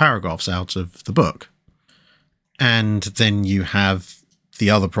whole paragraphs out of the book. And then you have the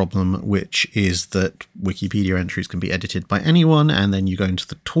other problem, which is that Wikipedia entries can be edited by anyone, and then you go into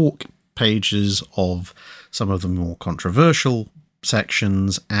the talk pages of some of the more controversial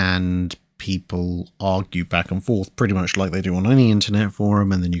sections, and people argue back and forth pretty much like they do on any internet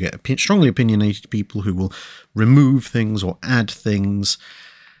forum, and then you get strongly opinionated people who will remove things or add things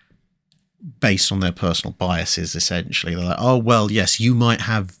based on their personal biases, essentially. They're like, oh, well, yes, you might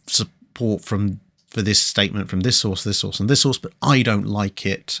have support for this statement from this source, and this source, but I don't like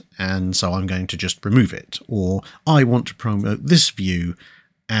it, and so I'm going to just remove it. Or I want to promote this view,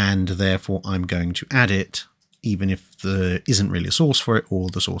 and therefore I'm going to add it, even if there isn't really a source for it, or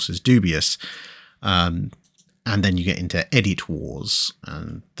the source is dubious. And then you get into edit wars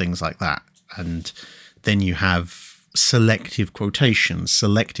and things like that. And then you have selective quotations,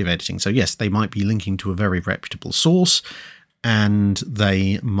 selective editing. So yes, they might be linking to a very reputable source, and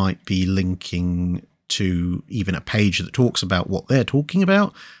they might be linking to even a page that talks about what they're talking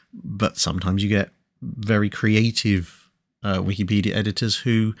about, but sometimes you get very creative Wikipedia editors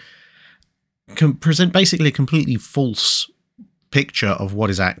who can present basically a completely false picture of what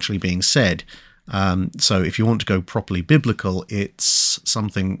is actually being said. So if you want to go properly biblical, it's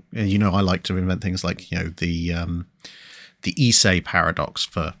something, I like to invent things like, the Issei paradox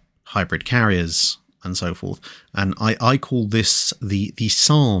for hybrid carriers and so forth. And I call this the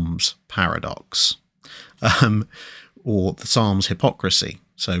Psalms paradox, or the Psalms hypocrisy.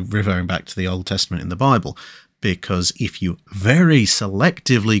 So referring back to the Old Testament in the Bible, because if you very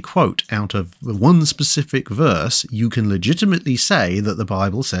selectively quote out of one specific verse, you can legitimately say that the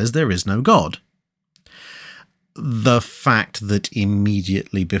Bible says there is no God. The fact that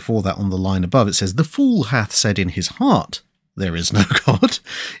immediately before that, on the line above, it says, the fool hath said in his heart, there is no God,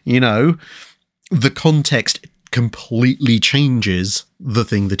 the context completely changes the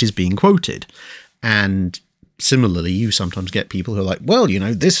thing that is being quoted. And similarly, you sometimes get people who are like, well,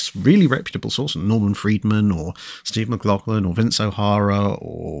 this really reputable source, Norman Friedman or Steve McLaughlin or Vince O'Hara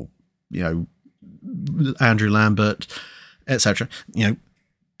or, Andrew Lambert, etc.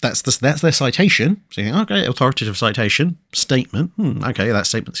 That's their citation. So you think, okay, authoritative citation, statement. Okay, that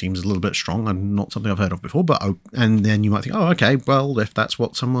statement seems a little bit strong and not something I've heard of before. But and then you might think, oh, okay, well, if that's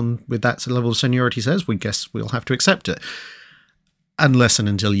what someone with that level of seniority says, we guess we'll have to accept it. Unless and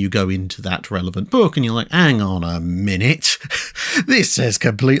until you go into that relevant book and you're like, hang on a minute, this says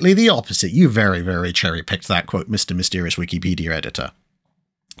completely the opposite. You very, very cherry-picked that quote, Mr. Mysterious Wikipedia Editor.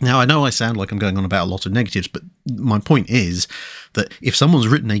 Now, I know I sound like I'm going on about a lot of negatives, but my point is that if someone's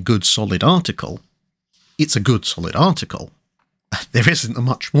written a good, solid article, it's a good, solid article. There isn't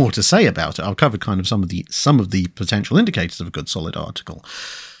much more to say about it. I've covered kind of some of the potential indicators of a good, solid article.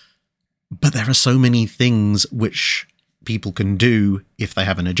 But there are so many things which people can do if they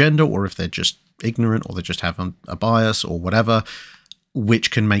have an agenda, or if they're just ignorant, or they just have a bias or whatever,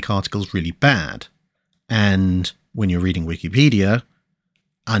 which can make articles really bad. And when you're reading Wikipedia,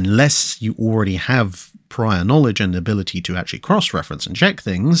 unless you already have prior knowledge and ability to actually cross-reference and check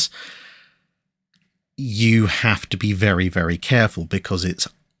things, you have to be very, very careful because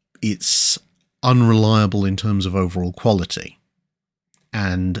it's unreliable in terms of overall quality.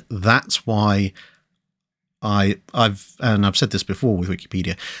 And that's why I've said this before with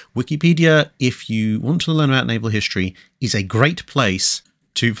Wikipedia. Wikipedia, if you want to learn about naval history, is a great place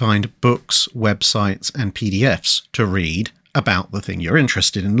to find books, websites, and PDFs to read about the thing you're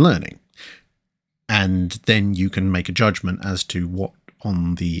interested in learning. And then you can make a judgment as to what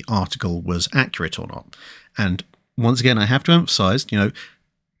on the article was accurate or not. And once again, I have to emphasize, to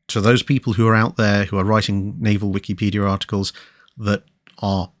those people who are out there who are writing naval Wikipedia articles that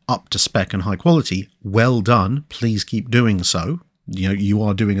are up to spec and high quality, well done. Please keep doing so. You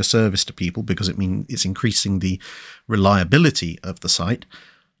are doing a service to people because it means it's increasing the reliability of the site.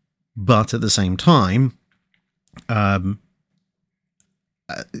 But at the same time,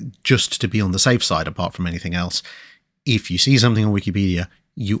 just to be on the safe side, apart from anything else, if you see something on Wikipedia,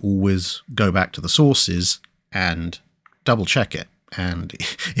 you always go back to the sources and double check it. And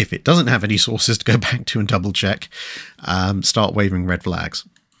if it doesn't have any sources to go back to and double check, start waving red flags.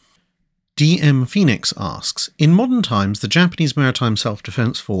 DM Phoenix asks, in modern times, the Japanese Maritime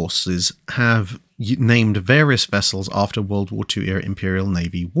Self-Defense Forces have named various vessels after World War II era Imperial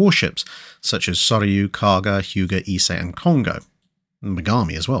Navy warships, such as Soryu, Kaga, Hyuga, Ise, and Kongo. And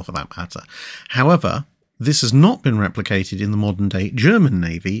Megami as well, for that matter. However, this has not been replicated in the modern-day German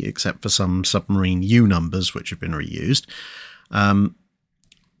Navy, except for some submarine U numbers which have been reused,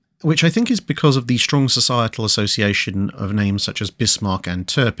 which I think is because of the strong societal association of names such as Bismarck and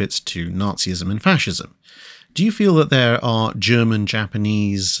Tirpitz to Nazism and fascism. Do you feel that there are German,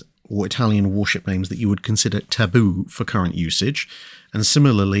 Japanese, or Italian warship names that you would consider taboo for current usage? And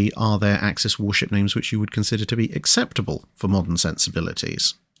similarly, are there Axis warship names which you would consider to be acceptable for modern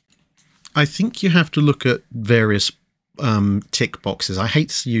sensibilities? I think you have to look at various tick boxes. I hate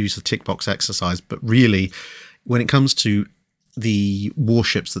to use the tick box exercise, but really, when it comes to the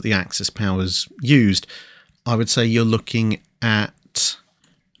warships that the Axis powers used, I would say you're looking at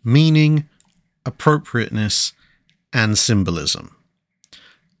meaning, appropriateness, and symbolism.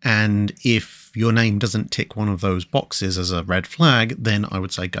 And if your name doesn't tick one of those boxes as a red flag, then I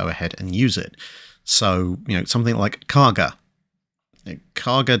would say go ahead and use it. So, something like Kaga.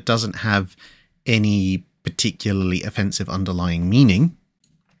 Kaga doesn't have any particularly offensive underlying meaning.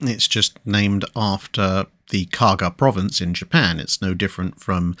 It's just named after the Kaga province in Japan. It's no different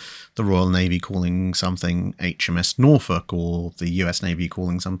from the Royal Navy calling something HMS Norfolk or the US Navy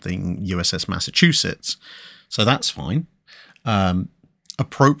calling something USS Massachusetts. So that's fine.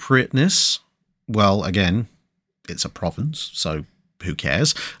 Appropriateness, well, again, it's a province, so who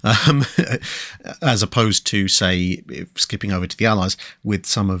cares? As opposed to, say, skipping over to the Allies, with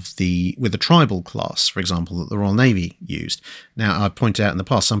the tribal class, for example, that the Royal Navy used. Now, I've pointed out in the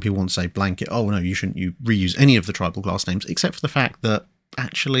past, some people want to say blanket, oh no, you shouldn't reuse any of the tribal class names, except for the fact that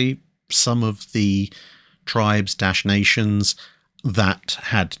actually some of the tribes-nations that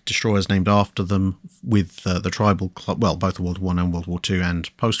had destroyers named after them with the tribal, well, both World War I and World War II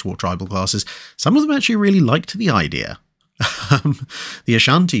and post-war tribal classes, some of them actually really liked the idea. The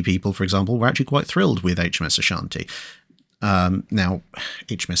Ashanti people, for example, were actually quite thrilled with HMS Ashanti. Now,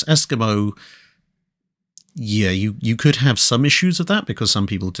 HMS Eskimo, yeah, you could have some issues with that because some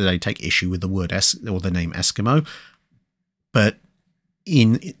people today take issue with the word or the name Eskimo. But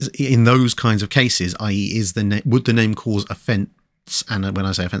in those kinds of cases, i.e., would the name cause offence? And when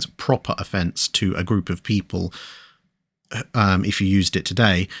I say offence, proper offence to a group of people if you used it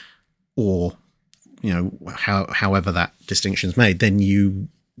today, or however that distinction is made, then you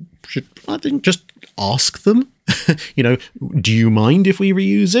should, I think, just ask them, do you mind if we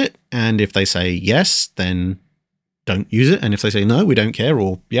reuse it? And if they say yes, then don't use it. And if they say no, we don't care,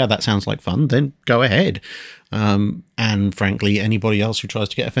 or yeah, that sounds like fun, then go ahead. And frankly, anybody else who tries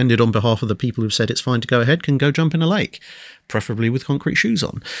to get offended on behalf of the people who've said it's fine to go ahead can go jump in a lake, preferably with concrete shoes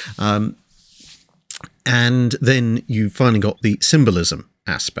on. And then you finally got the symbolism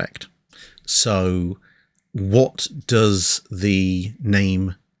aspect. So what does the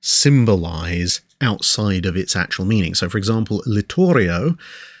name symbolize outside of its actual meaning? So, for example, Littorio,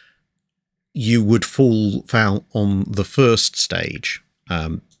 you would fall foul on the first stage,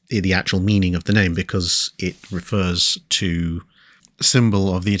 the actual meaning of the name, because it refers to a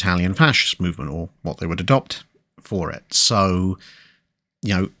symbol of the Italian fascist movement, or what they would adopt for it. So,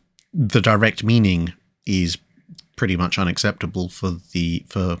 the direct meaning is pretty much unacceptable for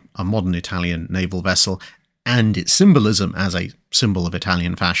a modern Italian naval vessel, and its symbolism as a symbol of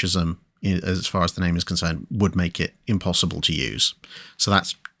Italian fascism, as far as the name is concerned, would make it impossible to use. So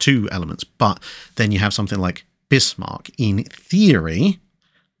that's two elements. But then you have something like Bismarck. In theory,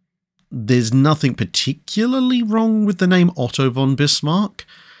 there's nothing particularly wrong with the name Otto von Bismarck,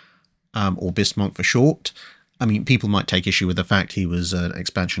 or Bismarck for short. I mean, people might take issue with the fact he was an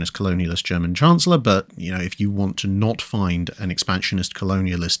expansionist colonialist German chancellor, but, you know, if you want to not find an expansionist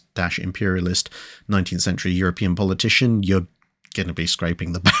colonialist-imperialist 19th century European politician, you're going to be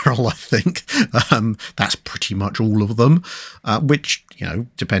scraping the barrel, I think. That's pretty much all of them, which, you know,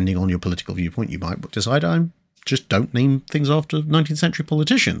 depending on your political viewpoint, you might decide I just don't name things after 19th century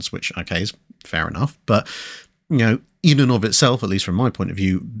politicians, which, okay, is fair enough. But, you know, in and of itself, at least from my point of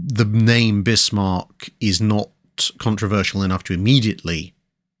view, the name Bismarck is not controversial enough to immediately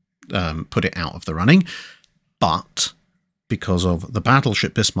put it out of the running. But because of the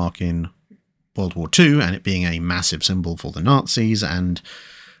battleship Bismarck in World War II and it being a massive symbol for the Nazis and,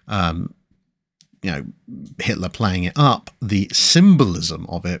 you know, Hitler playing it up, the symbolism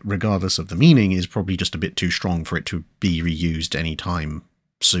of it, regardless of the meaning, is probably just a bit too strong for it to be reused anytime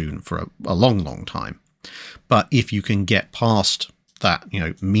soon for a long, long time. But if you can get past that, you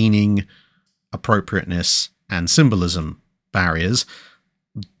know, meaning, appropriateness, and symbolism barriers,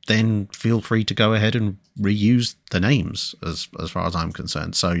 then feel free to go ahead and reuse the names as far as I'm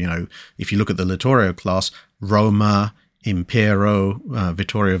concerned. So, you know, if you look at the Littorio class, Roma, Impero,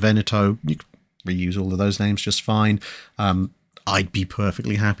 Vittorio Veneto, you can reuse all of those names just fine. I'd be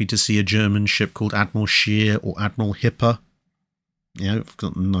perfectly happy to see a German ship called Admiral Scheer or Admiral Hipper. You know, I've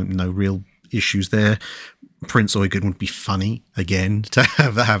got no real issues there. Prince Eugen would be funny again to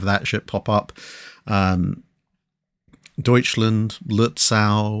have that ship pop up. Deutschland,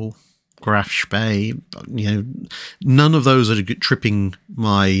 Lutzow, Graf Spee, you know, none of those are tripping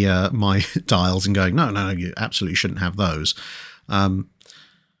my my dials and going, no, you absolutely shouldn't have those.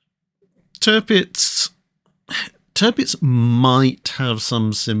 Tirpitz might have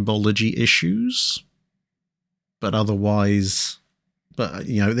some symbology issues, but otherwise,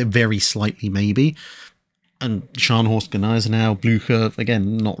 you know, they're very slightly maybe. And Scharnhorst, Gneisenau, Blücher,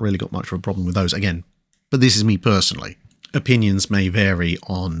 again, not really got much of a problem with those, again. But this is me personally. Opinions may vary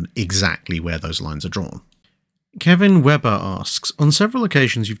on exactly where those lines are drawn. Kevin Weber asks, on several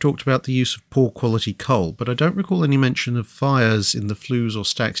occasions you've talked about the use of poor quality coal, but I don't recall any mention of fires in the flues or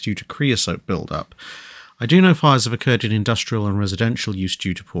stacks due to creosote build-up. I do know fires have occurred in industrial and residential use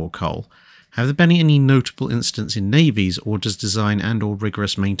due to poor coal. Have there been any notable incidents in navies, or does design and/or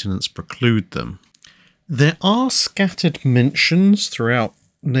rigorous maintenance preclude them? There are scattered mentions throughout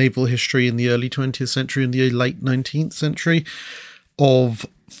naval history in the early 20th century and the late 19th century of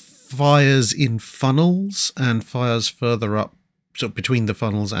fires in funnels and fires further up, so between the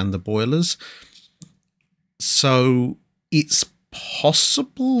funnels and the boilers. So it's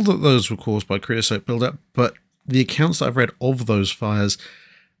possible that those were caused by creosote buildup, but the accounts that I've read of those fires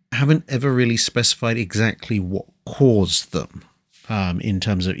haven't ever really specified exactly what caused them. In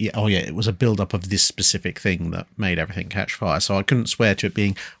terms of, it was a build-up of this specific thing that made everything catch fire. So I couldn't swear to it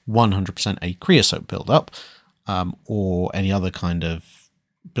being 100% a creosote build-up or any other kind of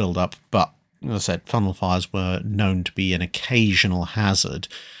build-up. But, as I said, funnel fires were known to be an occasional hazard.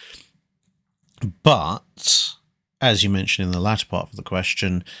 But, as you mentioned in the latter part of the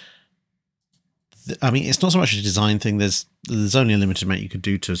question, I mean, it's not so much a design thing. There's only a limited amount you could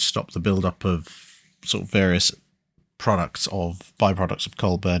do to stop the build-up of sort of various byproducts of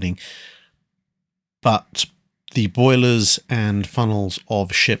coal burning, but the boilers and funnels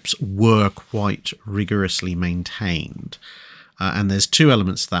of ships were quite rigorously maintained. And there's two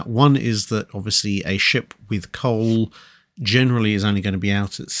elements to that. One is that obviously a ship with coal generally is only going to be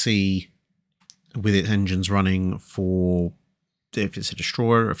out at sea with its engines running for, if it's a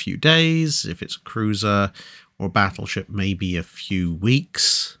destroyer, a few days, if it's a cruiser or a battleship, maybe a few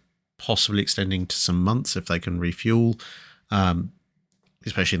weeks, possibly extending to some months if they can refuel,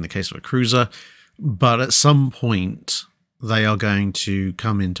 especially in the case of a cruiser. But at some point, they are going to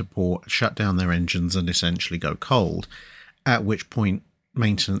come into port, shut down their engines, and essentially go cold, at which point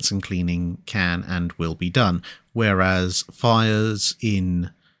maintenance and cleaning can and will be done. Whereas fires in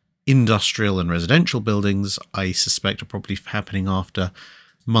industrial and residential buildings, I suspect, are probably happening after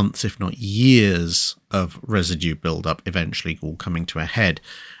months, if not years, of residue buildup, eventually all coming to a head.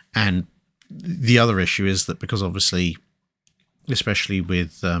 And the other issue is that because obviously, especially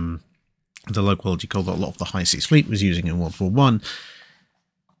with the low quality coal that a lot of the high seas fleet was using in World War I,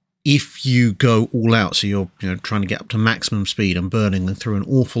 if you go all out, so you're trying to get up to maximum speed and burning through an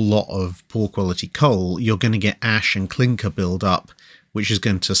awful lot of poor quality coal, you're going to get ash and clinker build up, which is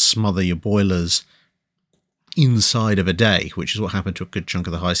going to smother your boilers inside of a day, which is what happened to a good chunk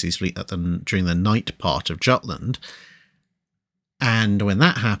of the high seas fleet during the night part of Jutland. And when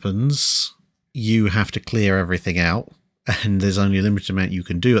that happens, you have to clear everything out. And there's only a limited amount you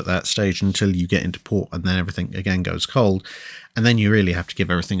can do at that stage until you get into port, and then everything again goes cold. And then you really have to give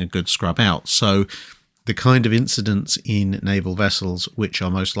everything a good scrub out. So the kind of incidents in naval vessels which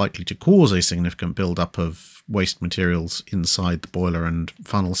are most likely to cause a significant buildup of waste materials inside the boiler and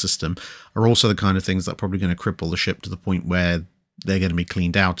funnel system are also the kind of things that are probably going to cripple the ship to the point where they're going to be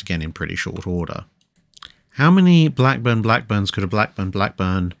cleaned out again in pretty short order. How many Blackburns could a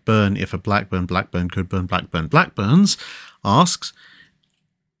Blackburn burn if a Blackburn could burn Blackburns? Asks,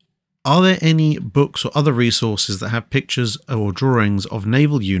 are there any books or other resources that have pictures or drawings of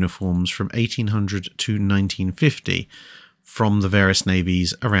naval uniforms from 1800 to 1950 from the various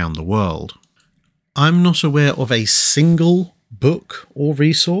navies around the world? I'm not aware of a single book or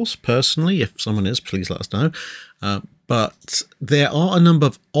resource personally. If someone is, please let us know. But there are a number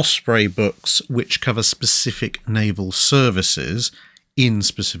of Osprey books which cover specific naval services in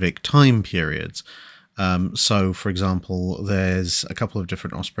specific time periods. So, for example, there's a couple of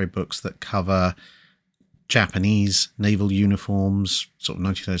different Osprey books that cover Japanese naval uniforms, sort of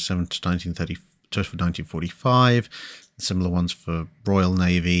 1937 to 1945, similar ones for Royal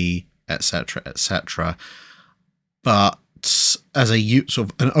Navy, etc., etc. But as a sort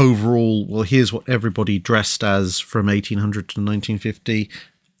of an overall, well, here's what everybody dressed as from 1800 to 1950,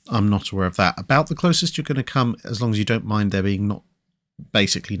 I'm not aware of that. About the closest you're going to come, as long as you don't mind there being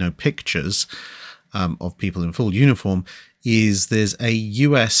basically no pictures of people in full uniform, is there's a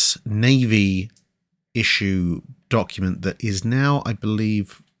US Navy issue document that is now, I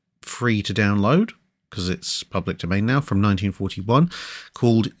believe, free to download because it's public domain now, from 1941,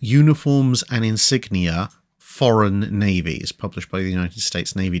 called Uniforms and Insignia Foreign Navies, published by the United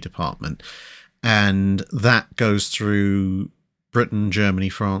States Navy Department. And that goes through Britain, Germany,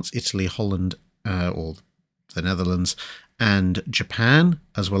 France, Italy, Holland, or the Netherlands, and Japan,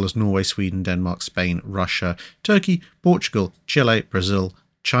 as well as Norway, Sweden, Denmark, Spain, Russia, Turkey, Portugal, Chile, Brazil,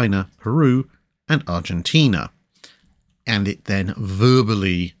 China, Peru, and Argentina. And it then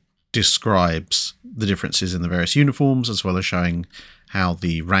verbally describes the differences in the various uniforms, as well as showing how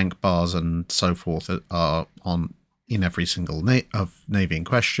the rank bars and so forth are on in every single navy in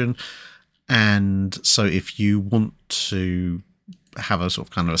question. And so if you want to have a sort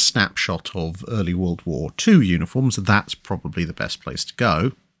of kind of a snapshot of early World War II uniforms, that's probably the best place to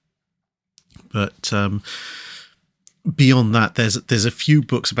go. But beyond that, there's a few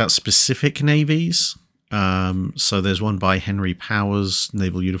books about specific navies. So there's one by Henry Powers,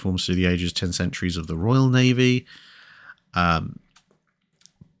 Naval Uniforms Through the Ages, 10 Centuries of the Royal Navy.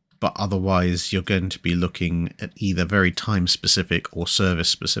 But otherwise, you're going to be looking at either very time-specific or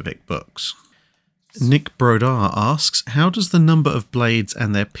service-specific books. Nick Brodar asks, how does the number of blades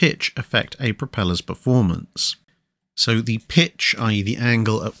and their pitch affect a propeller's performance? So the pitch, i.e. the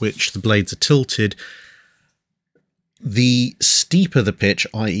angle at which the blades are tilted, the steeper the pitch,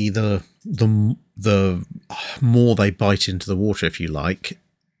 i.e. the more they bite into the water, if you like,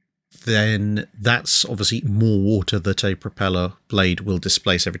 then that's obviously more water that a propeller blade will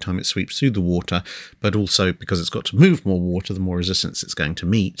displace every time it sweeps through the water, but also because it's got to move more water, the more resistance it's going to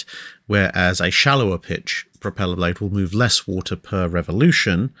meet, whereas a shallower pitch propeller blade will move less water per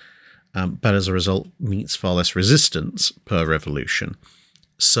revolution, but as a result meets far less resistance per revolution.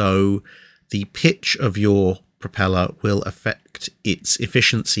 So the pitch of your propeller will affect its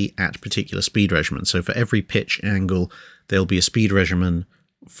efficiency at particular speed regimen. So for every pitch angle, there'll be a speed regimen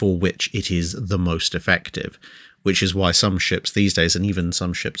for which it is the most effective, which is why some ships these days, and even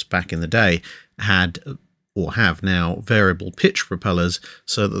some ships back in the day, had or have now variable pitch propellers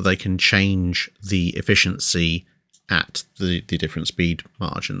so that they can change the efficiency at the different speed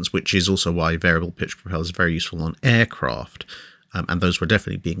margins, which is also why variable pitch propellers are very useful on aircraft. And those were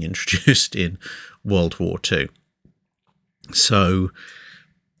definitely being introduced in World War II. So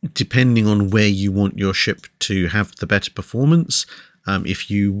depending on where you want your ship to have the better performance,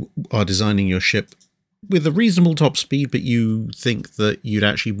 if you are designing your ship with a reasonable top speed, but you think that you'd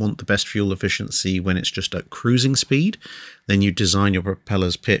actually want the best fuel efficiency when it's just at cruising speed, then you design your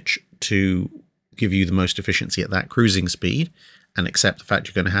propeller's pitch to give you the most efficiency at that cruising speed, and accept the fact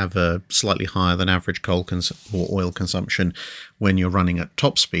you're going to have a slightly higher than average coal or oil consumption when you're running at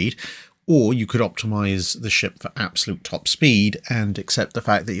top speed. Or you could optimize the ship for absolute top speed and accept the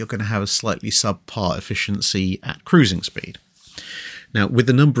fact that you're going to have a slightly subpar efficiency at cruising speed. Now, with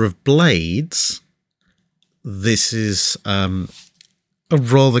the number of blades, this is a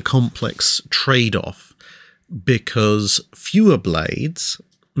rather complex trade-off, because fewer blades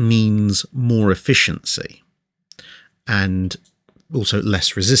means more efficiency and also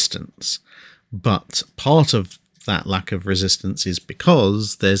less resistance. But part of that lack of resistance is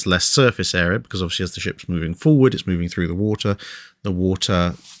because there's less surface area, because obviously as the ship's moving forward, it's moving through the water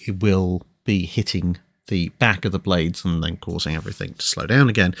it will be hitting the back of the blades and then causing everything to slow down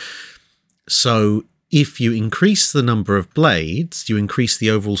again. So if you increase the number of blades, you increase the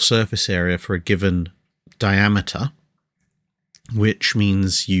overall surface area for a given diameter, which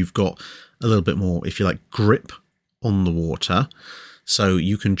means you've got a little bit more, if you like, grip on the water. So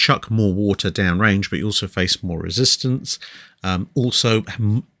you can chuck more water downrange, but you also face more resistance. Also,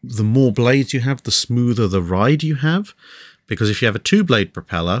 the more blades you have, the smoother the ride you have. Because if you have a two-blade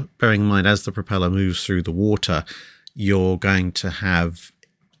propeller, bearing in mind as the propeller moves through the water, you're going to have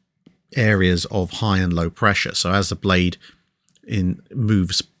areas of high and low pressure. So as the blade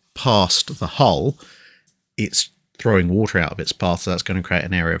moves past the hull, it's throwing water out of its path, so that's going to create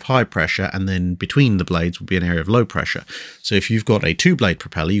an area of high pressure, and then between the blades will be an area of low pressure. So if you've got a two-blade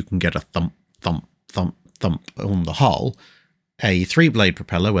propeller, you can get a thump, thump, thump, thump on the hull. A three-blade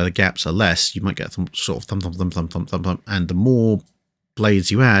propeller, where the gaps are less, you might get some sort of thump, thump, thump, thump, thump, thump, thump, and the more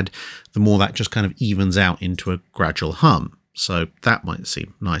blades you add, the more that just kind of evens out into a gradual hum. So that might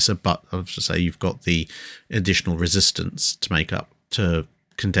seem nicer, but I was to say you've got the additional resistance to make up, to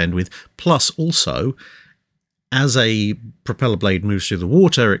contend with. Plus also, as a propeller blade moves through the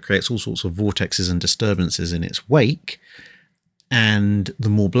water, it creates all sorts of vortexes and disturbances in its wake. And the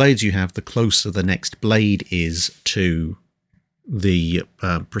more blades you have, the closer the next blade is to the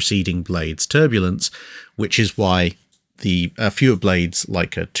preceding blade's turbulence, which is why the fewer blades,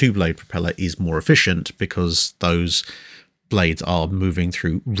 like a two-blade propeller, is more efficient, because those blades are moving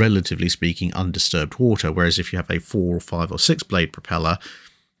through, relatively speaking, undisturbed water. Whereas if you have a 4 or 5 or 6 blade propeller,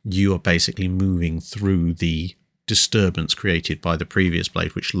 you are basically moving through the disturbance created by the previous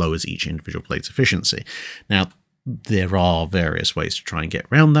blade, which lowers each individual blade's efficiency. Now, there are various ways to try and get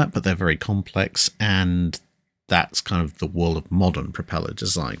around that, but they're very complex, and that's kind of the world of modern propeller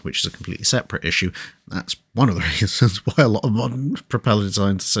design, which is a completely separate issue. That's one of the reasons why a lot of modern propeller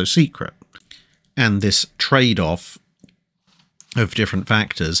designs are so secret. And this trade-off of different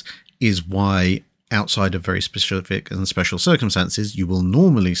factors is why, outside of very specific and special circumstances, you will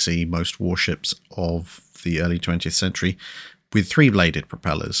normally see most warships of the early 20th century with three-bladed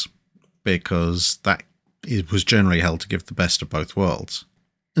propellers, because that was generally held to give the best of both worlds.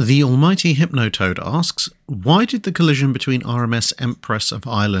 The almighty Hypnotoad asks, why did the collision between RMS Empress of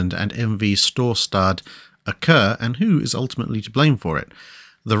Ireland and MV Storstad occur, and who is ultimately to blame for it?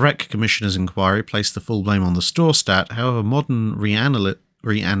 The Wreck Commissioner's inquiry placed the full blame on the Storstad. However, modern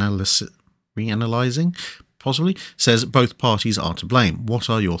reanalyzing, possibly, says both parties are to blame. What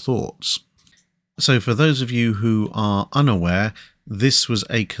are your thoughts? So for those of you who are unaware, this was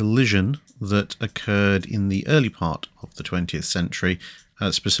a collision that occurred in the early part of the 20th century,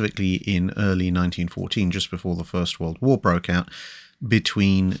 specifically in early 1914, just before the First World War broke out,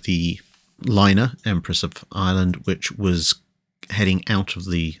 between the liner Empress of Ireland, which was heading out of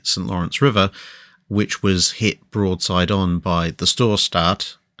the St. Lawrence River, which was hit broadside on by the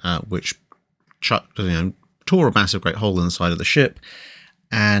Storstad, which tore a massive great hole in the side of the ship.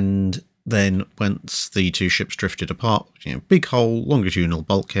 And then once the two ships drifted apart, big hole, longitudinal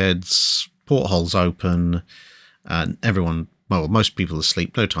bulkheads, portholes open, and most people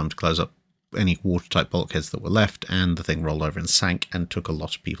asleep, no time to close up any watertight bulkheads that were left, and the thing rolled over and sank and took a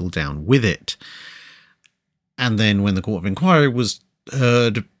lot of people down with it. And then when the Court of Inquiry was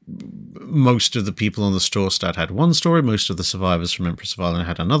heard, most of the people on the Storstad had one story, most of the survivors from Empress of Ireland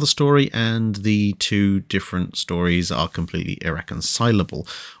had another story, and the two different stories are completely irreconcilable.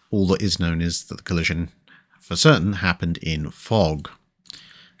 All that is known is that the collision, for certain, happened in fog.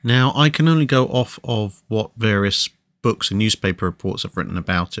 Now, I can only go off of what various books and newspaper reports have written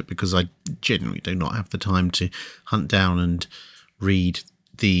about it, because I genuinely do not have the time to hunt down and read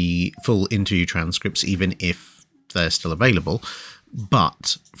the full interview transcripts, even if they're still available.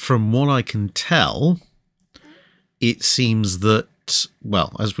 But from what I can tell, it seems that,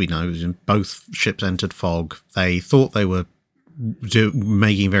 well, as we know, both ships entered fog. They thought they were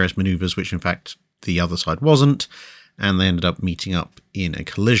making various maneuvers, which in fact the other side wasn't, and they ended up meeting up in a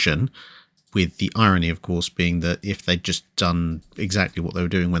collision, with the irony, of course, being that if they'd just done exactly what they were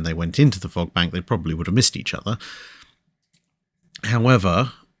doing when they went into the fog bank, they probably would have missed each other.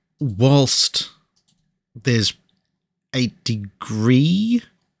 However, whilst there's a degree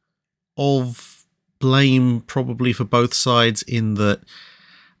of blame probably for both sides in that,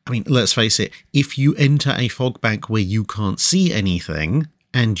 I mean, let's face it, if you enter a fog bank where you can't see anything,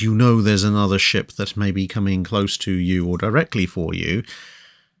 and you know there's another ship that may be coming close to you or directly for you,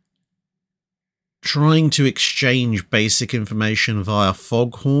 trying to exchange basic information via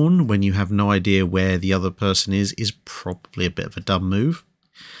foghorn when you have no idea where the other person is probably a bit of a dumb move.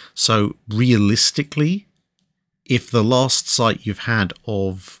 So realistically, if the last sight you've had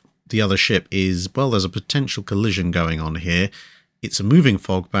of the other ship is, well, there's a potential collision going on here, it's a moving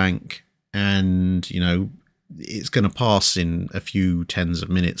fog bank, and, you know, it's going to pass in a few tens of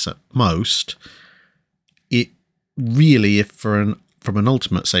minutes at most, it really, if from an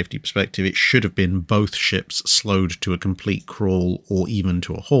ultimate safety perspective, it should have been both ships slowed to a complete crawl or even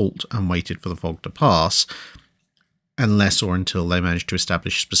to a halt and waited for the fog to pass, unless or until they managed to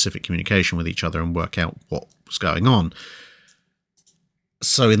establish specific communication with each other and work out what was going on.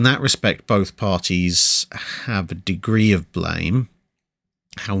 So in that respect, both parties have a degree of blame.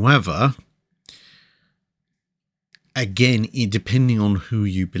 However, again, depending on who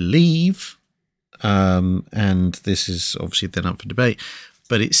you believe, and this is obviously then up for debate,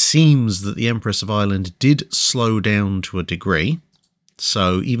 but it seems that the Empress of Ireland did slow down to a degree.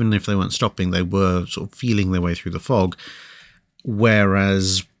 So even if they weren't stopping, they were sort of feeling their way through the fog.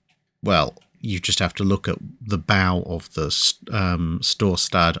 Whereas, well, you just have to look at the bow of the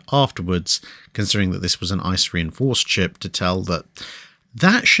Storstad afterwards, considering that this was an ice-reinforced ship, to tell that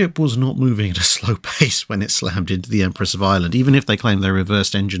that ship was not moving at a slow pace when it slammed into the Empress of Ireland. Even if they claim they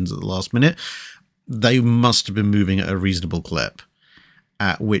reversed engines at the last minute, they must have been moving at a reasonable clip.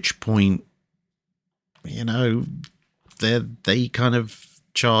 At which point, you know, they kind of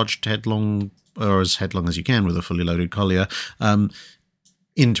charged headlong, or as headlong as you can with a fully loaded collier,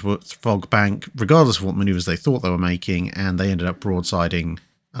 into a fog bank, regardless of what maneuvers they thought they were making, and they ended up broadsiding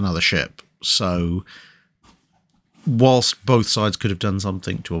another ship. So whilst both sides could have done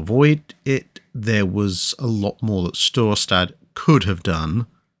something to avoid it, there was a lot more that Storstad could have done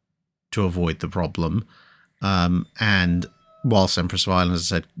to avoid the problem. And whilst Empress of Ireland,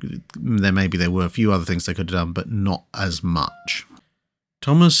 as I said, there were a few other things they could have done, but not as much.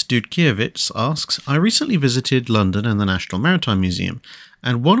 Thomas Dudkiewicz asks, I recently visited London and the National Maritime Museum,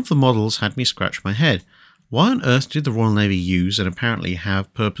 and one of the models had me scratch my head. Why on earth did the Royal Navy use and apparently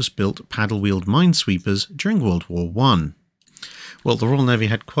have purpose-built paddle-wheeled minesweepers during World War I? Well, the Royal Navy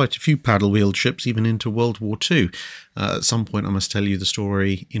had quite a few paddle-wheeled ships even into World War II. At some point I must tell you the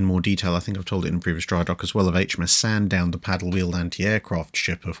story in more detail. I think I've told it in a previous Drydock as well, of HMS Sandown, the paddle-wheeled anti-aircraft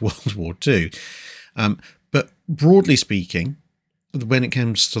ship of World War II. But broadly speaking, when it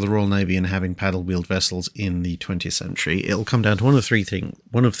comes to the Royal Navy and having paddle-wheeled vessels in the 20th century, it'll come down to one of three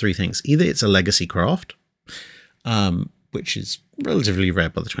things. Either it's a legacy craft, which is relatively rare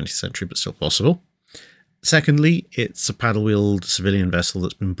by the 20th century, but still possible. Secondly, it's a paddle-wheeled civilian vessel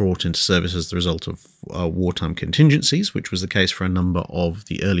that's been brought into service as the result of wartime contingencies, which was the case for a number of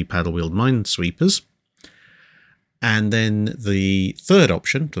the early paddle-wheeled minesweepers. And then the third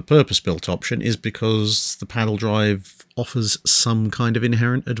option, the purpose-built option, is because the paddle drive offers some kind of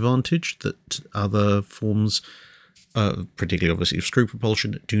inherent advantage that other forms, particularly obviously of screw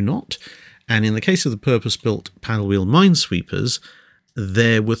propulsion, do not. And in the case of the purpose-built paddle-wheel minesweepers,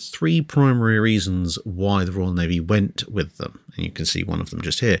 there were three primary reasons why the Royal Navy went with them. And you can see one of them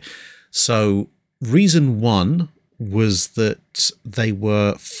just here. So reason one was that they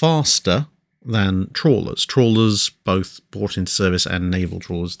were faster than trawlers. Trawlers, both brought into service and naval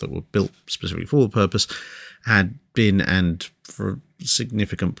trawlers that were built specifically for the purpose, had been, and for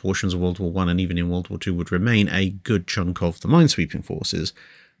significant portions of World War I and even in World War II would remain, a good chunk of the minesweeping forces.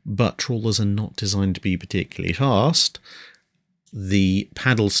 But trawlers are not designed to be particularly fast. The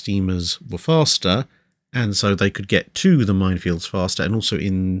paddle steamers were faster, and so they could get to the minefields faster, and also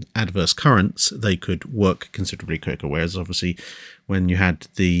in adverse currents they could work considerably quicker, whereas obviously when you had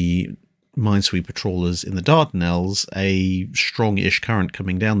the minesweeper trawlers in the Dardanelles, a strong-ish current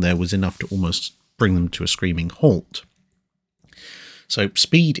coming down there was enough to almost bring them to a screaming halt. So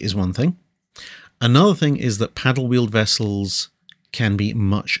speed is one thing. Another thing is that paddle-wheeled vessels can be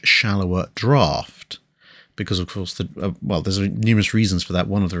much shallower draft, because of course, there's numerous reasons for that.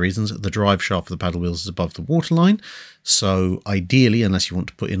 One of the reasons, the drive shaft for the paddle wheels is above the waterline, so ideally, unless you want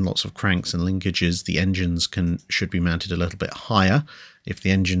to put in lots of cranks and linkages, the engines should be mounted a little bit higher. If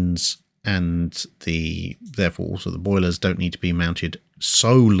the engines and therefore also the boilers don't need to be mounted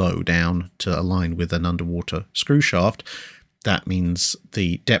so low down to align with an underwater screw shaft, that means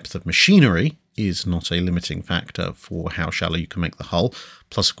the depth of machinery is not a limiting factor for how shallow you can make the hull.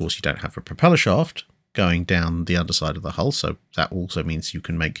 Plus, of course, you don't have a propeller shaft going down the underside of the hull, so that also means you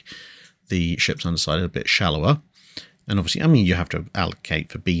can make the ship's underside a bit shallower. And obviously, I mean, you have to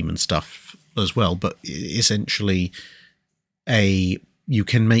allocate for beam and stuff as well, but essentially you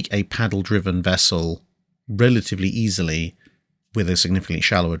can make a paddle-driven vessel relatively easily with a significantly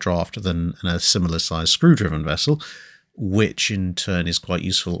shallower draft than a similar sized screw-driven vessel, which in turn is quite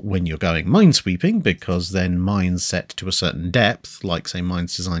useful when you're going minesweeping, because then mines set to a certain depth, like say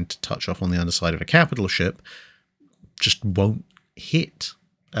mines designed to touch off on the underside of a capital ship, just won't hit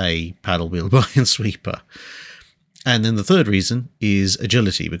a paddle-wheeled minesweeper. And then the third reason is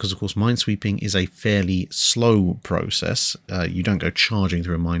agility, because of course minesweeping is a fairly slow process. You don't go charging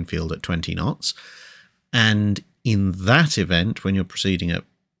through a minefield at 20 knots. And in that event, when you're proceeding at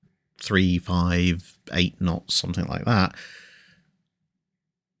 3, 5, 8 knots, something like that,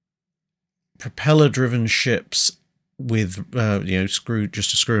 propeller-driven ships with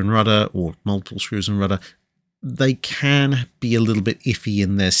just a screw and rudder, or multiple screws and rudder, they can be a little bit iffy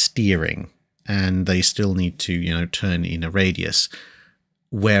in their steering, and they still need to turn in a radius.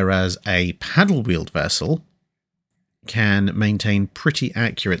 Whereas a paddle-wheeled vessel can maintain pretty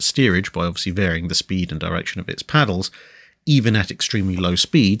accurate steerage by obviously varying the speed and direction of its paddles, even at extremely low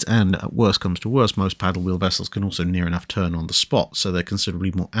speeds, and at worst comes to worst, most paddle-wheel vessels can also near enough turn on the spot, so they're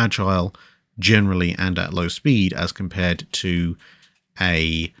considerably more agile generally and at low speed as compared to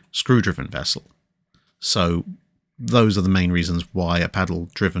a screw-driven vessel. So those are the main reasons why a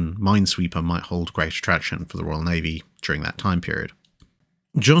paddle-driven minesweeper might hold great attraction for the Royal Navy during that time period.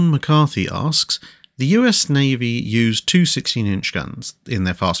 John McCarthy asks, the US Navy used two 16-inch guns in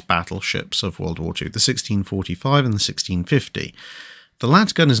their fast battleships of World War II, the 1645 and the 1650. The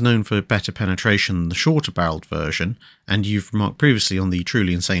latter gun is known for better penetration than the shorter-barreled version, and you've remarked previously on the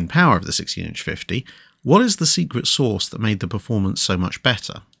truly insane power of the 16-inch 50. What is the secret sauce that made the performance so much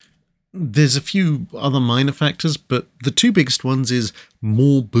better? There's a few other minor factors, but the two biggest ones is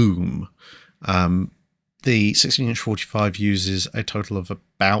more boom. The 16-inch 45 uses a total of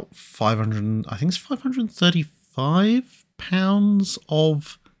about 535 pounds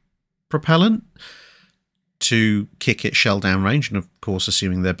of propellant to kick its shell down range, and of course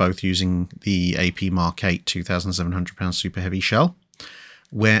assuming they're both using the AP Mark 8 2,700 pound super heavy shell,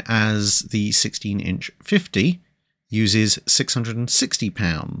 whereas the 16-inch 50 uses 660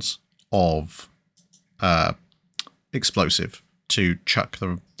 pounds of explosive to chuck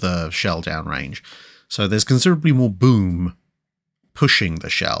the shell down range. So there's considerably more boom pushing the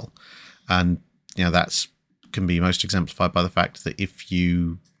shell. And that's can be most exemplified by the fact that if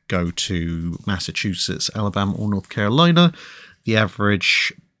you go to Massachusetts, Alabama, or North Carolina, the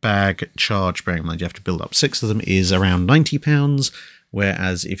average bag charge, bearing in mind you have to build up 6 of them, is around 90 pounds.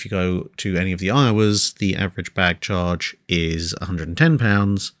 Whereas if you go to any of the Iowas, the average bag charge is 110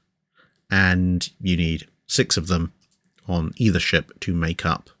 pounds. And you need 6 of them on either ship to make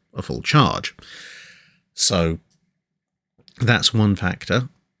up a full charge. So that's one factor.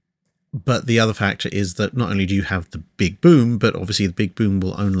 But the other factor is that not only do you have the big boom, but obviously the big boom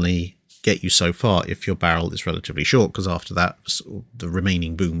will only get you so far if your barrel is relatively short, because after that, the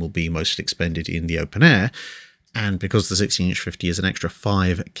remaining boom will be mostly expended in the open air. And because the 16-inch 50 is an extra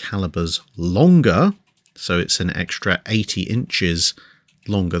 5 calibers longer, so it's an extra 80 inches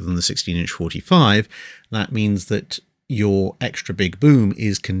longer than the 16-inch 45, that means that your extra big boom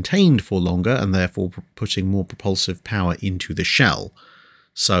is contained for longer and therefore putting more propulsive power into the shell.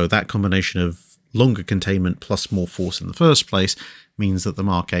 So that combination of longer containment plus more force in the first place means that the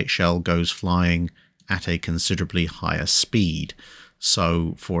Mark 8 shell goes flying at a considerably higher speed.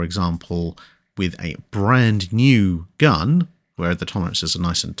 So, for example, with a brand new gun, where the tolerances are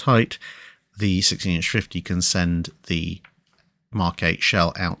nice and tight, the 16-inch 50 can send the Mark 8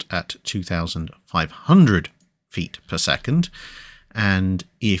 shell out at 2,500 feet per second. And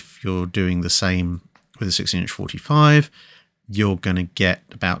if you're doing the same with a 16-inch 45, you're going to get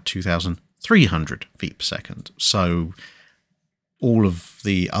about 2,300 feet per second. So all of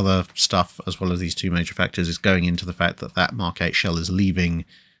the other stuff, as well as these two major factors, is going into the fact that that Mark 8 shell is leaving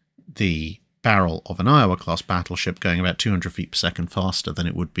the barrel of an Iowa-class battleship going about 200 feet per second faster than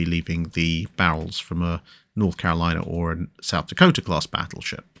it would be leaving the barrels from a North Carolina or a South Dakota-class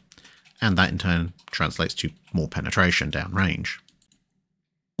battleship. And that in turn translates to more penetration downrange.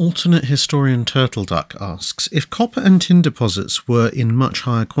 Alternate historian Turtle Duck asks, if copper and tin deposits were in much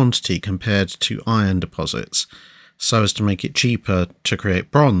higher quantity compared to iron deposits, so as to make it cheaper to create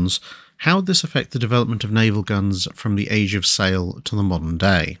bronze, how would this affect the development of naval guns from the age of sail to the modern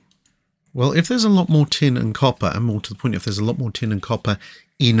day? Well, if there's a lot more tin and copper, and more to the point, if there's a lot more tin and copper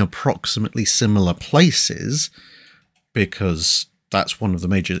in approximately similar places, because that's one of the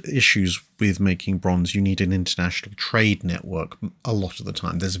major issues with making bronze. You need an international trade network a lot of the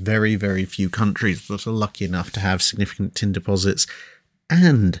time. There's very, very few countries that are lucky enough to have significant tin deposits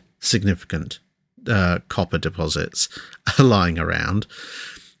and significant copper deposits lying around.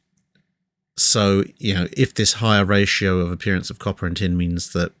 So, if this higher ratio of appearance of copper and tin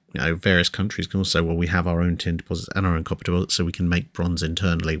means that, various countries can also say, well, we have our own tin deposits and our own copper deposits, so we can make bronze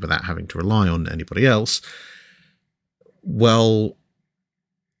internally without having to rely on anybody else. Well,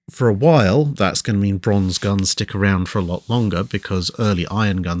 for a while, that's going to mean bronze guns stick around for a lot longer, because early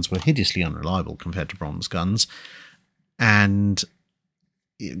iron guns were hideously unreliable compared to bronze guns. And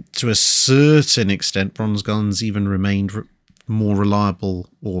to a certain extent, bronze guns even remained more reliable,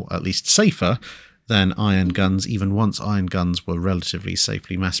 or at least safer, than iron guns, even once iron guns were relatively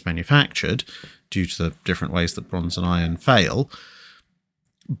safely mass manufactured, due to the different ways that bronze and iron fail.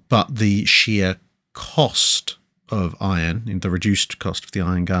 But the sheer cost of iron, the reduced cost of the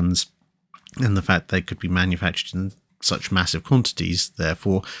iron guns, and the fact they could be manufactured in such massive quantities,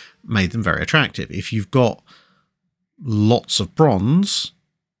 therefore, made them very attractive. If you've got lots of bronze,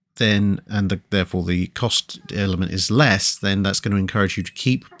 then, and therefore the cost element is less, then that's going to encourage you to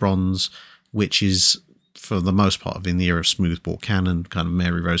keep bronze, which is, for the most part, in the era of smoothbore cannon, kind of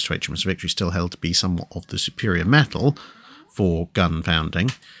Mary Rose to HMS Victory, still held to be somewhat of the superior metal for gun founding.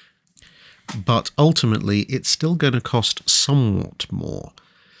 But ultimately, it's still going to cost somewhat more,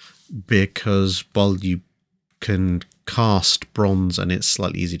 because while you can cast bronze and it's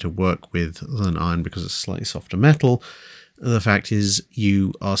slightly easier to work with than iron because it's a slightly softer metal, the fact is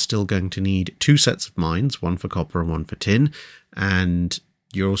you are still going to need 2 sets of mines, one for copper and one for tin, and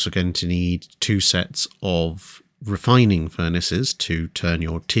you're also going to need 2 sets of refining furnaces to turn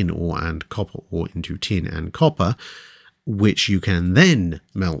your tin ore and copper ore into tin and copper, which you can then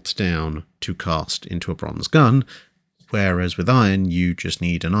melt down to cast into a bronze gun, whereas with iron you just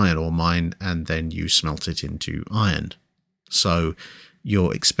need an iron ore mine and then you smelt it into iron. So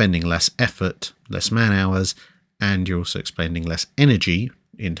you're expending less effort, less man hours, and you're also expending less energy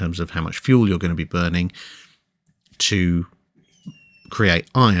in terms of how much fuel you're going to be burning to create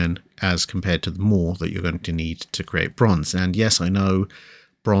iron as compared to the more that you're going to need to create bronze. And yes, I know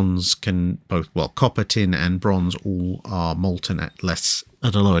bronze can both, well, copper, tin and bronze all are molten at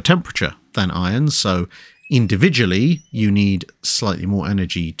a lower temperature than iron, so individually you need slightly more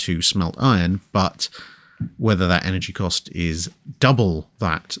energy to smelt iron, but whether that energy cost is double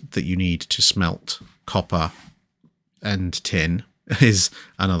that you need to smelt copper and tin is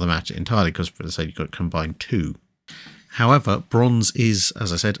another matter entirely, because, for the sake, you've got to combine 2. However, bronze is,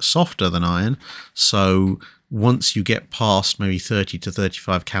 as I said, softer than iron, so once you get past maybe 30 to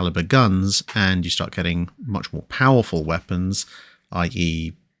 35 caliber guns and you start getting much more powerful weapons,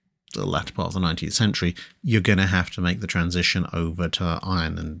 i.e. the latter part of the 19th century, you're going to have to make the transition over to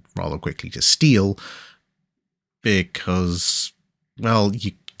iron and rather quickly to steel, because, well,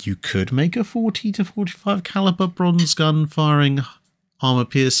 you could make a 40 to 45 caliber bronze gun firing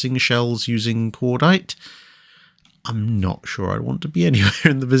armor-piercing shells using cordite. I'm not sure I'd want to be anywhere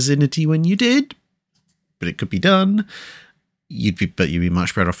in the vicinity when you did, but it could be done. You'd be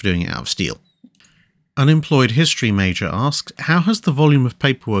much better off doing it out of steel. Unemployed history major asks, how has the volume of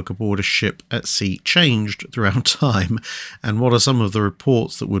paperwork aboard a ship at sea changed throughout time, and what are some of the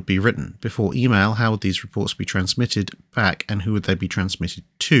reports that would be written? Before email, how would these reports be transmitted back, and who would they be transmitted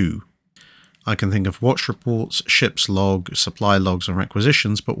to? I can think of watch reports, ship's log, supply logs and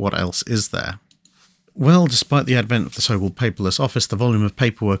requisitions, but what else is there? Well, despite the advent of the so-called paperless office, the volume of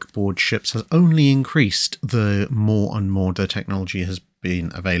paperwork aboard ships has only increased the more and more the technology has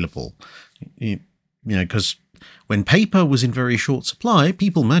been available. Because when paper was in very short supply,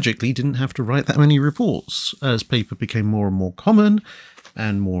 people magically didn't have to write that many reports. As paper became more and more common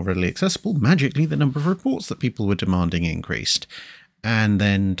and more readily accessible, magically the number of reports that people were demanding increased. And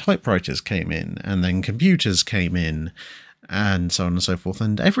then typewriters came in, and then computers came in, and so on and so forth.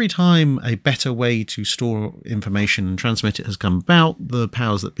 And every time a better way to store information and transmit it has come about, the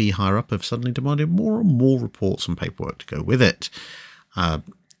powers that be higher up have suddenly demanded more and more reports and paperwork to go with it.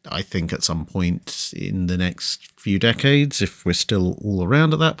 I think at some point in the next few decades, if we're still all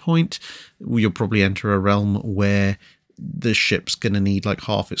around at that point, you'll probably enter a realm where the ship's going to need like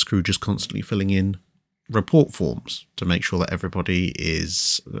half its crew just constantly filling in report forms to make sure that everybody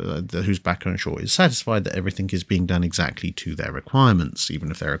is who's back on shore is satisfied that everything is being done exactly to their requirements, even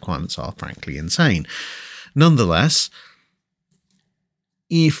if their requirements are frankly insane. Nonetheless,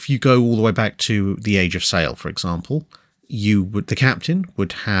 if you go all the way back to the Age of Sail, for example, the captain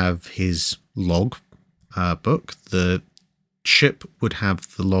would have his log book. The ship would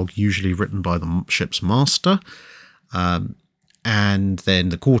have the log usually written by the ship's master, and then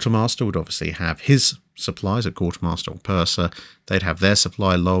the quartermaster would obviously have his supplies, a quartermaster or purser. They'd have their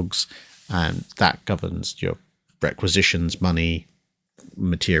supply logs, and that governs your requisitions, money,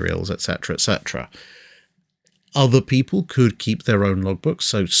 materials, etc., etc. Other people could keep their own logbooks,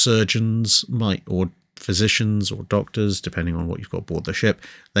 so surgeons might, or physicians or doctors, depending on what you've got aboard the ship,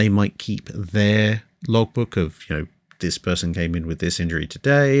 they might keep their logbook of, this person came in with this injury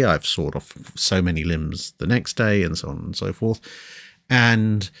today, I've sawed off so many limbs the next day, and so on and so forth.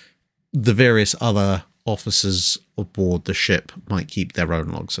 And the various other officers aboard the ship might keep their own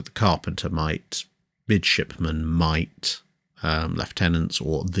logs. So the carpenter might, midshipman might, lieutenants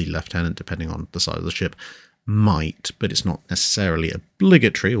or the lieutenant, depending on the size of the ship, might, but it's not necessarily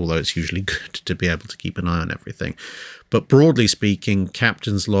obligatory, although it's usually good to be able to keep an eye on everything. But broadly speaking,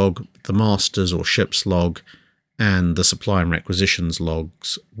 captain's log, the master's or ship's log, and the supply and requisitions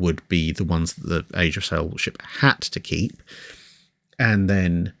logs would be the ones that the Age of Sail ship had to keep. And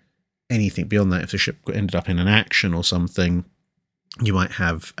then anything beyond that, if the ship ended up in an action or something, you might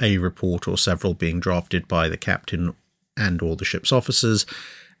have a report or several being drafted by the captain and or the ship's officers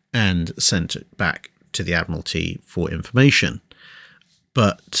and sent back to the Admiralty for information.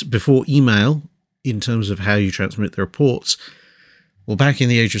 But before email, in terms of how you transmit the reports, well, back in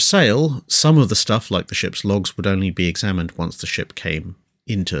the Age of Sail, some of the stuff, like the ship's logs, would only be examined once the ship came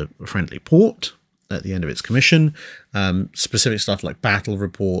into a friendly port at the end of its commission. Specific stuff like battle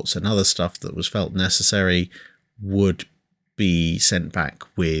reports and other stuff that was felt necessary would be sent back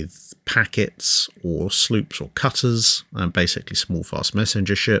with packets or sloops or cutters, basically small fast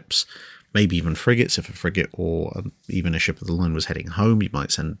messenger ships, maybe even frigates. If a frigate or even a ship of the line was heading home, you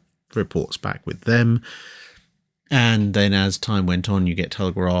might send reports back with them. And then as time went on, you get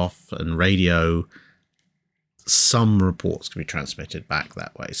telegraph and radio. Some reports can be transmitted back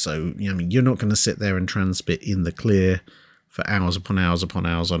that way. So, you're not going to sit there and transmit in the clear for hours upon hours upon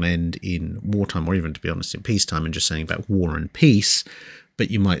hours on end in wartime, or even, to be honest, in peacetime, and just saying about war and peace. But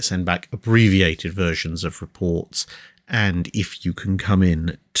you might send back abbreviated versions of reports. And if you can come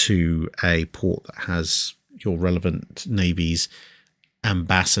in to a port that has your relevant navy's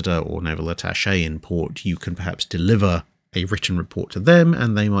ambassador or naval attaché in port, you can perhaps deliver a written report to them,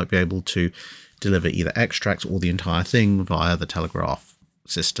 and they might be able to deliver either extracts or the entire thing via the telegraph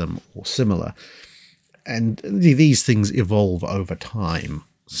system or similar. And these things evolve over time.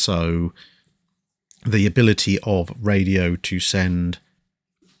 So the ability of radio to send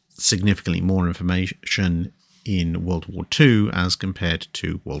significantly more information in World War II as compared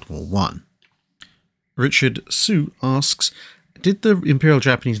to World War I. Richard Sue asks, did the Imperial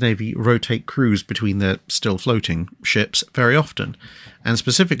Japanese Navy rotate crews between their still floating ships very often? And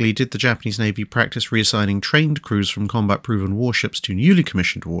specifically, did the Japanese Navy practice reassigning trained crews from combat-proven warships to newly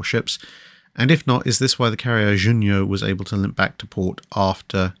commissioned warships? And if not, is this why the carrier Junyo was able to limp back to port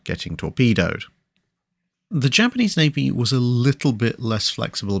after getting torpedoed? The Japanese Navy was a little bit less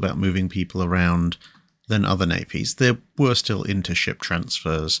flexible about moving people around than other navies. There were still inter-ship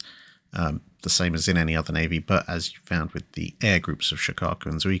transfers, the same as in any other navy, but as you found with the air groups of Shikaku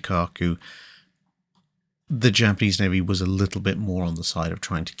and Zuikaku, the Japanese Navy was a little bit more on the side of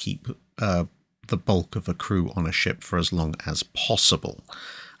trying to keep the bulk of a crew on a ship for as long as possible.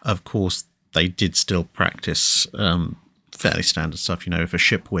 Of course, they did still practice fairly standard stuff. If a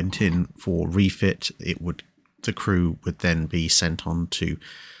ship went in for refit, the crew would then be sent on to,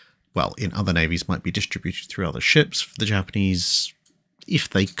 well, in other navies might be distributed through other ships. For the Japanese, if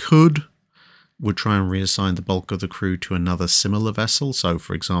they could, would try and reassign the bulk of the crew to another similar vessel. So,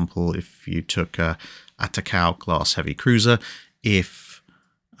 for example, if you took a Takao class heavy cruiser, if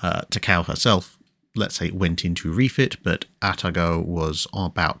Takao herself, let's say, went into refit, but Atago was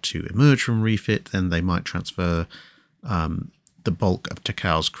about to emerge from refit, then they might transfer the bulk of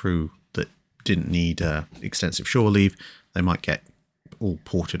Takao's crew that didn't need extensive shore leave. They might get all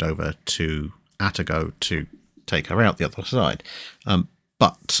ported over to Atago to take her out the other side.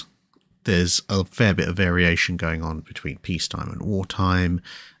 But there's a fair bit of variation going on between peacetime and wartime,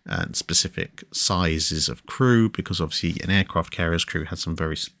 and specific sizes of crew, because obviously an aircraft carrier's crew has some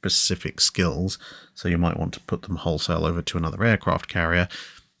very specific skills, so you might want to put them wholesale over to another aircraft carrier,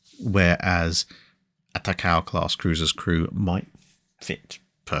 whereas a Takao class cruiser's crew might fit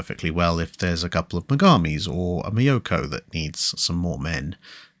perfectly well if there's a couple of Megamis or a Miyoko that needs some more men,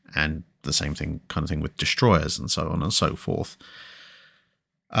 and the same kind of thing with destroyers and so on and so forth.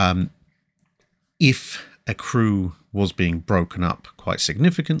 If a crew was being broken up quite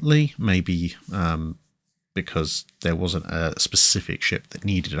significantly, maybe because there wasn't a specific ship that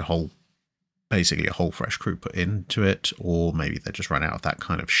needed basically a whole fresh crew put into it, or maybe they just ran out of that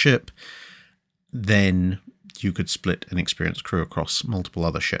kind of ship, then you could split an experienced crew across multiple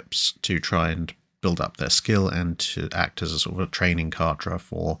other ships to try and build up their skill and to act as a sort of a training cadre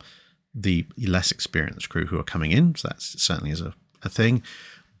for the less experienced crew who are coming in. So that certainly is a thing.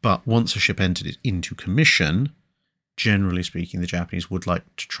 But once a ship entered into commission, generally speaking, the Japanese would like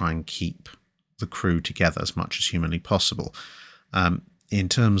to try and keep the crew together as much as humanly possible. In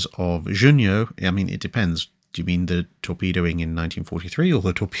terms of Junyo, I mean, it depends. Do you mean the torpedoing in 1943 or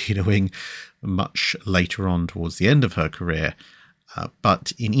the torpedoing much later on towards the end of her career?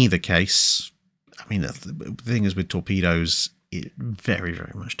 But in either case, I mean, the thing is with torpedoes, it very,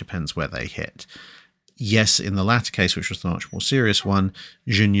 very much depends where they hit. Yes, in the latter case, which was the much more serious one,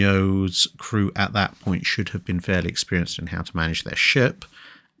 Junyo's crew at that point should have been fairly experienced in how to manage their ship,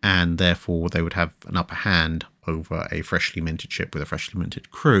 and therefore they would have an upper hand over a freshly minted ship with a freshly minted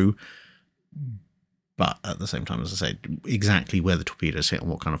crew. But at the same time, as I say, exactly where the torpedoes hit and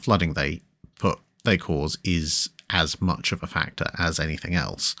what kind of flooding they cause is as much of a factor as anything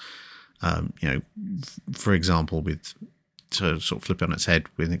else. For example, to sort of flip it on its head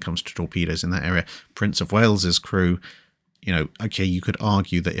when it comes to torpedoes in that area, Prince of Wales's crew, okay, you could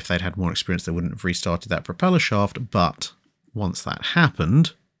argue that if they'd had more experience, they wouldn't have restarted that propeller shaft. But once that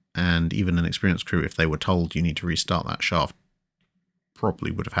happened, and even an experienced crew, if they were told you need to restart that shaft, probably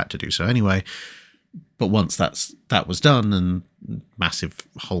would have had to do so anyway. But once that was done and massive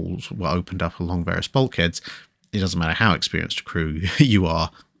holes were opened up along various bulkheads, it doesn't matter how experienced a crew you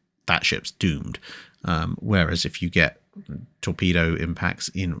are, that ship's doomed. Whereas if you get torpedo impacts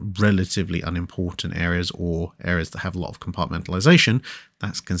in relatively unimportant areas or areas that have a lot of compartmentalization,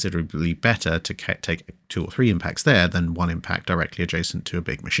 that's considerably better to take 2 or 3 impacts there than 1 impact directly adjacent to a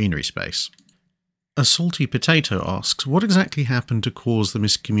big machinery space. A Salty Potato asks, what exactly happened to cause the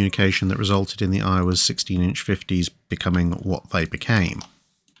miscommunication that resulted in the Iowa's 16-inch 50s becoming what they became?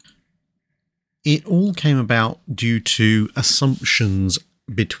 It all came about due to assumptions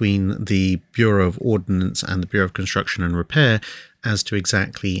between the Bureau of Ordnance and the Bureau of Construction and Repair as to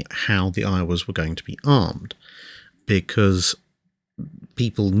exactly how the Iowas were going to be armed, because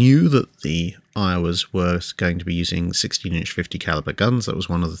people knew that the Iowas were going to be using 16-inch 50 caliber guns. That was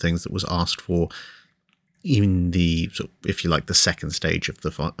one of the things that was asked for in the, if you like, the second stage of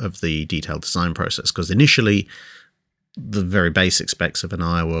the detailed design process, because initially the very basic specs of an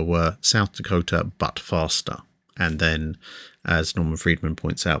Iowa were South Dakota but faster. And then, as Norman Friedman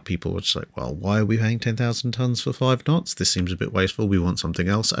points out, people were just like, well, why are we paying 10,000 tons for 5 knots? This seems a bit wasteful. We want something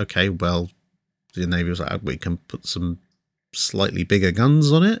else. Okay, well, the Navy was like, we can put some slightly bigger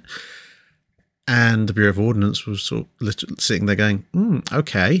guns on it. And the Bureau of Ordnance was sort of sitting there going,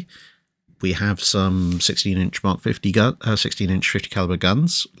 okay, we have some 16-inch Mark 50 16-inch 50 caliber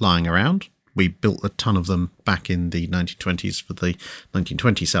guns lying around. We built a ton of them back in the 1920s for the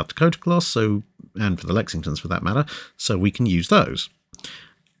 1920 South Dakota class, and for the Lexingtons for that matter, so we can use those.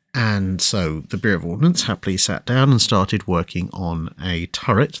 And so the Bureau of Ordnance happily sat down and started working on a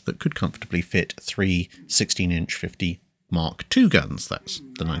turret that could comfortably fit 3 16-inch 50 Mark II guns. That's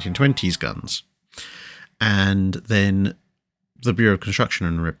the 1920s guns. And then the Bureau of Construction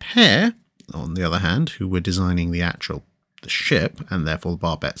and Repair, on the other hand, who were designing the ship, and therefore the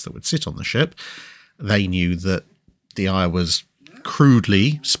barbettes that would sit on the ship, they knew that the Iowas,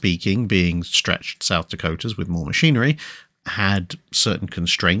 crudely speaking, being stretched South Dakotas with more machinery, had certain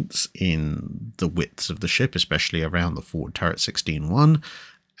constraints in the widths of the ship, especially around the forward turret 16-1,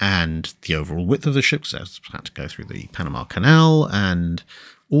 and the overall width of the ship, because they had to go through the Panama Canal and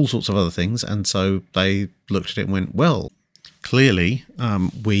all sorts of other things. And so they looked at it and went, well, clearly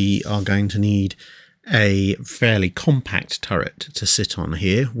we are going to need a fairly compact turret to sit on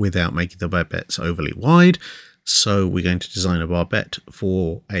here without making the barbettes overly wide. So we're going to design a barbette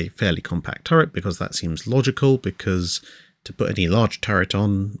for a fairly compact turret, because that seems logical, because to put any large turret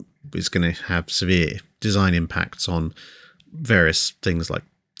on is going to have severe design impacts on various things like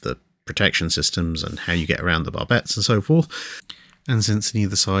the protection systems and how you get around the barbettes and so forth. And since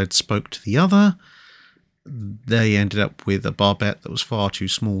neither side spoke to the other, they ended up with a barbette that was far too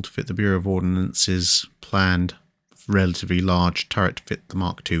small to fit the Bureau of Ordnance's planned relatively large turret to fit the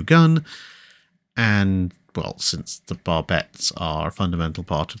Mark II gun. And, well, since the barbettes are a fundamental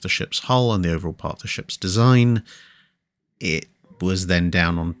part of the ship's hull and the overall part of the ship's design, it was then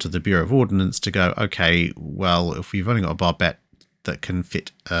down onto the Bureau of Ordnance to go, okay, well, if we've only got a barbette that can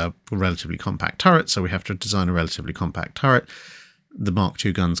fit a relatively compact turret, so we have to design a relatively compact turret. The Mark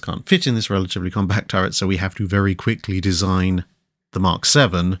II guns can't fit in this relatively compact turret, so we have to very quickly design the Mark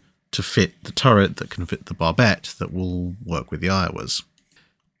VII to fit the turret that can fit the barbette that will work with the Iowas.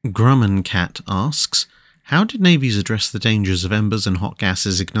 Grumman Cat asks, how did navies address the dangers of embers and hot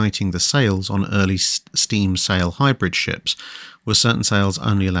gases igniting the sails on early steam sail hybrid ships? Were certain sails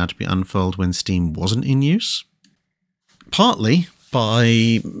only allowed to be unfurled when steam wasn't in use? Partly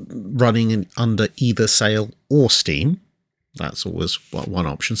by running under either sail or steam. That's always one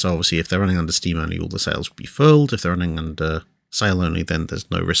option. So obviously if they're running under steam only, all the sails would be furled. If they're running under sail only, then there's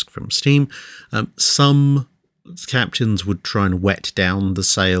no risk from steam. Some captains would try and wet down the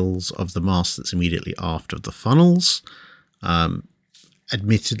sails of the mast that's immediately after the funnels.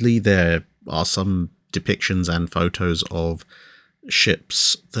 Admittedly, there are some depictions and photos of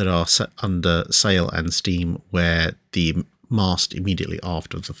ships that are set under sail and steam where the mast immediately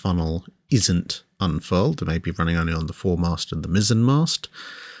after the funnel isn't unfurled. They may be running only on the foremast and the mizzen mast.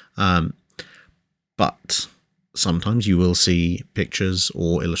 But sometimes you will see pictures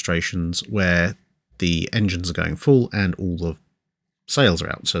or illustrations where the engines are going full and all the sails are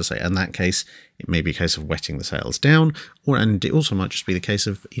out. So say in that case, it may be a case of wetting the sails down, and it also might just be the case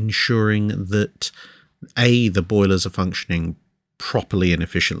of ensuring that the boilers are functioning properly and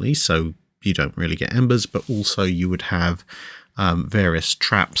efficiently, so you don't really get embers, but also you would have various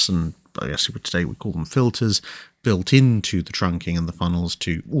traps, and I guess today we call them filters, built into the trunking and the funnels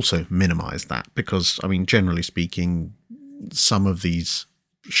to also minimize that, because I mean, generally speaking, some of these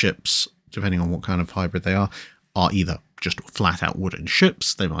ships, depending on what kind of hybrid they are either just flat out wooden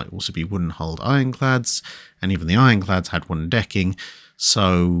ships. They might also be wooden hulled ironclads, and even the ironclads had wooden decking.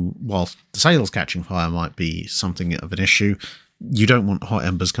 So whilst the sails catching fire might be something of an issue, you don't want hot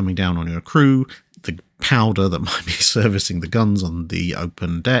embers coming down on your crew, the powder that might be servicing the guns on the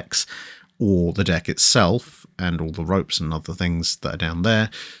open decks, or the deck itself, and all the ropes and other things that are down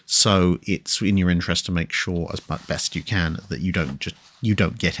there. So it's in your interest to make sure as best you can that you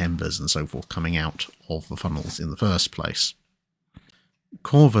don't get embers and so forth coming out of the funnels in the first place.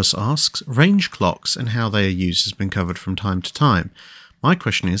 Corvus asks, range clocks and how they are used has been covered from time to time. My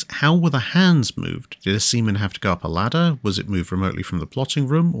question is, how were the hands moved? Did a seaman have to go up a ladder? Was it moved remotely from the plotting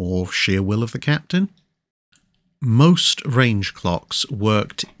room, or sheer will of the captain? Most range clocks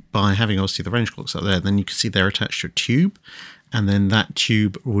worked by having obviously the range clocks up there, then you can see they're attached to a tube, and then that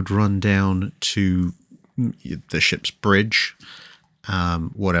tube would run down to the ship's bridge,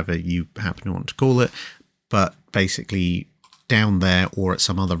 whatever you happen to want to call it, but basically down there or at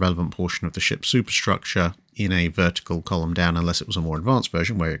some other relevant portion of the ship's superstructure in a vertical column down, unless it was a more advanced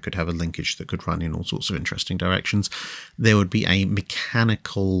version where it could have a linkage that could run in all sorts of interesting directions, there would be a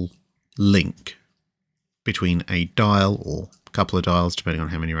mechanical link between a dial or a couple of dials, depending on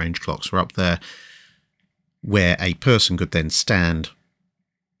how many range clocks were up there, where a person could then stand,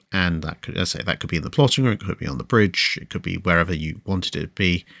 and that could, as I say, that could be in the plotting room, it could be on the bridge, it could be wherever you wanted it to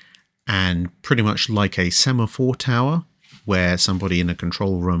be, and pretty much like a semaphore tower, where somebody in a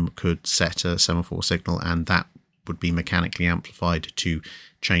control room could set a semaphore signal, and that would be mechanically amplified to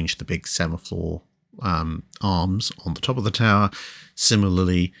change the big semaphore arms on the top of the tower.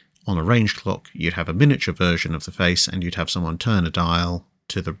 Similarly, on a range clock, you'd have a miniature version of the face, and you'd have someone turn a dial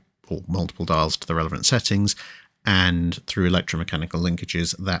to or multiple dials to the relevant settings, and through electromechanical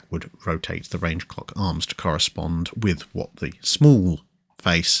linkages, that would rotate the range clock arms to correspond with what the small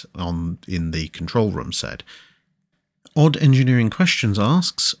face in the control room said. Odd Engineering Questions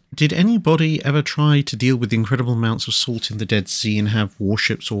asks, did anybody ever try to deal with the incredible amounts of salt in the Dead Sea and have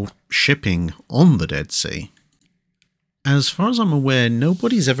warships or shipping on the Dead Sea? As far as I'm aware,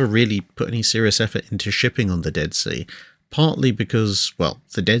 nobody's ever really put any serious effort into shipping on the Dead Sea, partly because, well,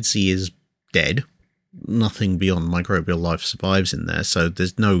 the Dead Sea is dead. Nothing beyond microbial life survives in there, so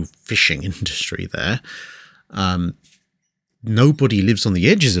there's no fishing industry there. Nobody lives on the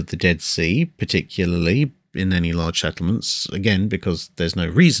edges of the Dead Sea, particularly in any large settlements, again, because there's no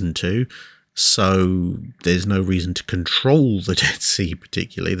reason to, so there's no reason to control the Dead Sea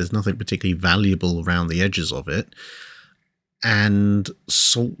particularly. There's nothing particularly valuable around the edges of it. And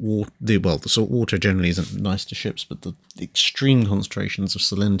salt water, the salt water generally isn't nice to ships, but the extreme concentrations of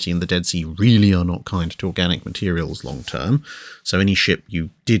salinity in the Dead Sea really are not kind to organic materials long term. So any ship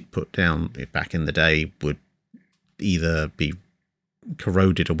you did put down back in the day would either be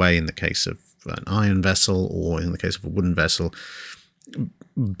corroded away in the case of an iron vessel, or in the case of a wooden vessel,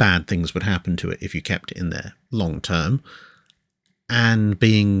 bad things would happen to it if you kept it in there long term. And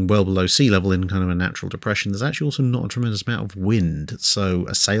being well below sea level in kind of a natural depression, there's actually also not a tremendous amount of wind. So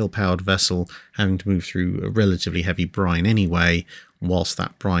a sail-powered vessel having to move through a relatively heavy brine anyway, whilst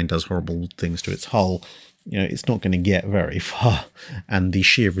that brine does horrible things to its hull, it's not going to get very far. And the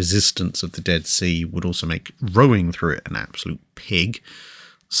sheer resistance of the Dead Sea would also make rowing through it an absolute pig.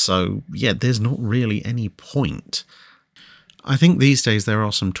 So yeah, there's not really any point. I think these days there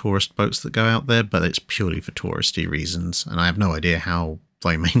are some tourist boats that go out there, but it's purely for touristy reasons, and I have no idea how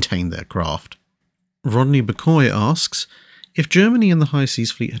they maintain their craft. Rodney Bacoy asks, if Germany and the High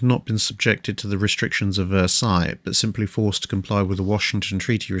Seas Fleet had not been subjected to the restrictions of Versailles, but simply forced to comply with the Washington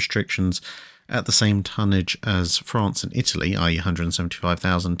Treaty restrictions at the same tonnage as France and Italy, i.e.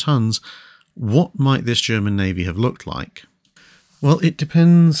 175,000 tons, what might this German Navy have looked like? Well, it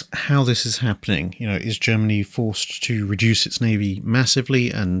depends how this is happening. Is Germany forced to reduce its navy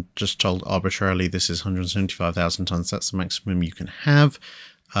massively and just told arbitrarily this is 175,000 tons, that's the maximum you can have,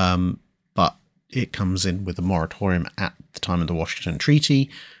 but it comes in with a moratorium at the time of the Washington Treaty?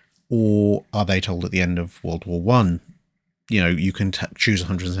 Or are they told at the end of World War I, you can choose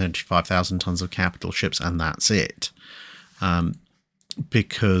 175,000 tons of capital ships and that's it?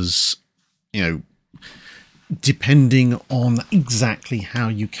 Because, depending on exactly how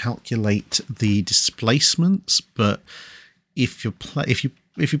you calculate the displacements, but if you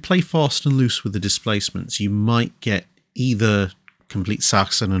play fast and loose with the displacements, you might get either complete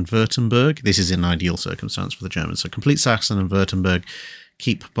Sachsen and Württemberg. This is an ideal circumstance for the Germans. So complete Sachsen and Württemberg,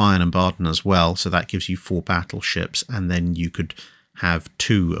 keep Bayern and Baden as well. So that gives you 4 battleships, and then you could have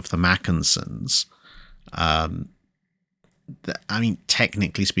 2 of the Mackensons.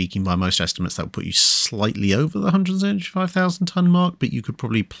 Technically speaking, by most estimates, that would put you slightly over the 175,000 ton mark, but you could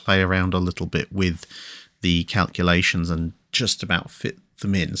probably play around a little bit with the calculations and just about fit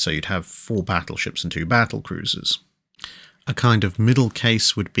them in. So you'd have 4 battleships and 2 battle cruisers. A kind of middle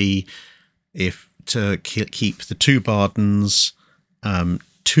case would be if to keep the 2 Badens, the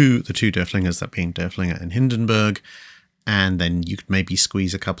 2 Derflingers, that being Derflinger and Hindenburg, and then you could maybe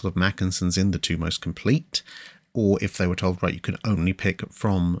squeeze a couple of Mackensons in, the 2 most complete. Or if they were told, right, you can only pick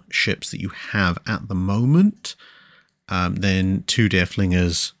from ships that you have at the moment, then 2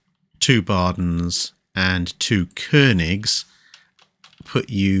 Derflingers, 2 Badens, and 2 Königs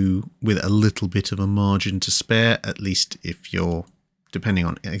put you with a little bit of a margin to spare, at least if you're, depending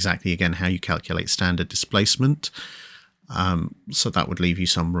on exactly, again, how you calculate standard displacement. So that would leave you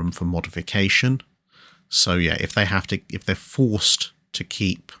some room for modification. So yeah, if they're forced to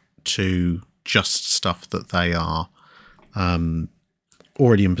keep to just stuff that they are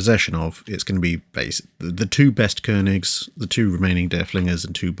already in possession of, it's going to be the 2 best Königs, the 2 remaining Derflingers,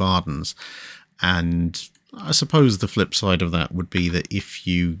 and 2 Badens. And I suppose the flip side of that would be that if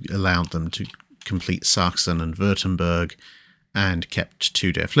you allowed them to complete Sachsen and Württemberg and kept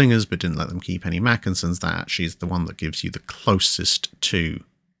 2 Derflingers but didn't let them keep any Mackensons, that actually is the one that gives you the closest to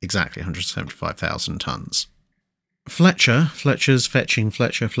exactly 175,000 tons. Fletchers, fetching,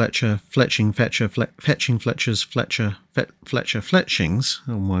 Fletcher, fletching, Fletcher, fetching, Fletchers, Fletcher, fletchings.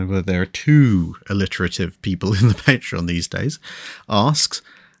 Oh my word, there are 2 alliterative people in the Patreon these days. Asks,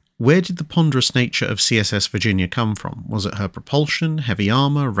 where did the ponderous nature of CSS Virginia come from? Was it her propulsion, heavy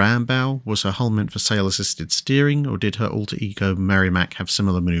armour, ram bow? Was her hull meant for sail-assisted steering, or did her alter ego Merrimac have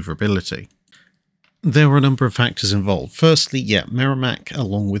similar manoeuvrability? There were a number of factors involved. Firstly, Merrimac,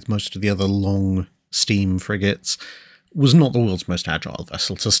 along with most of the other long steam frigates, was not the world's most agile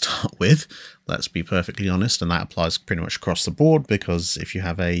vessel to start with, let's be perfectly honest, and that applies pretty much across the board, because if you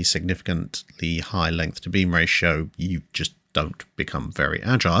have a significantly high length to beam ratio, you just don't become very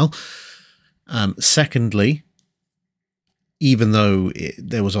agile. Secondly, even though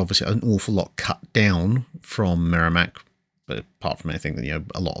there was obviously an awful lot cut down from Merrimac, but apart from anything that,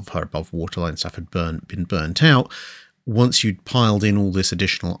 a lot of her above waterline stuff had been burnt out, once you'd piled in all this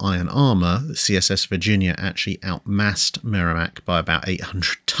additional iron armour, the CSS Virginia actually outmassed Merrimac by about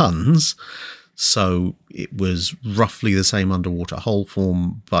 800 tons. So it was roughly the same underwater hull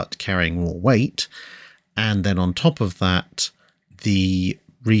form, but carrying more weight. And then on top of that, the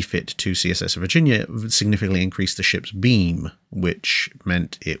refit to CSS Virginia significantly increased the ship's beam, which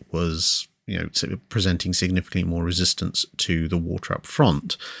meant it was, presenting significantly more resistance to the water up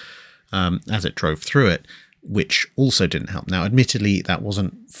front as it drove through it, which also didn't help. Now, admittedly, that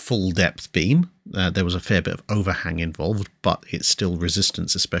wasn't full depth beam. There was a fair bit of overhang involved, but it's still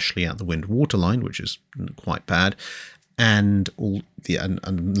resistance, especially at the wind waterline, which is quite bad. And a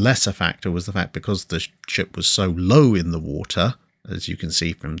lesser factor was the fact, because the ship was so low in the water, as you can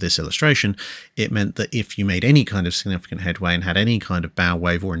see from this illustration, it meant that if you made any kind of significant headway and had any kind of bow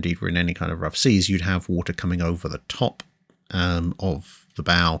wave, or indeed were in any kind of rough seas, you'd have water coming over the top of the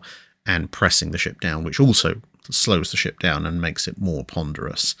bow and pressing the ship down, which also slows the ship down and makes it more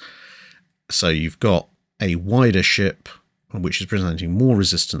ponderous. So you've got a wider ship, which is presenting more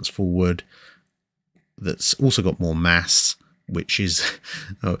resistance forward, that's also got more mass, which is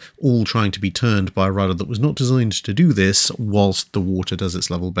all trying to be turned by a rudder that was not designed to do this, whilst the water does its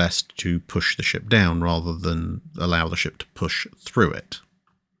level best to push the ship down rather than allow the ship to push through it.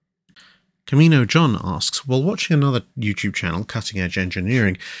 Camino John asks, while watching another YouTube channel, Cutting Edge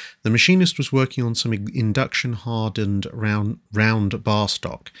Engineering, the machinist was working on some induction-hardened round bar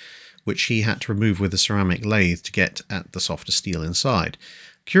stock, which he had to remove with a ceramic lathe to get at the softer steel inside.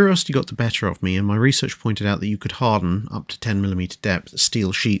 Curiosity got the better of me, and my research pointed out that you could harden up to 10mm depth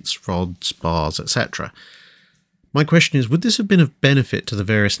steel sheets, rods, bars, etc. My question is, would this have been of benefit to the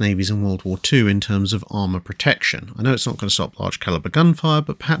various navies in World War II in terms of armour protection? I know it's not going to stop large calibre gunfire,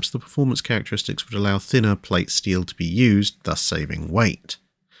 but perhaps the performance characteristics would allow thinner plate steel to be used, thus saving weight.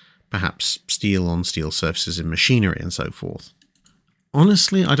 Perhaps steel on steel surfaces in machinery and so forth.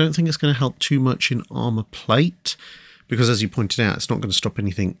 Honestly, I don't think it's going to help too much in armour plate, because as you pointed out, it's not going to stop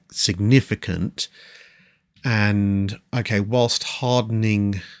anything significant. And, okay, whilst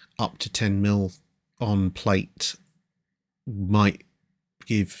hardening up to 10mm on plate might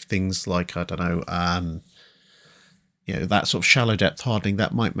give things like, I don't know, that sort of shallow depth hardening,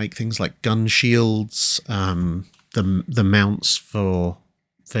 that might make things like gun shields, the mounts for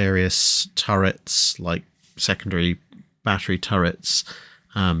various turrets, like secondary battery turrets,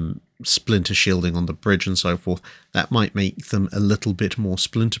 splinter shielding on the bridge and so forth, that might make them a little bit more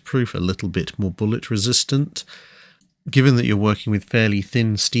splinter proof, a little bit more bullet resistant. Given that you're working with fairly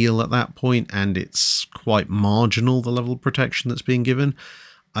thin steel at that point and it's quite marginal, the level of protection that's being given,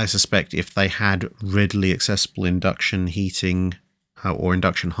 I suspect if they had readily accessible induction heating or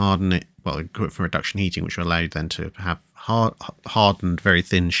induction hardening, well, equipped for induction heating, which allowed them to have hardened very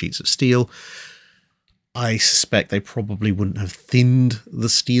thin sheets of steel, I suspect they probably wouldn't have thinned the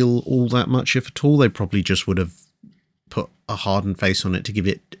steel all that much, if at all. They probably just would have put a hardened face on it to give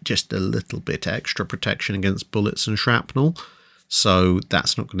it just a little bit extra protection against bullets and shrapnel. So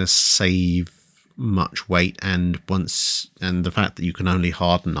that's not going to save much weight, and the fact that you can only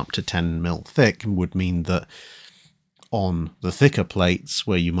harden up to 10mm thick would mean that on the thicker plates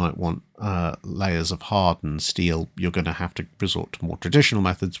where you might want layers of hardened steel, you're going to have to resort to more traditional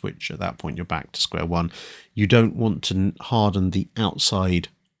methods, which at that point you're back to square one. You don't want to harden the outside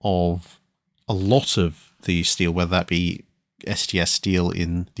of a lot of the steel, whether that be STS steel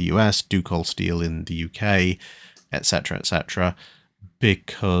in the US, Ducol steel in the UK, etc.,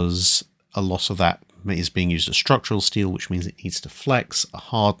 because a lot of that is being used as structural steel, which means it needs to flex. A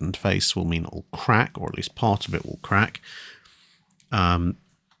hardened face will mean it will crack, or at least part of it will crack.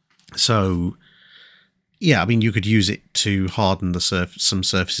 So, yeah, I mean, you could use it to harden some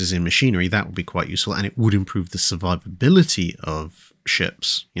surfaces in machinery. That would be quite useful, and it would improve the survivability of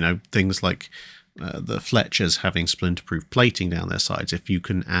ships. You know, things like the Fletchers having splinter-proof plating down their sides. If you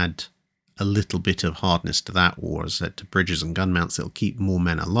can add a little bit of hardness to that, or as I said, to bridges and gun mounts, it'll keep more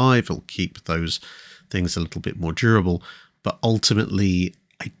men alive. It'll keep those things a little bit more durable. But ultimately,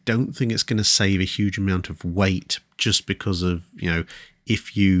 I don't think it's going to save a huge amount of weight, just because of,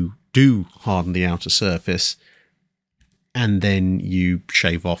 if you do harden the outer surface and then you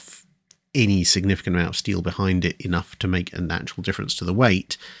shave off any significant amount of steel behind it, enough to make a natural difference to the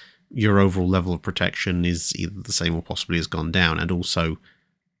weight, your overall level of protection is either the same or possibly has gone down. And also,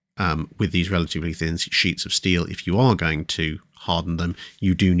 with these relatively thin sheets of steel, if you are going to harden them,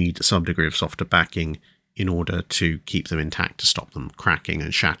 you do need some degree of softer backing in order to keep them intact, to stop them cracking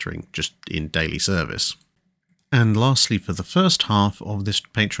and shattering just in daily service. And lastly, for the first half of this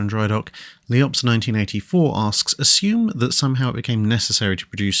Patreon Drydock, Leops 1984 asks, assume that somehow it became necessary to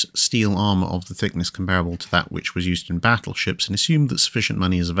produce steel armour of the thickness comparable to that which was used in battleships, and assume that sufficient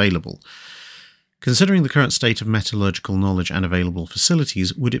money is available. Considering the current state of metallurgical knowledge and available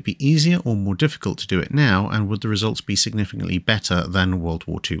facilities, would it be easier or more difficult to do it now, and would the results be significantly better than World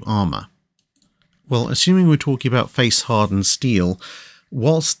War II armour? Well, assuming we're talking about face-hardened steel,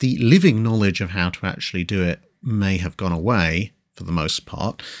 whilst the living knowledge of how to actually do it may have gone away for the most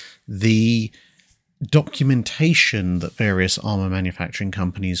part, the documentation that various armour manufacturing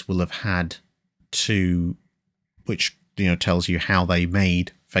companies will have had which tells you how they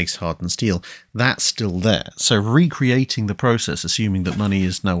made face-hardened steel, that's still there. So recreating the process, assuming that money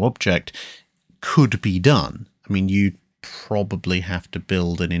is no object, could be done. I mean, you'd probably have to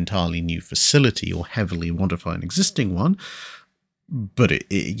build an entirely new facility or heavily modify an existing one,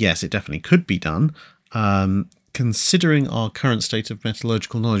 but yes, it definitely could be done. Considering our current state of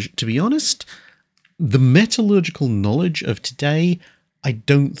metallurgical knowledge, to be honest, the metallurgical knowledge of today, I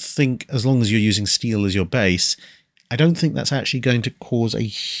don't think, as long as you're using steel as your base, I don't think that's actually going to cause a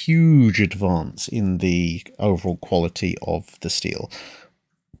huge advance in the overall quality of the steel.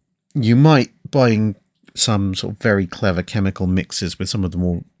 You might, buying some sort of very clever chemical mixes with some of the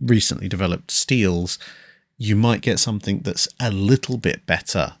more recently developed steels, you might get something that's a little bit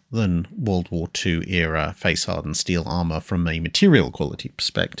better than World War II era face-hardened steel armour from a material quality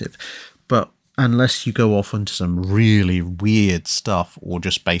perspective. But unless you go off into some really weird stuff, or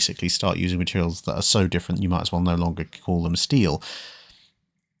just basically start using materials that are so different you might as well no longer call them steel,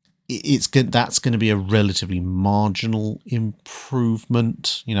 that's going to be a relatively marginal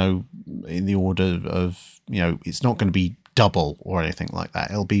improvement, in the order of, it's not going to be double or anything like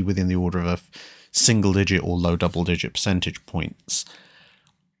that. It'll be within the order of a single digit or low double digit percentage points.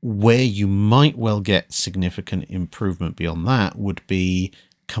 Where you might well get significant improvement beyond that would be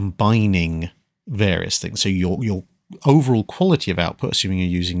combining various things. So your overall quality of output, assuming you're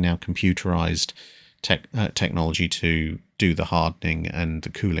using now computerized technology to do the hardening and the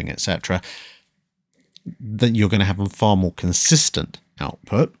cooling, etc., then you're going to have a far more consistent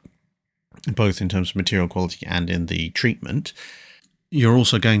output, both in terms of material quality and in the treatment. You're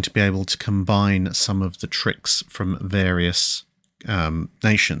also going to be able to combine some of the tricks from various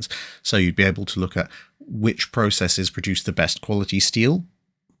nations. So you'd be able to look at which processes produce the best quality steel,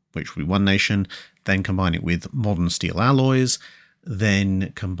 which would be one nation, then combine it with modern steel alloys,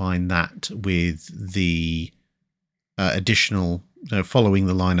 then combine that with the additional, following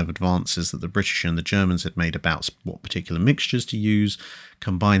the line of advances that the British and the Germans had made about what particular mixtures to use,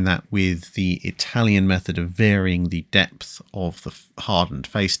 combine that with the Italian method of varying the depth of the hardened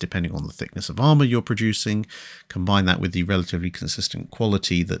face depending on the thickness of armor you're producing, combine that with the relatively consistent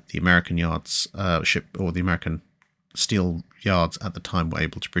quality that the American yards the American steel yards at the time were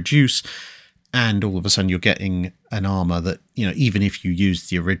able to produce, and all of a sudden you're getting an armor that, even if you use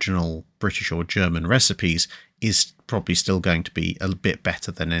the original British or German recipes, is probably still going to be a bit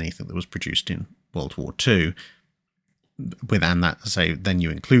better than anything that was produced in World War II. And that, then you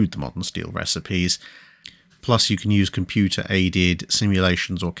include the modern steel recipes. Plus you can use computer-aided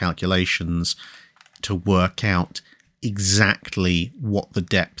simulations or calculations to work out exactly what the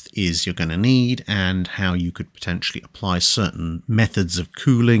depth is you're going to need and how you could potentially apply certain methods of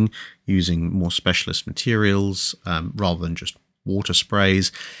cooling using more specialist materials rather than just water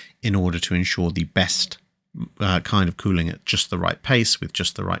sprays in order to ensure the best kind of cooling at just the right pace with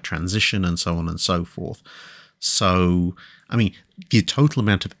just the right transition and so on and so forth. So, the total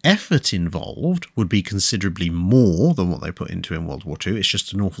amount of effort involved would be considerably more than what they put into in World War II. It's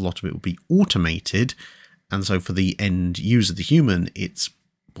just an awful lot of it would be automated. And so for the end user, the human,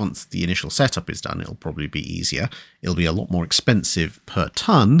 once the initial setup is done, it'll probably be easier. It'll be a lot more expensive per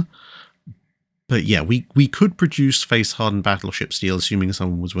ton. But yeah, we could produce face-hardened battleship steel, assuming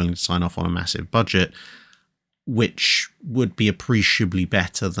someone was willing to sign off on a massive budget, which would be appreciably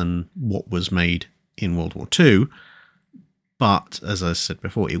better than what was made in World War II. But as I said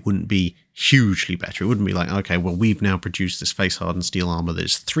before, it wouldn't be hugely better. It wouldn't be like, okay, well, we've now produced this face-hardened steel armor that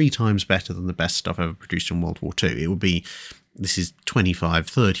is 3 times better than the best stuff ever produced in World War II. It would be, this is 25,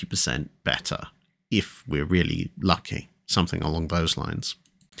 30% better if we're really lucky, something along those lines.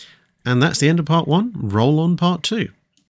 And that's the end of part 1. Roll on part 2.